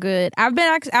so good. I've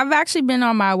actually been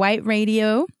on my white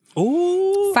radio.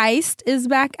 Ooh. Feist is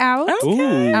back out.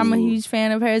 Okay. I'm a huge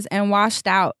fan of hers. And Washed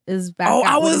Out is back out. Oh,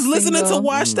 I was listening to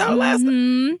Washed Out last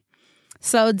night.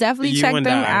 So definitely check them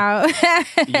out.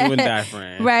 You and Die,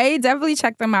 friend. Right? Definitely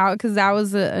check them out because that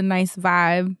was a nice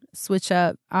vibe. Switch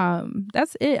up.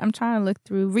 That's it. I'm trying to look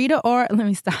through. Rita Ora. Let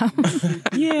me stop.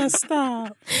 Yeah,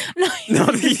 stop.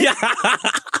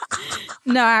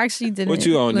 No, I actually didn't. What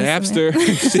you on, Napster?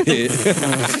 Shit.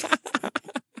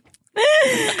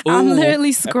 I'm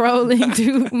literally scrolling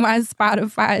through my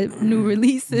Spotify new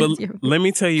releases. But let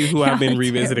me tell you who I've been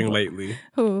revisiting lately.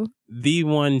 Who? The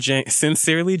one,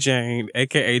 Sincerely Jane,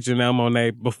 a.k.a. Janelle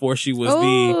Monáe, before she was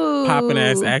the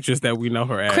poppin'-ass actress that we know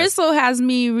her as. Crystal has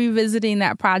me revisiting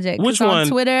that project. Which one? On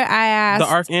Twitter, I asked...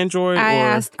 The Arcandroid? I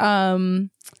asked,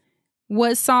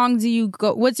 what song do you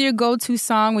go... What's your go-to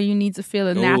song where you need to feel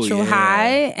a natural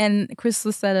high? And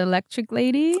Crystal said Electric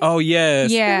Lady. Oh,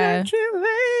 yes. Yeah. Electric Lady.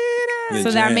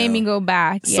 So that made me go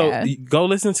back. So go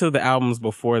listen to the albums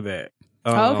before that.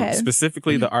 Okay.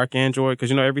 Specifically the Arcandroid,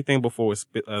 because everything before was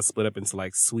split up into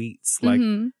like suites. Like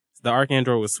the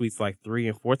Arcandroid was suites like 3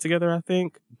 and 4 together, I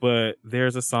think. But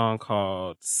there's a song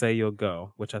called Say You'll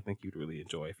Go, which I think you'd really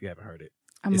enjoy if you haven't heard it.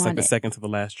 It's like the second to the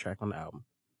last track on the album.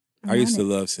 I used to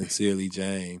love Sincerely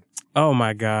Jane. Oh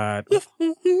my God. That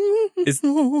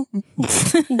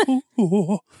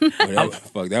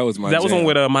was my That was one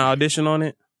with my audition on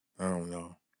it? I don't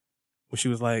know. When she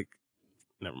was like,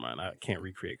 never mind, I can't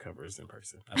recreate covers in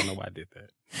person. I don't know why I did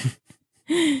that.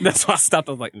 That's why I stopped.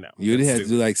 I was like, no. You would have to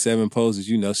do like 7 poses.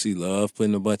 She loved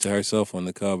putting a bunch of herself on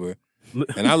the cover.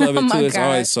 And I love it too. It's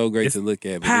always so great to look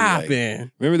at.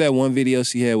 Popping. Remember that one video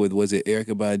she had with, was it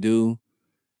Erykah Badu?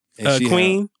 And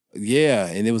Queen? Yeah,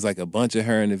 and it was like a bunch of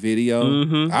her in the video.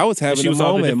 Mm-hmm. I was having a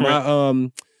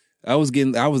moment.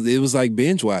 It was like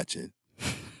binge watching.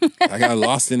 I got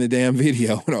lost in the damn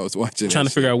video when I was watching. Trying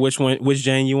to figure out which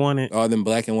Jane you wanted. All them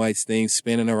black and white things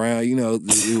spinning around.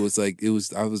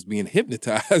 I was being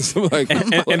hypnotized. I'm like,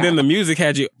 and then the music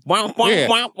had you. Wow, wow,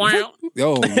 wow, wow.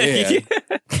 Oh yeah.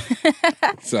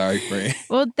 Sorry, friend.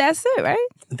 Well, that's it, right?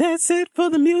 That's it for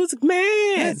the music,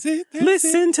 man. That's it.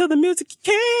 Listen to the music you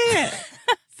can.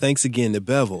 Thanks again to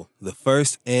Bevel, the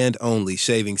first and only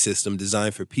shaving system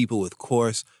designed for people with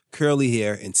coarse, curly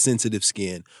hair, and sensitive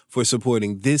skin, for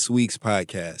supporting this week's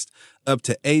podcast. Up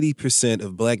to 80%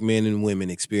 of black men and women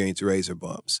experience razor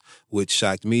bumps, which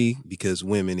shocked me because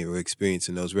women were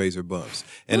experiencing those razor bumps.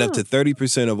 And up to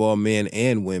 30% of all men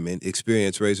and women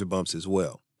experience razor bumps as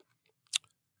well.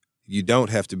 You don't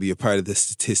have to be a part of the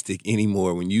statistic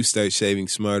anymore when you start shaving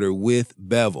smarter with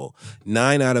Bevel.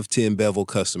 9 out of 10 Bevel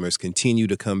customers continue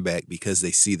to come back because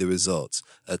they see the results.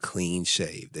 A clean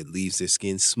shave that leaves their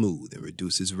skin smooth and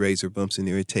reduces razor bumps and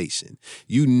irritation.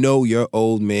 You know your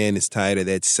old man is tired of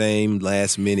that same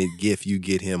last-minute gift you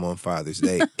get him on Father's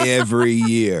Day every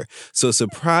year. So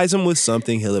surprise him with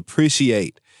something he'll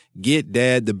appreciate. Get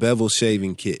Dad the Bevel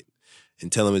shaving kit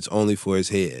and tell him it's only for his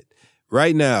head.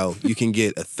 Right now, you can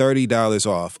get a $30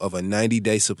 off of a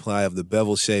 90-day supply of the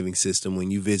Bevel shaving system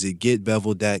when you visit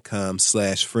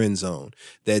getbevel.com/friendzone.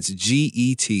 That's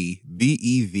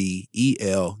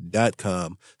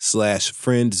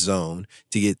GETBEVEL.com/friendzone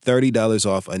to get $30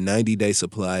 off a 90-day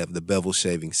supply of the Bevel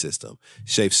shaving system.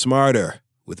 Shave smarter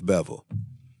with Bevel.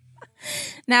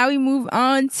 Now we move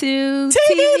on to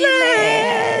TV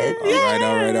Land.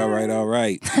 All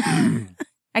right.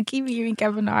 I keep hearing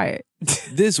Kevin Hart.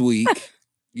 This week,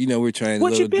 we're trying a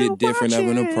little bit different of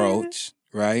an approach,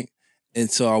 right?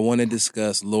 And so I want to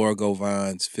discuss Laura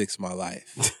Govan's Fix My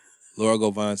Life. Laura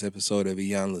Govan's episode of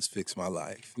Iyanla's Fix My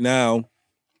Life. Now,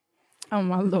 oh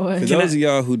my Lord. For those of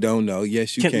y'all who don't know,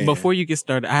 yes, you can. Before you get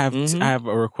started, I have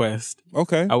a request.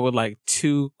 Okay. I would like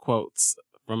 2 quotes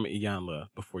from Iyanla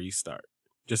before you start.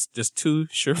 Just 2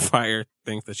 surefire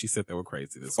things that she said that were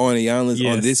crazy this week. On Iyanla's,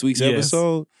 on this week's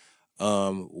episode?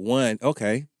 One,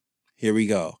 okay, here we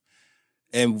go.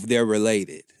 And they're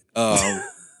related.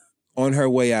 on her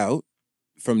way out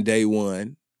from day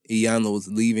one, Iyanla was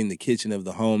leaving the kitchen of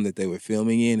the home that they were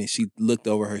filming in, and she looked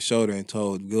over her shoulder and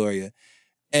told Gloria,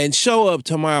 "And show up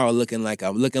tomorrow looking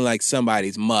like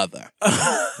somebody's mother."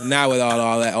 Not with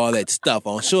all that stuff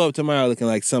on. Show up tomorrow looking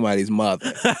like somebody's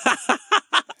mother.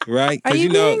 Right?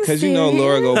 Because you know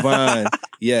Laura Govan.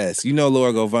 Yes, you know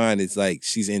Laura Govan is like,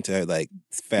 she's into her like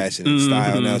fashion and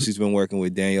style now. She's been working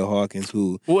with Daniel Hawkins,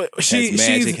 who has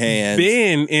magic hands.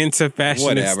 Been into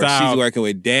fashion and style. She's working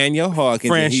with Daniel Hawkins.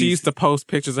 Friend, she used to post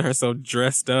pictures of herself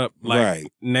dressed up like right.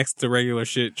 next to regular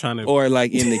shit, trying to or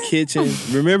like in the kitchen.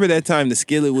 Remember that time the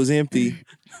skillet was empty?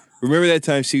 Remember that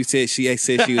time she said she was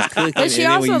cooking, but she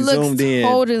and also then when you zoomed in,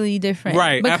 totally different,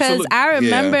 right? Because absolutely. I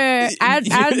remember,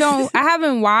 I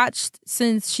haven't watched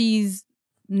since she's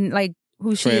like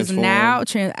who she is now.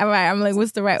 I'm like,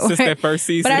 what's the right word? Since that first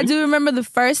season, but I do remember the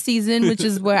first season, which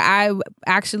is where I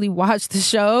actually watched the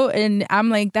show, and I'm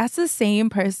like, that's the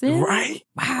same person, right?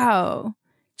 Wow.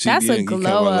 That's a glow up. You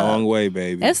come a long way,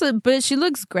 baby. But she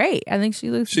looks great. I think she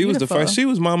looks beautiful. Was the first. She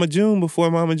was Mama June before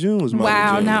Mama June was Mama June.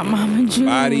 Wow, not Mama June.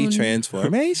 Body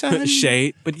transformation.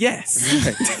 Shade, but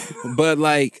yes. But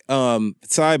like,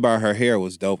 sidebar, her hair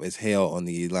was dope as hell on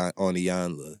the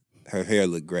Iyanla. Her hair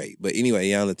looked great. But anyway,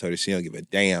 Iyanla told her she don't give a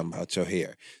damn about your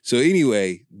hair. So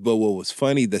anyway, but what was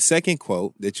funny, the second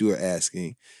quote that you were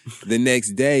asking, the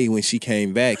next day when she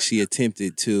came back, she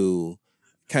attempted to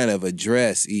kind of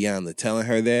address Iyanla, telling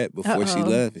her that before she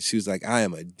left. And she was like, "I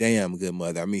am a damn good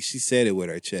mother." I mean, she said it with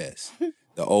her chest.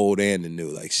 The old and the new.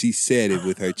 Like, she said it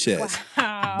with her chest.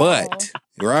 Wow. But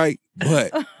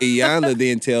Iyanla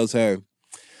then tells her,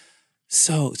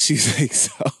 so that's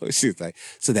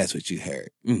what you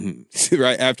heard. Mm-hmm.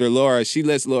 Right after Laura, she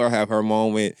lets Laura have her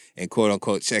moment and quote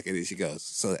unquote check it. And she goes,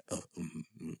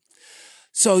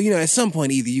 so, you know, at some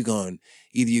point, either you're going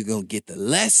to get the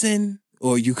lesson,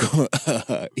 or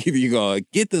either you're going to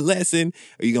get the lesson,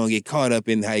 or you're going to get caught up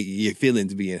in how your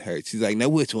feelings being hurt. She's like, now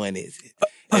which one is it?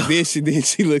 And then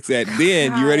she looks at,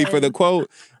 you ready for the quote?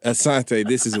 Asante,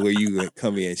 this is where you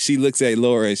come in. She looks at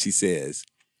Laura and she says,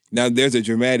 now there's a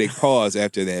dramatic pause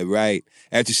after that, right?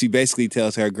 After she basically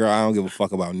tells her, "Girl, I don't give a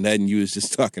fuck about nothing you was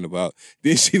just talking about."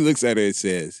 Then she looks at her and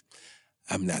says,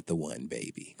 "I'm not the one,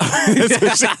 baby."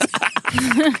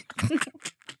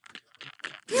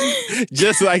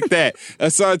 Just like that.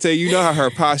 Asante, you know how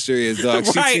her posture is, dog.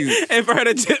 Right. And for her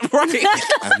to just, right.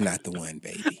 "I'm not the one,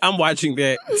 baby." I'm watching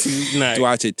that tonight.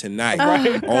 Watch it tonight.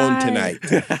 On tonight.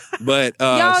 But,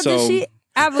 y'all,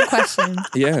 I have a question.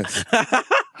 Yes.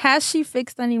 Has she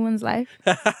fixed anyone's life?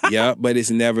 Yeah, but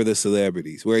it's never the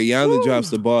celebrities. Where Iyanla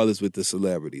drops the ball is with the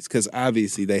celebrities, because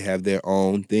obviously they have their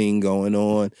own thing going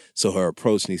on, so her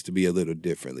approach needs to be a little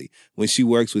differently. When she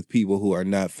works with people who are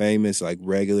not famous, like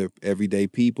regular, everyday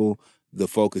people, the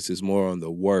focus is more on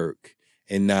the work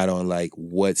and not on like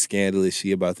what scandal is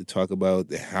she about to talk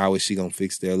about, how is she going to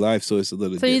fix their life, so it's a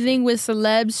little different. You think with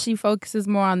celebs she focuses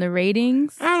more on the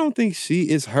ratings? I don't think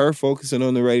it's her focusing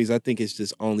on the ratings. I think it's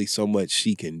just only so much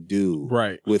she can do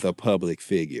with a public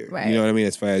figure. Right. You know what I mean?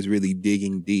 As far as really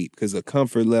digging deep, because the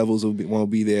comfort levels won't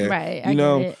be there. Right, you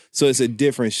know? get it. So it's a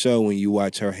different show when you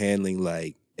watch her handling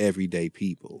like everyday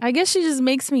people. I guess she just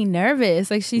makes me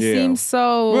nervous. Like, she seems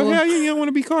so... Well, hell, you don't want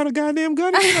to be called a goddamn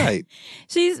gun tonight.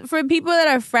 For people that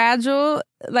are fragile,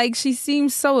 like, she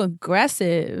seems so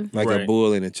aggressive. Like a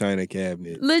bull in a china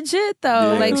cabinet. Legit,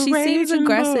 though. Yeah. Like, she seems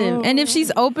aggressive. Bull. And if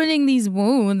she's opening these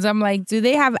wounds, I'm like, do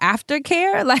they have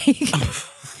aftercare? Like,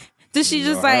 does she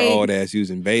just like... Her old ass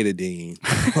using betadine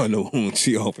on the wound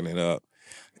she opening up.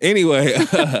 Anyway,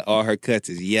 all her cuts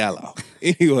is yellow.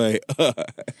 Anyway...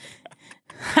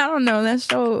 I don't know. That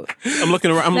show... I'm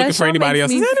looking around. I'm looking for anybody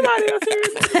else. Is anybody else here?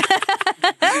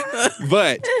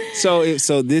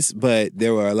 But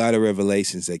there were a lot of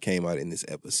revelations that came out in this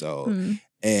episode.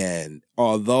 And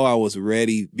although I was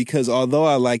ready, because although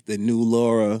I like the new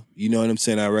Laura, you know what I'm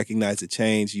saying? I recognize the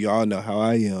change. You all know how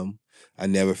I am. I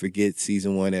never forget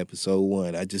season 1, episode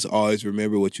 1. I just always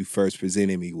remember what you first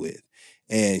presented me with.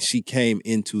 And she came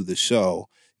into the show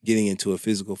getting into a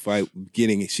physical fight,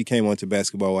 she came onto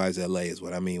Basketball Wives LA is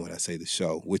what I mean when I say the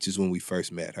show, which is when we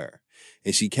first met her.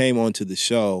 And she came onto the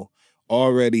show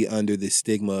already under the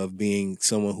stigma of being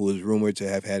someone who was rumored to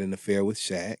have had an affair with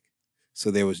Shaq. So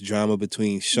there was drama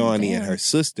between Shawnee and her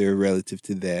sister relative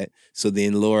to that. So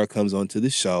then Laura comes onto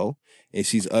the show and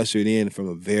she's ushered in from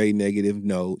a very negative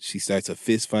note. She starts a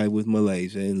fist fight with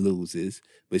Malaysia and loses.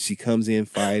 But she comes in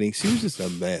fighting. She was just a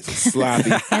mess, a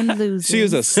sloppy. And losing. She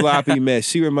was a sloppy mess.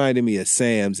 She reminded me of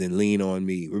Sam's in Lean On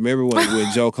Me. Remember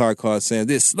when Joe Clark called Sam,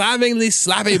 "This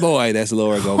sloppy boy"? That's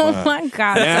Laura Govan. Oh my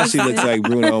God. Now she looks like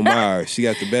Bruno Mars. She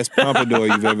got the best pompadour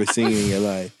you've ever seen in your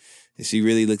life. And she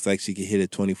really looks like she could hit a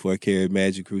 24-karat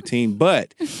magic routine.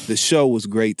 But the show was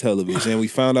great television. And we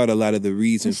found out a lot of the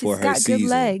reason for her season. She's got good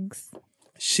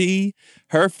legs.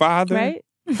 Her father, Right?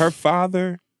 her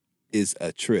father is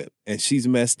a trip. And she's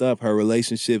messed up her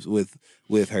relationships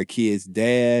with her kid's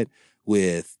dad,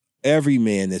 with every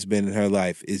man that's been in her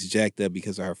life is jacked up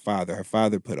because of her father. Her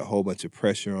father put a whole bunch of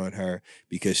pressure on her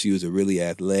because she was a really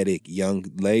athletic young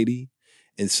lady.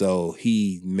 And so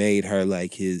he made her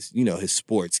like his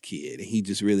sports kid. And he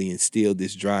just really instilled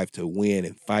this drive to win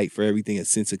and fight for everything, a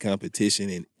sense of competition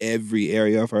in every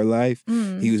area of her life.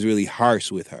 He was really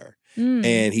harsh with her.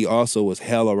 And he also was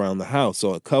hell around the house.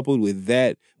 So coupled with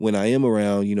that, when I am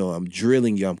around, I'm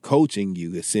drilling you, I'm coaching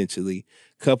you essentially,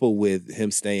 coupled with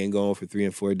him staying gone for 3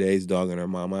 and 4 days, dogging her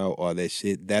mom out, all that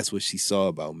shit, that's what she saw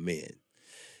about men.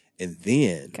 And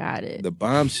then the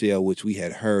bombshell, which we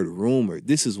had heard rumored,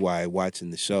 this is why watching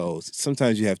the shows,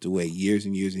 sometimes you have to wait years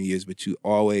and years and years, but you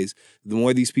always, the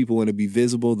more these people want to be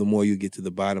visible, the more you get to the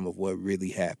bottom of what really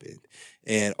happened.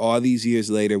 And all these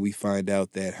years later, we find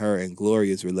out that her and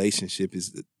Gloria's relationship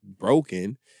is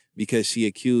broken because she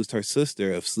accused her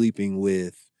sister of sleeping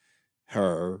with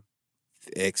her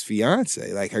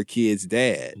ex-fiance, like her kid's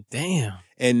dad. Damn.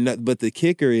 But the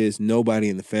kicker is nobody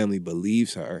in the family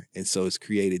believes her, and so it's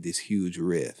created this huge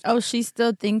rift. Oh, she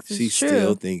still thinks it's true. She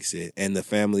still thinks it, and the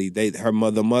family,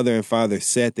 the mother and father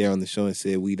sat there on the show and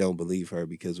said, "We don't believe her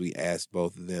because we asked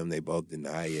both of them. They both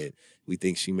deny it. We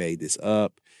think she made this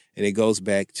up." And it goes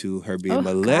back to her being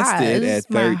molested at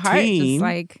 13. My heart just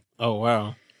like, oh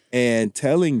wow, and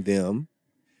telling them.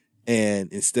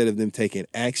 And instead of them taking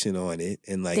action on it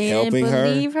and like helping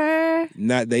her,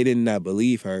 they did not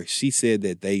believe her. She said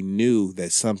that they knew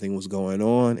that something was going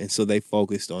on, and so they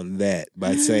focused on that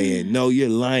by saying, "No, you're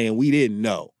lying. We didn't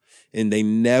know." And they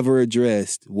never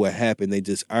addressed what happened. They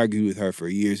just argued with her for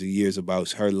years and years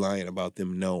about her lying about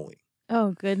them knowing.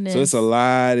 Oh goodness! So it's a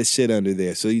lot of shit under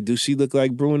there. So do she look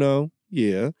like Bruno?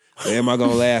 Yeah. But am I going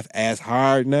to laugh as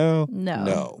hard now?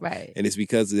 No. Right. And it's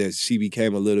because she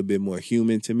became a little bit more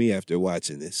human to me after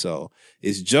watching this. So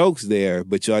it's jokes there,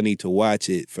 but y'all need to watch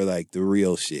it for like the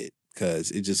real shit, because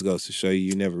it just goes to show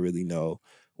you never really know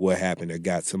what happened or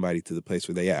got somebody to the place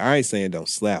where they are. I ain't saying don't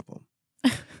slap them.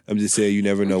 I'm just saying you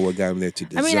never know what got them there to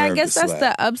deserve. I guess that's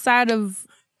the upside of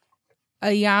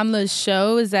Iyanla's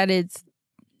show, is that it's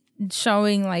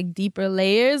showing like deeper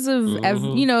layers of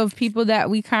of people that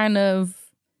we kind of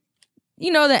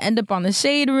that end up on the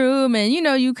shade room, and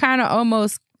you kind of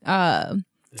almost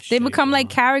they become like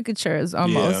caricatures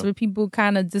almost, where people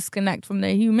kind of disconnect from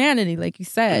their humanity, like you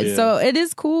said. So it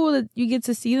is cool that you get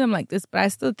to see them like this, but I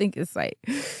still think it's like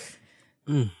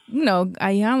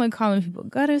Iyanla calling people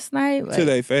gutter snipe to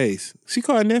their face. She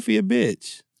called Neffy a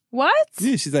bitch. What?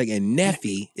 Yeah, she's like, and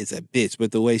Neffy is a bitch.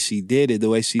 But the way she did it, the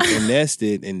way she finessed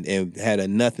it and had a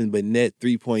nothing but net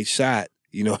 3-point shot,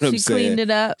 you know what I'm saying? She cleaned it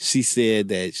up. She said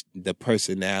that the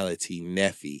personality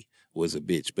Neffy was a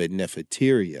bitch, but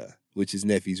Neferteria, which is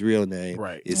Neffy's real name,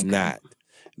 is not.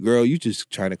 Girl, you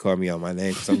just trying to call me out my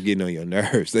name because I'm getting on your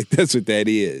nerves. Like, that's what that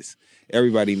is.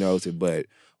 Everybody knows it, but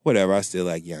whatever. I still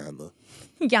like Iyanla.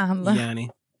 Yanni.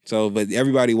 So, but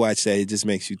everybody watch that. It just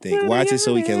makes you think. Watch it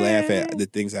so we can laugh at the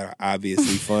things that are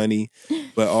obviously funny,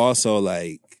 but also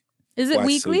like. Is it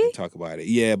weekly? So we can talk about it.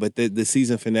 Yeah, but the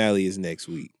season finale is next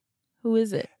week. Who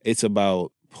is it? It's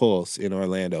about Pulse in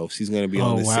Orlando. She's going to be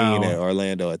on the scene at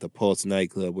Orlando at the Pulse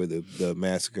nightclub where the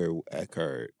massacre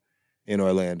occurred in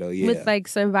Orlando. Yeah, with like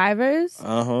survivors.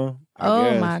 Oh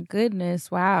my goodness!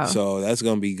 Wow. So that's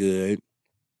going to be good.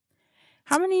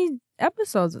 How many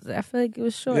episodes was it? I feel like it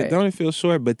was short. It don't feel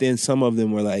short, but then some of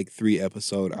them were like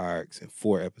 3-episode arcs and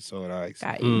 4-episode arcs.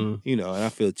 Got you. And I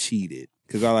feel cheated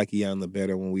because I like Iyanla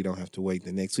better when we don't have to wait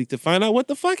the next week to find out what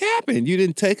the fuck happened. You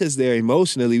didn't take us there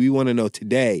emotionally. We want to know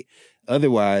today.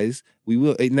 Otherwise, we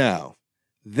will. Now,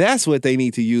 that's what they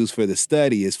need to use for the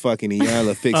study is fucking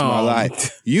Iyanla Fix My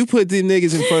Life. You put the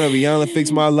niggas in front of Iyanla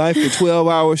Fix My Life for 12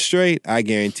 hours straight, I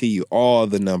guarantee you all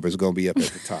the numbers going to be up at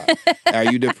the top. Are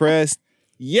you depressed?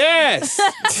 Yes.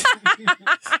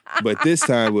 But this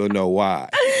time we'll know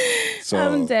why. So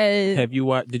I'm dead.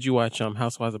 Did you watch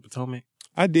Housewives of Potomac?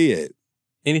 I did.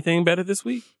 Anything better this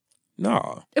week?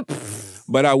 No.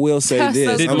 But I will say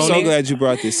this. I'm so glad you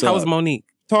brought this up. How was Monique?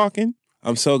 Talking.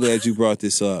 I'm so glad you brought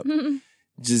this up.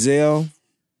 Giselle.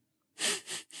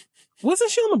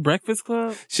 Wasn't she on the Breakfast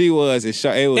Club? She was.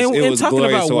 It was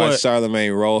glorious to watch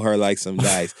Charlamagne roll her like some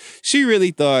dice. She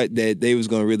really thought that they was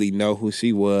going to really know who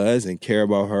she was and care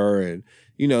about her, and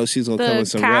she's going to come with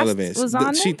some relevance. Was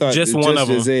on she thought just one of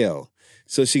them. Giselle.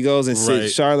 So she goes and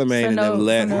sits. Charlamagne and them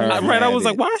let her. Right, I was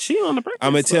like, why is she on the Breakfast Club?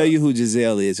 I'm gonna tell you who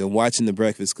Giselle is. And watching the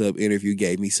Breakfast Club interview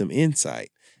gave me some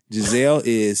insight. Giselle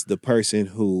is the person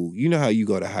who, you know how you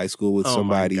go to high school with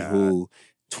somebody who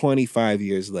 25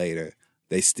 years later,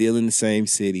 they still in the same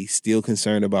city, still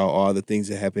concerned about all the things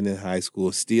that happened in high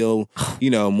school, still,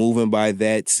 moving by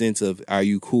that sense of, are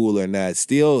you cool or not?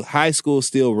 Still, high school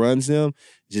still runs them.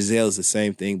 Giselle's the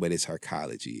same thing, but it's her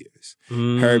college years.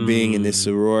 Her being in this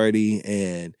sorority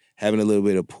and having a little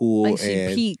bit of pool like she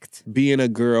and peaked. Being a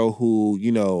girl who,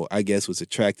 I guess was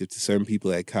attractive to certain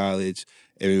people at college.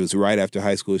 And it was right after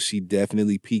high school. She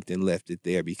definitely peaked and left it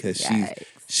there because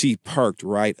she perked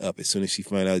right up as soon as she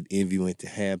found out Envy went to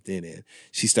Hampton, and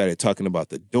she started talking about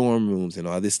the dorm rooms and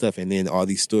all this stuff, and then all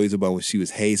these stories about when she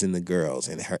was hazing the girls,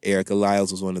 and Erica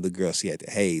Lyles was one of the girls she had to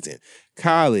haze. And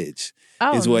college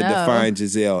is what defined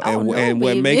Giselle. And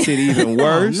what makes it even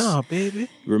worse, baby.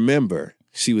 Remember,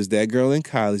 she was that girl in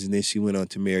college, and then she went on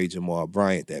to marry Jamal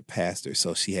Bryant, that pastor.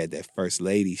 So she had that first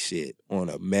lady shit on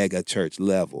a mega church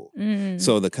level.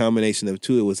 So the combination of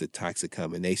two, it was a toxic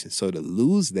combination. So to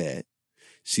lose that,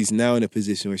 she's now in a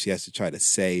position where she has to try to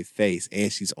save face,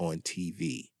 and she's on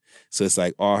TV. So it's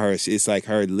like it's like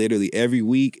her literally every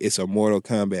week, it's a Mortal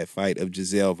Kombat fight of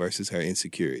Giselle versus her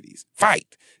insecurities.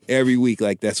 Fight! Every week,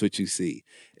 like that's what you see.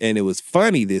 And it was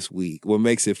funny this week. What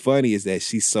makes it funny is that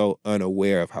she's so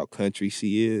unaware of how country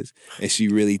she is, and she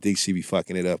really thinks she be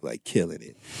fucking it up, like killing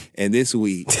it. And this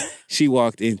week, she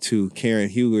walked into Karen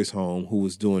Huger's home, who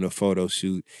was doing a photo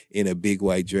shoot in a big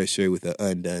white dress shirt with an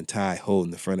undone tie holding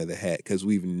the front of the hat, because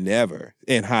we've never,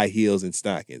 and high heels and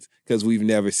stockings, because we've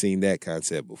never seen that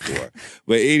concept before.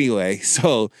 But anyway,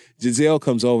 so Giselle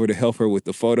comes over to help her with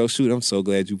the photo shoot. I'm so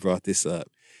glad you brought this up.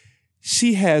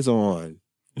 She has on,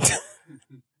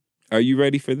 are you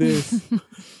ready for this?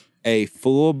 A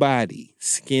full body,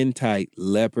 skin tight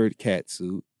leopard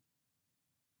catsuit,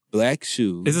 black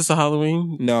shoes. Is this a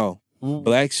Halloween? No.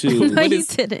 Black shoes. No, you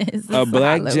didn't. A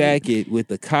black jacket with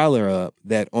the collar up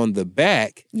that on the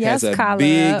back has a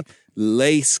big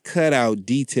lace cutout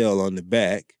detail on the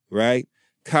back, right?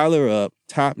 Collar up,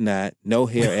 top knot, no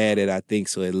hair added, I think,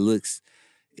 so it looks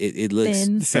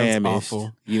famished.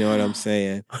 You know what I'm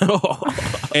saying?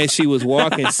 And she was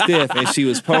walking stiff and she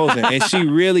was posing. And she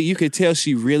really, you could tell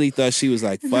she really thought she was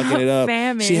like fucking it up.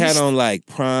 Famished. She had on like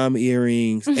prom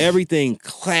earrings. Everything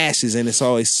clashes and it's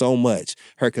always so much.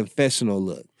 Her confessional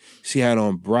look. She had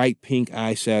on bright pink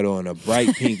eyeshadow and a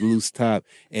bright pink loose top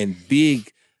and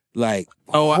big, like,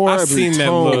 I've seen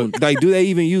that look. Like, do they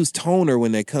even use toner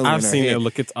when they come in her I've seen hair? that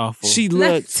look. It's awful. She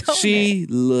looked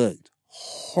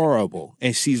horrible.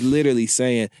 And she's literally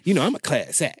saying, I'm a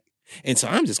class act. And so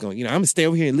I'm just going, I'm going to stay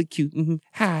over here and look cute.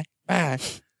 Hi, bye.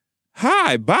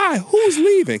 Hi, bye. Who's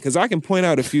leaving? Because I can point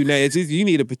out a few names. If you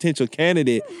need a potential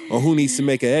candidate or who needs to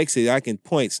make an exit, I can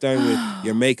point, starting with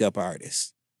your makeup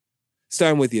artist.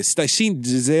 Starting with your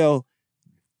Giselle,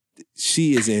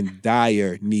 she is in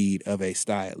dire need of a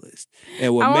stylist.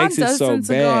 And what makes it so bad,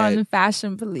 go on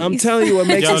Fashion Police. I'm telling you, what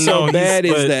makes it so bad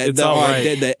is that the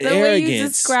the arrogance, way you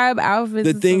describe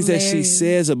outfits, the things that she hilarious.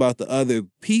 says about the other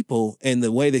people, and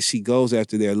the way that she goes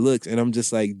after their looks. And I'm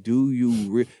just like, do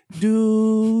you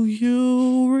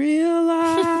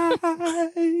realize?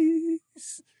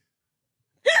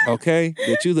 Okay,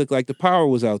 that you look like the power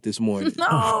was out this morning.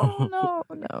 No.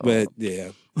 But yeah.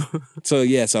 So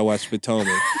yes, I watched Potomac,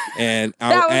 and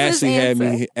Ashley had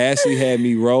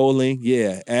me rolling.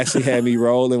 Yeah, Ashley had me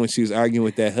rolling when she was arguing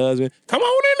with that husband. Come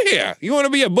on in here. You want to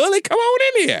be a bully? Come on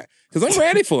in here, because I'm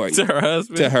ready for you. To her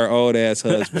husband, to her old ass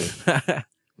husband.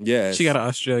 Yeah, she got an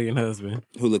Australian husband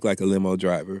who looked like a limo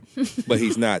driver, but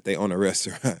he's not. They own a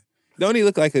restaurant. Don't he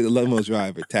look like a limo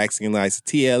driver? Taxing license,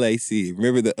 TLAC.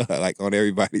 Remember the like on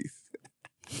everybody's.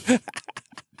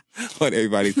 On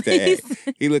everybody's tag.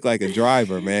 He looked like a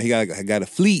driver, man. He got a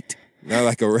fleet, not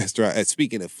like a restaurant.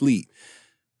 Speaking of fleet,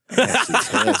 Ashley's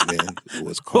husband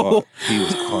was caught. He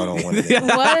was caught on one of them.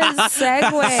 What a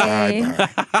segue.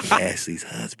 Sidebar. Ashley's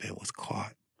husband was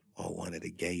caught on one of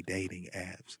the gay dating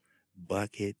apps,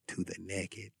 bucket to the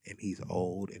naked, and he's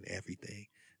old and everything,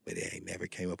 but it ain't never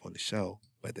came up on the show.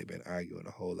 But they've been arguing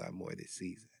a whole lot more this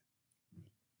season.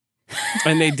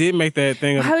 And they did make that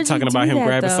thing of talking about him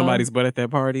grabbing somebody's butt at that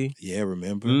party. Yeah,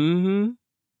 remember? Mm-hmm.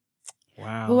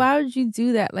 Wow. But why would you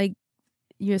do that? Like,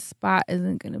 your spot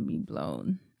isn't going to be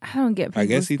blown. I don't get people's I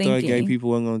guess he thinking. thought gay people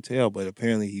weren't going to tell, but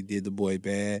apparently he did the boy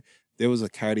bad. There was a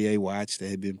Cartier watch that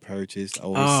had been purchased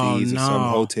overseas or some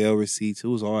hotel receipts. It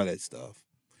was all that stuff.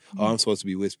 Oh, I'm supposed to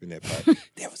be whispering that part.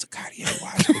 There was a Cartier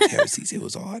watch, hotel receipts. It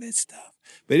was all that stuff.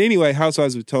 But anyway,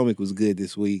 Housewives of Potomac was good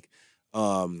this week.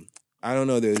 I don't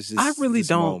know. There's just I really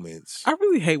don't. moments. I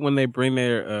really hate when they bring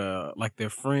their like their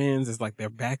friends as like their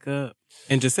backup,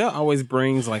 and Giselle always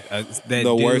brings like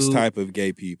the worst type of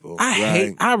gay people.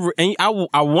 I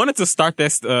wanted to start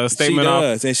that statement she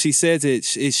does, off, and she says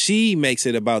she makes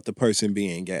it about the person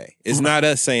being gay. It's not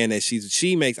us saying that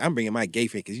she makes. I'm bringing my gay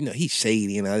friend because he's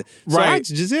shady and right.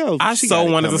 Giselle, I so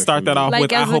wanted to start that off like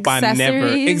with. I hope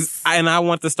accessories? and I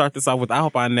want to start this off with. I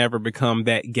hope I never become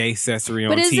that gay accessory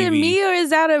on TV. But is it me or is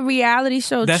that a reality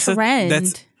show trend?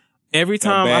 That's every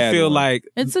time I feel like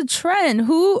it's a trend.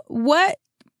 What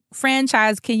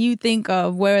franchise can you think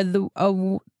of where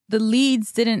the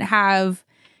leads didn't have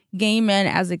gay men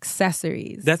as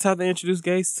accessories? That's how they introduce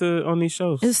gays on these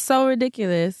shows. It's so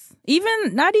ridiculous.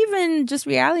 Not even just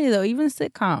reality though, even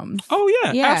sitcoms. Oh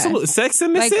yeah. Absolutely. Sex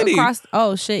in the City.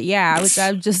 Which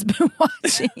I've just been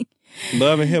watching.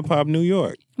 Love and Hip Hop New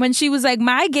York. When she was like,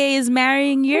 my gay is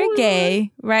marrying your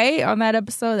gay, right? On that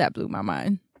episode, that blew my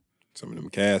mind. Some of them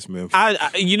cast members.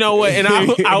 You know what? And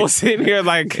I was sitting here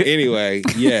like... Anyway,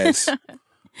 yes.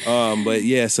 But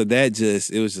yeah, so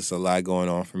it was just a lot going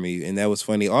on for me. And that was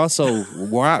funny. Also,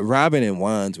 Robin and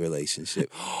Juan's relationship.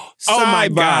 My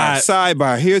God.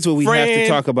 Sidebar. Here's what we have to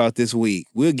talk about this week.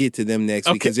 We'll get to them next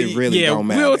week because it really don't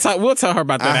matter. We'll tell her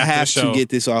about that after the show. I have to get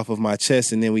this off of my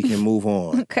chest and then we can move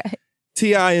on. Okay.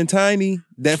 T.I. and Tiny,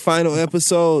 that final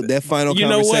episode, that final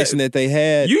conversation that they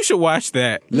had. You should watch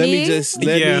that. Let me just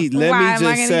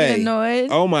say,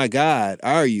 oh my God,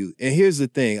 are you? And here's the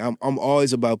thing, I'm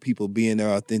always about people being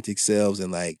their authentic selves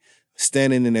and like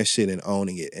standing in their shit and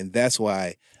owning it. And that's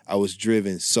why I was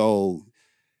driven so...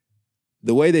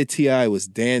 The way that T.I. was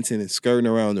dancing and skirting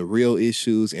around the real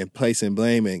issues and placing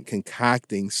blame and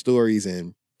concocting stories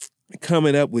and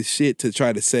coming up with shit to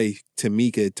try to say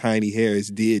Tamika Tiny Harris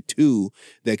did too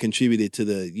that contributed to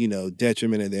the,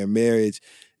 detriment of their marriage.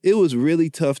 It was really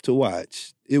tough to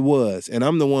watch. It was. And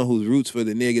I'm the one who roots for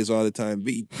the niggas all the time.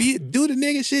 Do the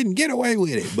nigga shit and get away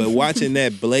with it. But watching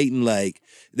that blatant, like,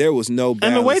 there was no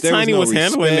balance. And the way Tiny was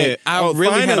handling it,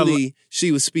 finally,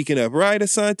 she was speaking up. Right,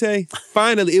 Asante?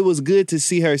 Finally, it was good to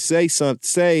see her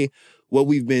say what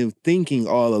we've been thinking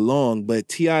all along, but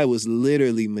T.I. was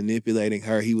literally manipulating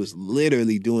her. He was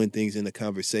literally doing things in the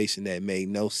conversation that made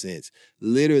no sense,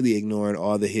 literally ignoring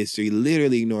all the history,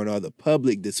 literally ignoring all the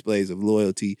public displays of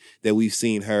loyalty that we've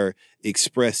seen her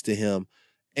express to him,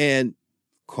 and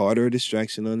caught her a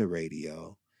distraction on the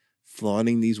radio,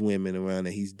 flaunting these women around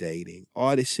that he's dating,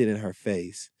 all this shit in her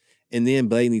face. And then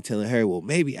blatantly telling her, well,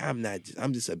 maybe I'm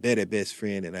just a better best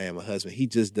friend than I am a husband. He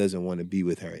just doesn't want to be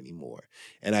with her anymore.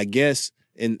 And I guess,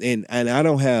 and I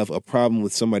don't have a problem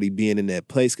with somebody being in that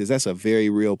place because that's a very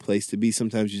real place to be.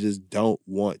 Sometimes you just don't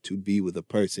want to be with a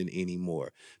person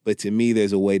anymore. But to me,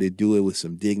 there's a way to do it with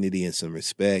some dignity and some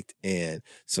respect and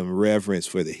some reverence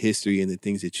for the history and the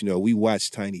things that, we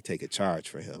watched Tiny take a charge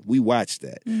for him. We watched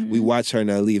that. Mm-hmm. We watched her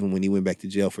not leave him when he went back to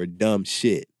jail for dumb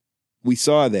shit. We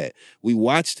saw that. We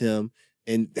watched him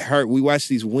and we watched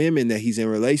these women that he's in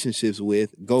relationships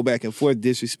with go back and forth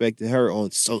disrespecting her on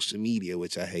social media,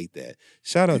 which I hate that.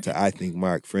 Shout out to I Think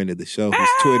Mark, friend of the show, whose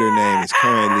Twitter name is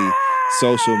currently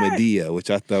Social Media,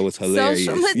 which I thought was hilarious.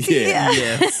 Social Media. Yeah.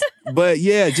 Yes. But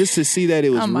yeah, just to see that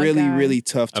it was really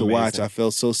tough to watch. I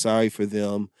felt so sorry for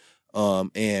them.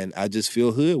 And I just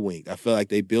feel hoodwinked. I feel like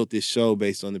they built this show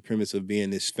based on the premise of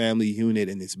being this family unit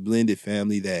and this blended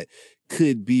family that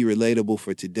could be relatable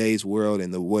for today's world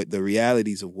and the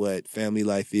realities of what family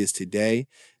life is today.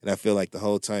 And I feel like the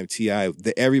whole time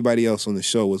everybody else on the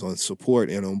show was on support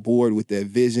and on board with that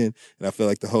vision. And I feel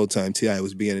like the whole time T.I.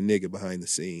 was being a nigga behind the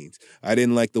scenes. I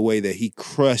didn't like the way that he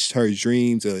crushed her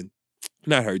dreams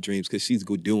not her dreams, because she's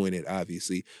doing it,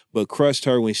 obviously, but crushed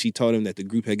her when she told him that the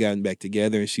group had gotten back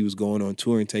together and she was going on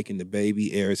tour and taking the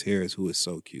baby, Eris Harris, who is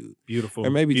so cute. Beautiful.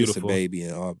 Or maybe just a baby,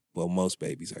 and most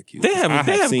babies are cute. They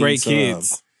have great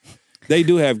kids. They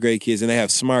do have great kids, and they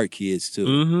have smart kids,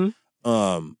 too.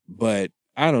 Mm-hmm. But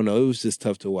I don't know. It was just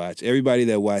tough to watch. Everybody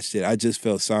that watched it, I just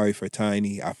felt sorry for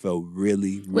Tiny. I felt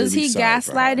really Was he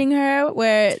gaslighting her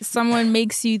where someone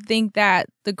makes you think that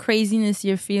the craziness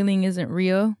you're feeling isn't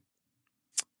real?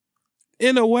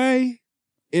 In a way.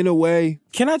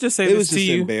 Can I just say it this was to just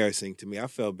you? Embarrassing to me. I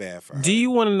felt bad for her. Do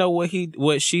you want to know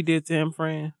what she did to him,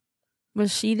 Fran? What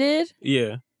she did?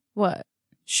 Yeah. What?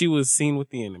 She was seen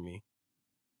with the enemy.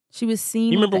 She was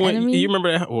seen with the enemy? You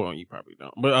remember that? Well, you probably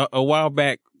don't. But a while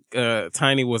back,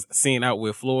 Tiny was seen out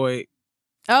with Floyd.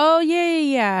 Oh,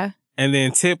 yeah. And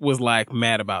then Tip was like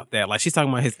mad about that. Like she's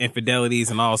talking about his infidelities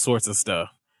and all sorts of stuff.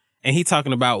 And he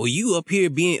talking about, well, you up here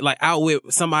being like out with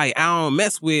somebody I don't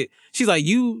mess with. She's like,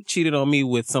 you cheated on me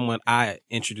with someone I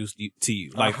introduced you to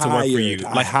you, like to work for you.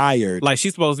 Like hired. Like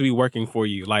she's supposed to be working for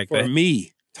you. Like for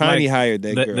me. Tiny hired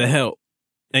that girl. The help.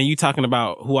 And you talking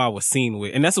about who I was seen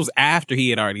with. And this was after he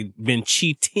had already been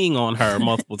cheating on her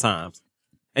multiple times.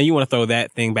 And you want to throw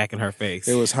that thing back in her face.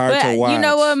 It was hard to watch. You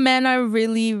know what? Men are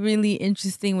really, really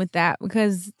interesting with that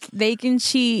because they can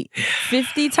cheat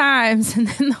 50 times and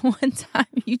then the one time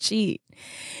you cheat,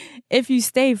 if you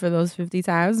stay for those 50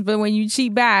 times. But when you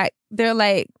cheat back, they're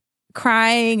like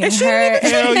crying and hurt.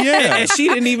 Hell yeah. And she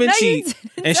didn't even cheat.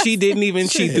 And she didn't even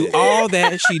cheat. Through all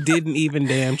that, she didn't even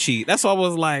damn cheat. That's why I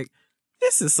was like,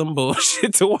 this is some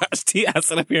bullshit to watch T.I.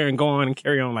 sit up here and go on and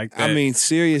carry on like that. I mean,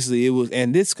 seriously, it was,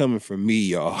 and this coming from me,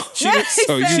 y'all. She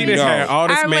didn't have all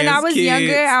this man's When I was kids.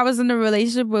 younger, I was in a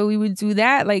relationship where we would do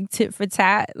that, like tit for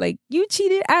tat. Like, you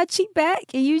cheated, I cheat back,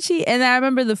 and you cheat. And I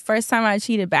remember the first time I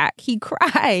cheated back, he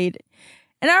cried.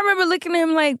 And I remember looking at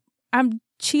him like, I'm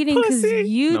cheating because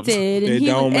you did. And It he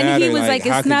don't was matter. like,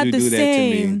 How it's could not you the do that to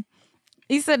me? same.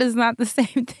 He said it's not the same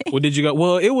thing. Well, did you go?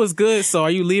 Well, it was good. So are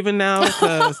you leaving now?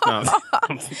 No.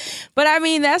 But I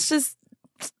mean, that's just,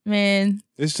 man.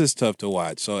 It's just tough to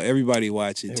watch. So everybody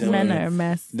watch it. Tell Men me, are a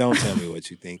mess. don't tell me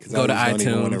what you think because Go I to don't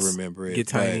even want to iTunes, remember it. get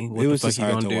Tiny. But What it the was fuck just you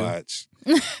hard to gonna do? watch.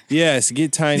 Yes,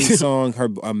 get Tiny's song, her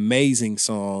amazing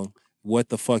song. What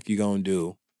the fuck you gonna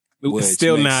do? Which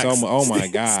Still makes not. oh my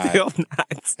god. Still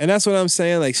not. And that's what I'm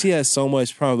saying. Like she has so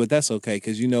much problem, but that's okay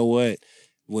because you know what?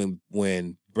 When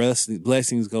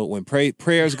blessings go, when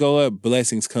prayers go up,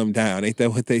 blessings come down. Ain't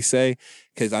that what they say?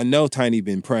 Because I know Tiny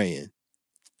been praying,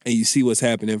 and you see what's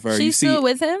happening for her. She's still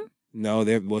with him? No,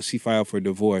 she filed for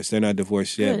divorce. They're not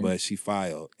divorced yet, Good. but she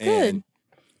filed. Good. And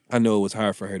I know it was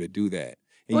hard for her to do that.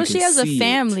 And Well, you she can has a see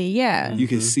family, yeah. You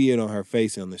can see it on her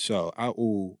face on the show. I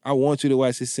want you to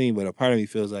watch this scene, but a part of me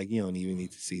feels like you don't even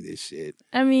need to see this shit.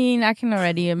 I mean, I can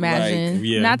already imagine. Like,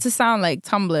 yeah. Not to sound like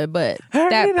Tumblr, but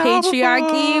Heard that it all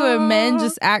patriarchy before. where men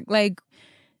just act like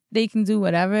they can do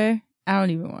whatever. I don't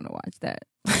even want to watch that.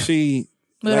 She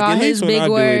With like all at his least when big I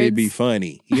do it, it'd be words.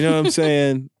 funny. You know what I'm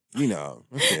saying? You know,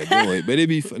 I can't do it, but it'd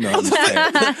be fun. No, I'm just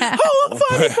kidding.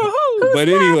 Funny for who? But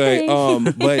anyway,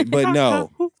 but no,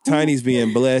 Tiny's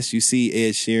being blessed. You see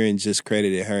Ed Sheeran just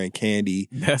credited her and Candy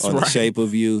That's on right. The Shape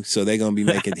of You, so they're gonna be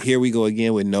making. Here we go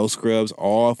again with No Scrubs,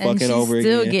 all And fucking she's over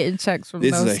still again. getting checks from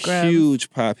This No is a Scrubs. huge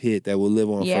pop hit that will live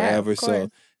on Yeah, forever. of So course.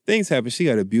 things happen. She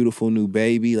got a beautiful new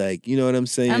baby, like you know what I'm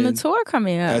saying. And the tour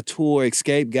coming A up. tour,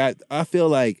 Escape got. I feel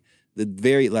like.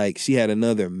 She had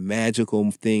another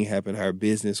magical thing happen her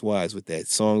business wise with that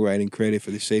songwriting credit for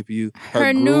The Shape of You.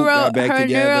 Her group got back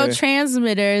together.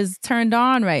 neurotransmitter is turned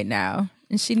on right now,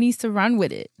 and she needs to run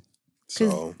with it.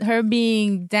 Because So her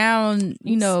being down,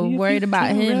 worried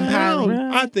about him probably.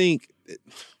 I think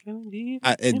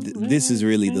this is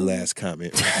really the last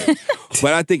comment, right?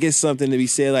 But I think it's something to be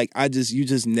said. Like you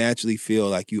just naturally feel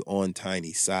like you on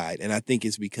Tiny's side, and I think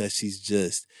it's because she's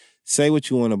just. Say what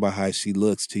you want about how she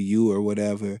looks to you or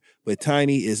whatever, but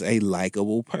Tiny is a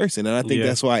likable person. And I think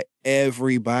that's why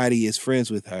everybody is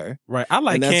friends with her. Right. I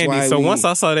like And that's Candy. why So once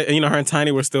I saw that, her and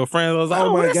Tiny were still friends, I was like,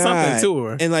 oh my there's God. something to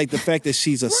her. And like the fact that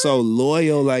she's so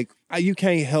loyal, like you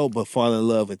can't help but fall in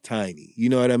love with Tiny. You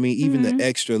know what I mean? Even the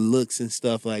extra looks and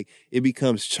stuff, like it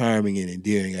becomes charming and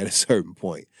endearing at a certain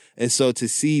point. And so to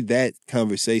see that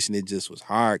conversation, it just was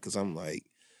hard because I'm like,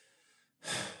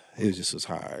 it just was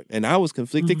hard. And I was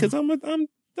conflicted because I'm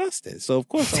Dustin. So of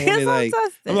course I wanted like,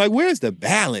 I'm like, where's the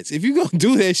balance? If you gonna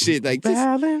do that shit, like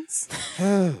balance.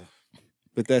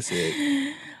 But that's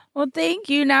it. Well, thank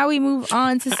you. Now we move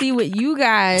on to see what you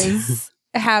guys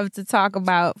have to talk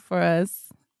about for us.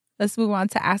 Let's move on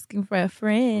to asking for a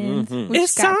friend. Mm-hmm. What you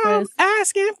It's got for time us?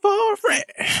 asking for a friend.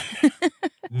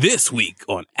 This week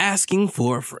on Asking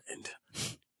for a Friend.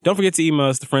 Don't forget to email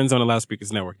us to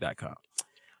friendzoneloudspeakersnetwork.com.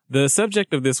 The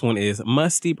subject of this one is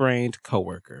musty-brained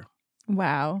coworker.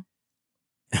 Wow.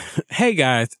 Hey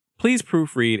guys, please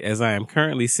proofread as I am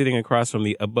currently sitting across from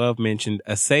the above-mentioned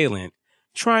assailant,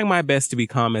 trying my best to be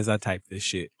calm as I type this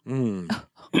shit.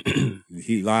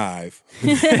 He live.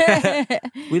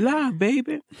 We live,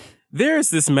 baby. There is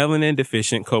this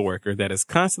melanin-deficient coworker that is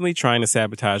constantly trying to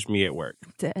sabotage me at work.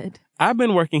 Dead. I've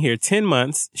been working here 10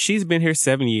 months, she's been here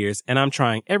 7 years, and I'm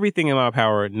trying everything in my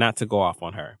power not to go off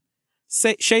on her.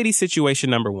 Shady situation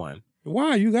number 1.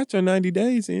 Wow, you got your 90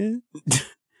 days in.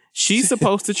 She's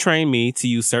supposed to train me to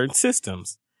use certain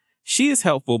systems. She is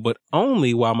helpful, but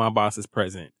only while my boss is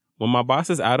present. When my boss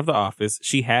is out of the office,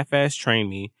 she half-assed trained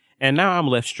me, and now I'm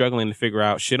left struggling to figure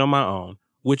out shit on my own,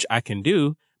 which I can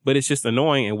do, but it's just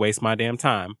annoying and wastes my damn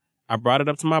time. I brought it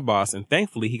up to my boss, and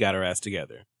thankfully he got her ass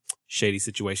together. Shady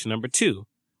situation number 2.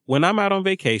 When I'm out on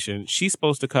vacation, she's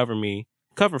supposed to cover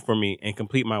for me and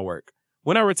complete my work.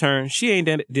 When I return, she ain't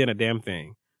did a damn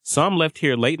thing. So I'm left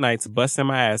here late nights busting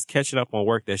my ass catching up on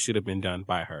work that should have been done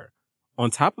by her. On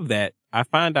top of that, I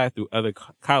find out through other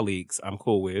colleagues I'm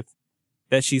cool with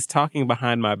that she's talking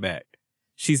behind my back.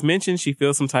 She's mentioned she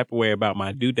feels some type of way about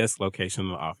my due desk location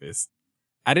in the office.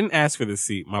 I didn't ask for the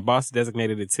seat. My boss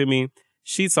designated it to me.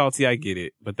 She's salty, I get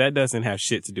it, but that doesn't have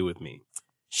shit to do with me.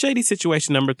 Shady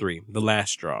situation number 3, the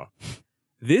last straw.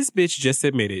 This bitch just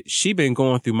admitted she been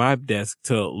going through my desk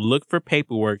to look for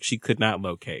paperwork she could not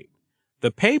locate.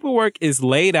 The paperwork is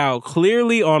laid out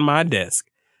clearly on my desk.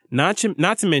 Not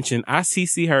to mention, I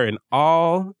CC her in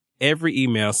every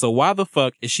email, so why the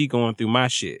fuck is she going through my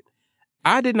shit?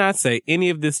 I did not say any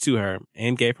of this to her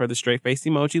and gave her the straight-faced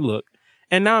emoji look,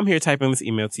 and now I'm here typing this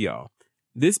email to y'all.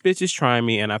 This bitch is trying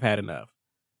me and I've had enough.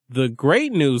 The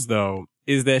great news, though,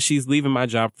 is that she's leaving my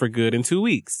job for good in 2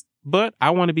 weeks. But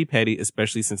I want to be petty,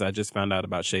 especially since I just found out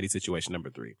about shady situation number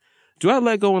 3. Do I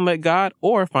let go and let God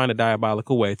or find a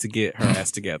diabolical way to get her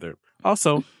ass together?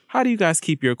 Also, how do you guys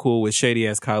keep your cool with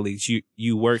shady-ass colleagues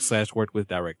you work with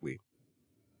directly?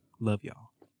 Love y'all.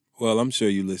 Well, I'm sure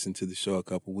you listened to the show a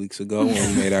couple weeks ago when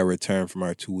we made our return from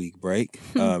our 2-week break,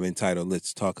 entitled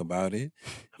Let's Talk About It.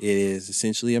 It is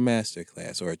essentially a master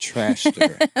class or a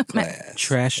trashster class.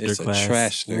 Trashster class. It's a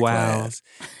trashster class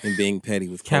in being petty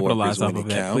with capitalize coworkers when off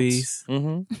of it that, counts. please.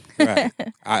 Mm-hmm.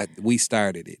 Right. We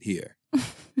started it here.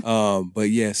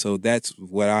 But yeah, so that's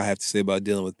what I have to say about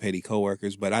dealing with petty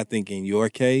coworkers. But I think in your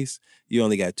case, you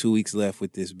only got 2 weeks left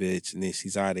with this bitch, and then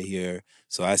she's out of here.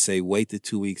 So I say wait the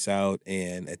 2 weeks out,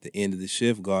 and at the end of the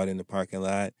shift, go out in the parking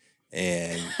lot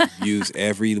and use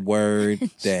every word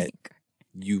that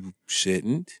you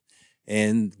shouldn't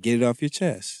and get it off your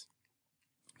chest.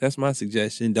 That's my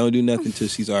suggestion. Don't do nothing until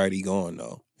she's already gone,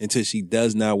 though. Until she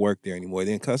does not work there anymore.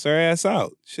 Then cuss her ass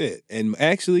out. Shit. And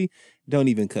actually, don't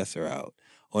even cuss her out.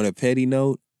 On a petty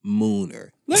note, moon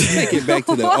her. Let's take it back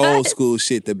to the old school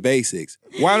shit, the basics.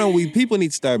 Why don't people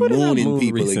need to start mooning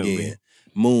people again?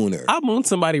 Moon her. I mooned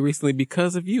somebody recently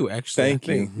because of you, actually. Thank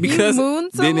you. Because you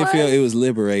mooned someone? Didn't it feel it was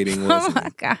liberating, wasn't Oh my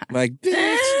God. Like,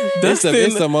 bitch. Dustin,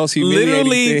 It's the most humiliating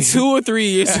literally thing. 2 or 3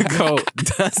 years ago,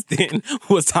 Dustin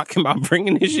was talking about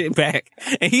bringing this shit back.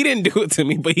 And he didn't do it to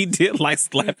me, but he did like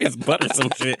slap his butt or some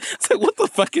shit. It's like, what the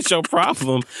fuck is your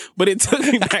problem? But it took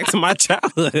me back to my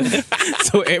childhood.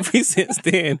 So ever since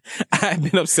then, I've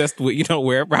been obsessed with,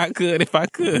 wherever I could, if I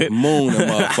could. Moon a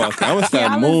motherfucker. I'm gonna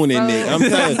start Y'all mooning are so- niggas. I'm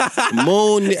telling you, moon.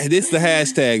 This the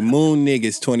hashtag Moon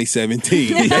Niggas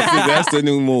 2017. That's the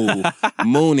new move.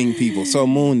 Mooning people. So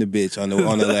moon the bitch on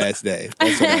the last day.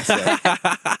 That's what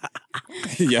I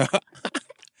say. Yeah.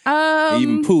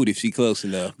 Even poot if she close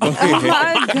enough. Oh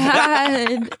my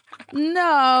God.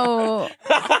 No.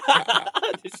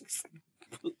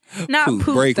 Not Poot.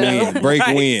 poop, Break though. wind. Break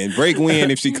wind. Break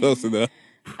wind if she close enough.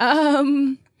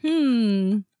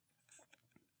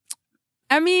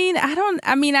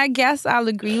 I guess I'll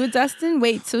agree with Dustin.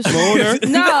 Wait till she... Moon her?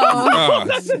 No. Oh.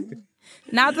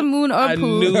 Not the moon or I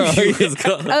poop. knew you was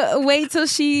going. Wait till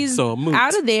she's So a moot.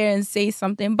 out of there and say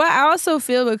something. But I also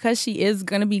feel because she is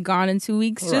going to be gone in 2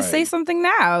 weeks, just Right. say something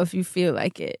now if you feel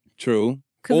like it. True.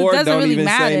 'Cause Or it doesn't don't really even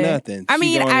matter. say nothing. I She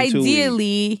mean, gone in 2 weeks.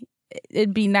 ideally,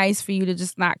 it'd be nice for you to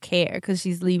just not care because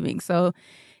she's leaving. So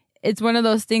it's one of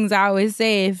those things I always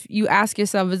say. If you ask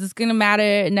yourself, is this going to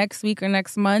matter next week or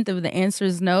next month? If the answer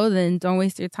is no, then don't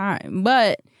waste your time.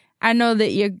 But I know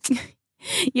that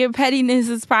your pettiness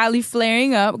is probably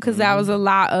flaring up because that was a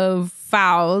lot of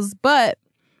fouls. But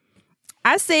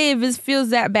I say if it feels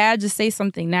that bad, just say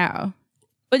something now.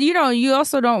 But you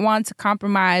also don't want to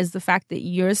compromise the fact that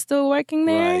you're still working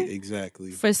there. Right,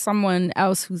 exactly. For someone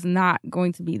else who's not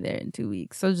going to be there in 2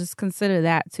 weeks. So just consider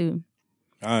that too.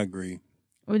 I agree.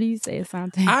 What do you say,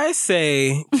 Asante? I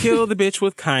say kill the bitch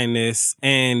with kindness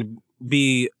and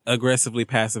be aggressively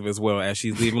passive as well as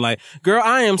she's leaving. Like, girl,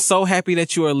 I am so happy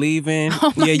that you are leaving.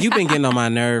 You've been getting on my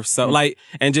nerves. So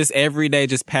and just every day,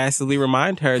 just passively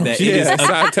remind her that it is a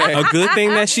good thing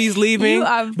that she's leaving, You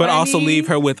are but also funny. leave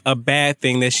her with a bad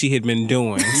thing that she had been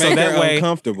doing. So Make that her way,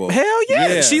 uncomfortable. hell yeah,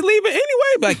 Yeah. she leaving anyway.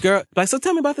 Like, girl, so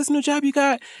tell me about this new job you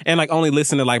got. And only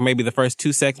listen to maybe the first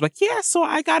 2 seconds. Yeah, so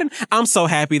I got it. I'm so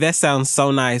happy. That sounds so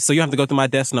nice. So you don't have to go through my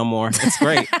desk no more. It's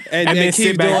great. and then keep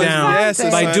sit back doing- down. Yes, do a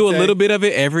Asante. little bit of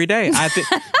it every day. I think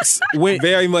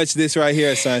Very much this right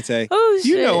here, Asante. Oh, shit.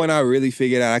 You know when I really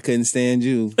figured out I couldn't stand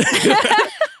you?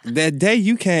 That day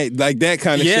you can't like that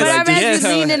kind of shit. But Like, I bet just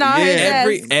leaning on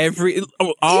his every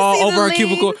all see over the our lean?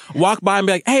 cubicle, walk by and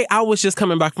be like, "Hey, I was just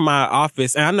coming back from my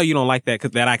office, and I know you don't like that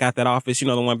because I got that office. You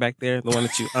know, the one back there, the one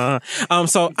that you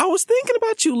So I was thinking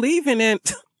about you leaving, and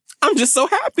I'm just so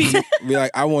happy. Be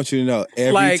like, I want you to know,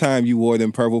 every Like- time you wore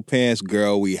them purple pants,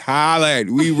 girl, we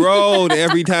hollered, we rolled.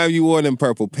 Every time you wore them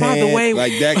purple pants, By the way,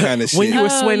 like that kind of shit. When you were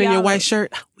sweating in your y'all- white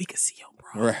shirt, we could see your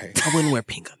bro. Right. I wouldn't wear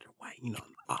pink under white, in the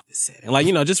office setting. Like,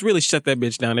 just really shut that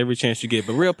bitch down every chance you get,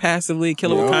 but real passively,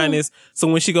 kill her with kindness. So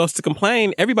when she goes to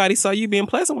complain, everybody saw you being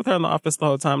pleasant with her in the office the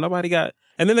whole time. Nobody got,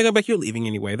 and then they go back, you're leaving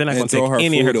anyway. They're not going and to throw take her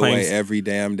any of her food away claims. every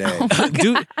damn day.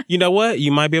 Dude, you know what?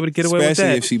 You might be able to get away with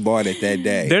Especially that. if she bought it that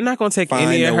day. They're not going to take Find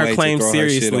any a of way her to claims throw her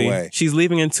shit seriously. away. She's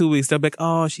leaving in 2 weeks. They'll be like,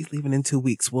 oh, she's leaving in 2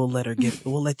 weeks. We'll let you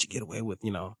get away with,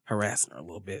 harassing her a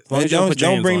little bit. As long And as you don't put your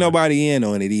don't hands bring on her. nobody in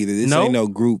on it either. This Nope. ain't no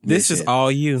group. This is mission.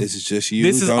 all you. This is just you.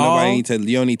 This is don't all- nobody need to.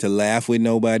 You don't need to laugh with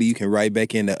nobody. You can write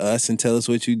back into us and tell us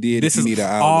what you did. This if you is need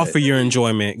an all outlet. for your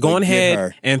enjoyment. Go Like, get ahead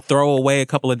her. and throw away a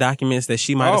couple of documents that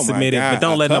she might have Oh, my submitted, God, but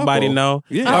don't a let nobody couple? know.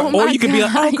 Yeah. Or you could be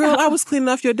like, God. oh, girl, I was cleaning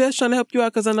off your desk trying to help you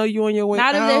out because I know you on your way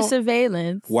Not if out. there's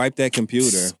surveillance. Wipe that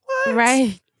computer.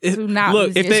 Right. Do not Look,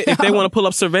 lose if your they job. want to pull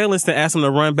up surveillance, then ask them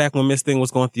to run back when Miss Thing was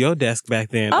going through your desk back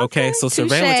then. Okay, so touche,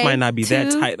 surveillance might not be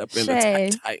that tight up in the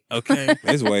touche. tight. Okay.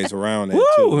 There's ways around that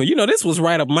Woo! too. This was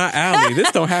right up my alley.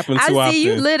 This don't happen too I often. see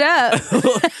you lit up.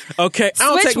 Okay, I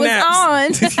don't Switch take was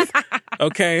naps. on.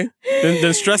 Okay,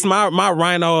 then stress my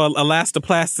rhino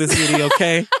elastoplasticity.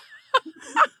 Okay,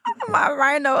 My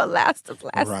rhino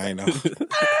elastoplastic. Rhino.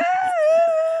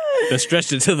 then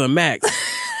stretched it to the max.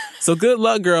 So good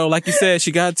luck, girl. Like you said,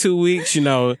 she got 2 weeks.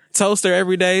 Toast her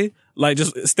every day. Like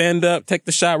just stand up, take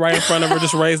the shot right in front of her,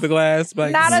 just raise the glass.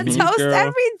 Like, Not a toast girl.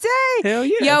 every day. Hell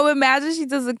yeah. Yo, imagine she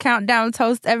does a countdown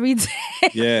toast every day.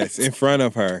 Yes, in front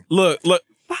of her. Look.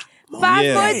 5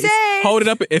 Yeah. more days. Hold it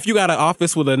up. If you got an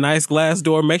office with a nice glass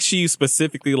door, make sure you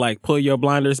specifically like pull your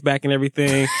blinders back and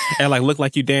everything and like look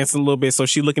like you dancing a little bit. So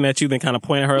she looking at you, then kind of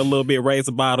point at her a little bit, raise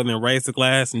the bottle, then raise the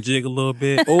glass and jig a little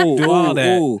bit. Ooh, Do all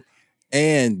that.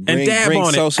 And bring dab on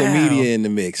it. social Ow. media in the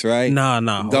mix, right? Nah.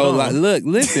 Though, like, look,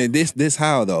 listen, this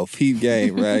how though, peep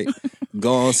game, right?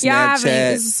 Go on Y'all having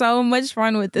Snapchat. so much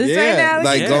fun with this Yeah, right now.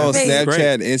 like Yeah, go on it's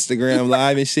Snapchat, Instagram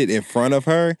Live and shit in front of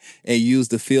her and use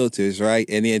the filters, right?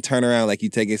 And then turn around like you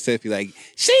take a selfie like,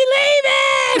 she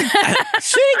leaving!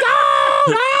 she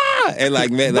gone! Ah! And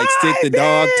like, man, like stick the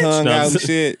dog tongue No. out and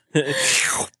shit.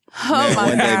 Oh Man, my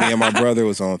one day God. me and my brother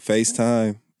was on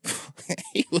FaceTime.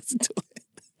 He was doing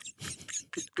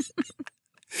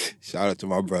Shout out to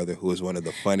my brother, who is one of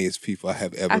the funniest people I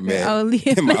have ever I can met only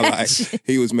in my imagine. life.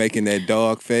 He was making that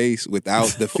dog face without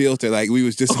the filter, like we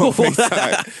was just on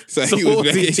FaceTime. So he what was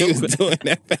was he making, he was doing? doing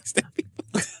that face. That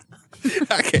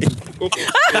I can't do it.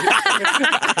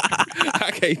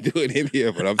 I can't do it in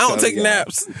here, but I don't take y'all,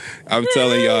 naps. I'm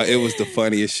telling y'all, it was the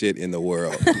funniest shit in the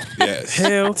world. Yes.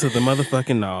 Hell to the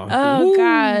motherfucking no. Oh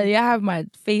God, y'all have my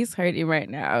face hurting right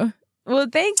now. Well,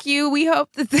 thank you. We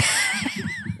hope that.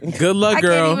 Good luck, I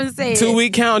girl. can't even say it.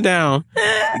 2-week countdown.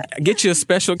 Get you a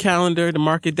special calendar to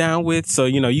mark it down with, so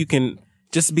you can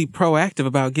just be proactive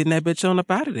about getting that bitch on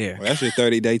up out of there. Well, that's your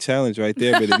 30-day challenge right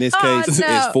there, but in this Oh, case, no.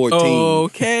 it's 14.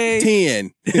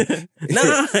 Okay. 10. 9.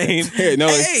 No,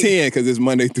 it's 10 because it's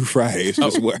Monday through Friday. It's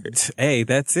just words. Hey,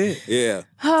 that's it. Yeah.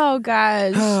 Oh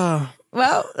gosh. Ah.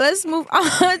 Well, let's move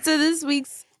on to this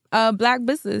week's Black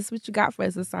Business. What you got for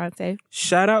us, Asante?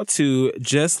 Shout out to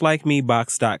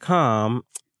JustLikeMeBox.com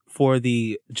for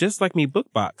the Just Like Me book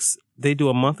box. They do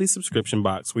a monthly subscription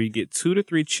box where you get 2 to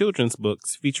 3 children's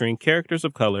books featuring characters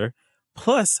of color,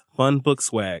 plus fun book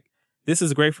swag. This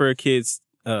is great for kids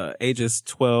ages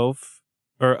 12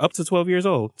 or up to 12 years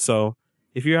old. So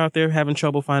if you're out there having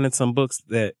trouble finding some books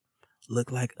that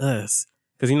look like us,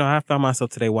 because, I found myself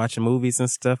today watching movies and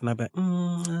stuff, and I'd be like,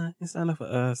 it's not enough for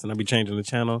us, and I'd be changing the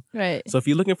channel. Right. So if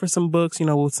you're looking for some books,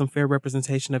 with some fair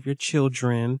representation of your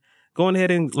children, go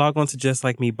ahead and log on to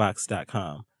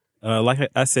JustLikeMeBox.com. Like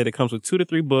I said, it comes with 2 to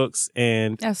 3 books,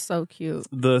 and That's so cute.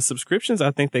 the subscriptions, I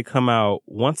think they come out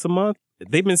once a month.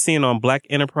 They've been seen on Black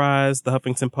Enterprise, the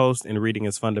Huffington Post, and Reading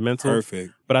is Fundamental.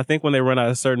 Perfect. But I think when they run out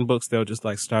of certain books, they'll just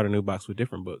like start a new box with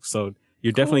different books. So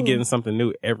you're definitely Cool. getting something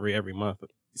new every month.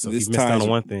 So if This you missed out ties- on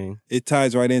one thing. It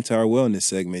ties right into our wellness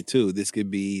segment, too. This could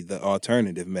be the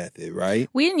alternative method, right?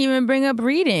 We didn't even bring up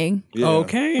reading, Yeah.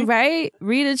 Okay. right?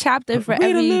 Read a chapter for Read a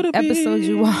every little episode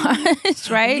you bit. watch,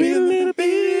 right? Read a little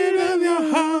bit of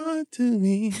your heart to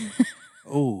me.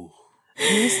 Oh,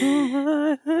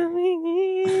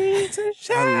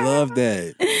 I love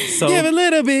that. So Give a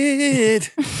little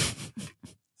bit.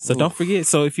 So don't forget.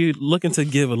 So if you're looking to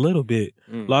give a little bit,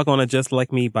 log on to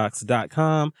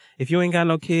justlikemebox.com. If you ain't got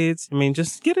no kids, I mean,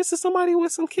 just get it to somebody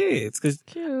with some kids. Because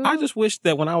I just wish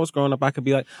that when I was growing up, I could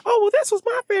be like, oh, well, this was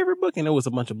my favorite book. And it was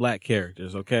a bunch of black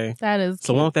characters, okay? That is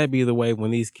So won't that be the way when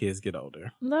these kids get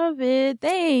older? Love it.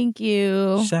 Thank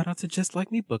you. Shout out to Just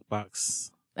Like Me Book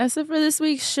Box. That's it for this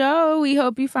week's show. We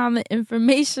hope you found the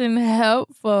information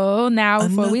helpful. Now,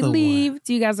 before we leave,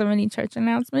 do you guys have any church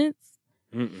announcements?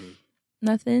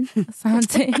 Nothing?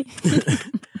 Asante?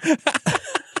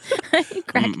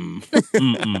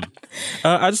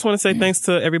 I just want to say thanks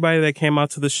to everybody that came out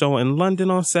to the show in London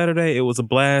on Saturday. It was a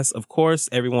blast. Of course,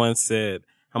 everyone said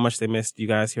how much they missed you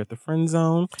guys here at the Friend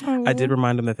Zone. I did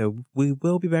remind them that we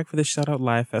will be back for the Shout Out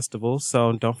Live Festival,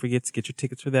 so don't forget to get your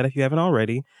tickets for that if you haven't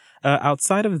already.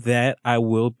 Outside of that,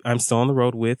 I'm still on the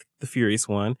road with The Furious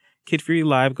One. Kid Fury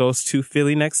Live goes to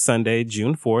Philly next Sunday,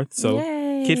 June 4th. So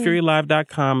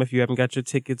KidFuryLive.com. If you haven't got your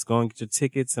tickets, go and get your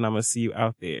tickets, and I'm going to see you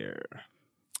out there.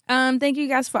 Thank you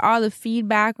guys for all the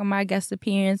feedback on my guest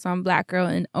appearance on Black Girl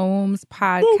in Ohms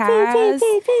podcast.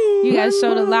 You guys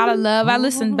showed a lot of love. I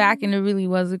listened back and it really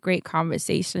was a great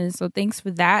conversation. So thanks for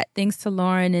that. Thanks to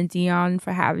Lauren and Dion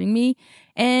for having me.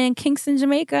 And Kingston,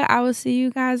 Jamaica, I will see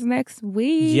you guys next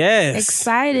week. Yes.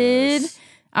 Excited.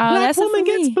 Black that's woman it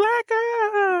for me. gets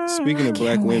blacker. Speaking of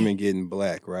black women getting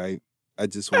black, right? I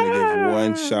just want to give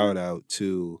one shout out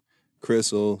to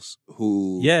Crystal,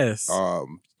 who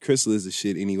Crystal is the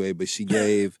shit anyway, but she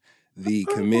gave the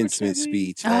commencement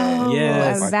speech.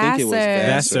 I think it was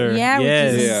Vassar.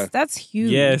 Yeah. That's huge.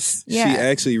 Yes. She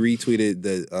actually retweeted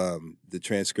the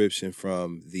transcription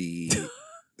from the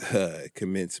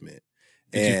commencement.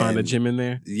 Did you find a gem in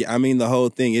there? Yeah, I mean, the whole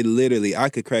thing, it literally, I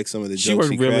could crack some of the jokes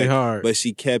she worked really hard. But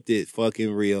she kept it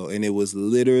fucking real. And it was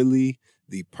literally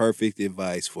the perfect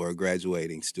advice for a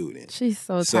graduating student. She's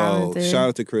so talented. So, shout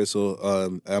out to Crystal.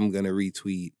 I'm going to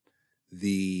retweet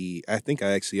I think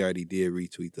I actually already did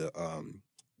retweet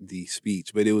the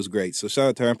speech, but it was great. So shout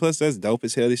out to her. And plus, that's dope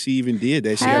as hell that she even did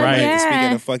that. She had to speak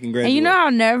at a fucking graduation. And you know how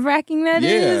nerve-wracking that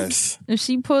is? If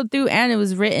she pulled through, and it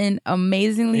was written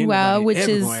amazingly well, which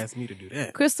is... asked me to do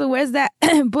that. Crystal, where's that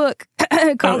book?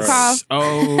 Cough.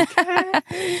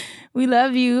 Okay. We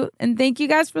love you. And thank you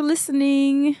guys for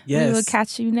listening. Yes. We will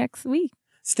catch you next week.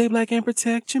 Stay black and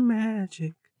protect your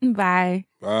magic. Bye.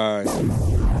 Bye.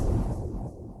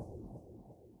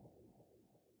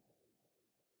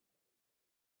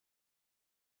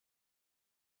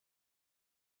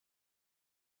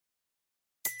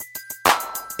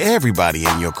 Everybody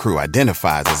in your crew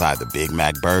identifies as either Big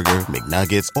Mac Burger,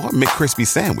 McNuggets, or McCrispy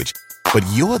Sandwich. But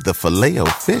you're the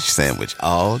Filet-O-Fish Sandwich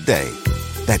all day.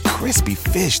 That crispy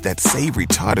fish, that savory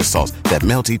tartar sauce, that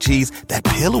melty cheese, that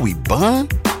pillowy bun.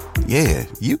 Yeah,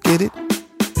 you get it.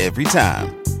 Every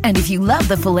time. And if you love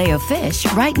the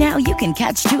Filet-O-Fish, right now you can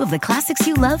catch two of the classics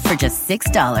you love for just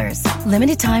 $6.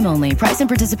 Limited time only. Price and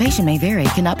participation may vary.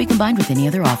 Cannot be combined with any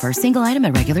other offer. Single item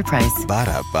at regular price.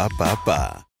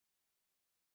 Ba-da-ba-ba-ba.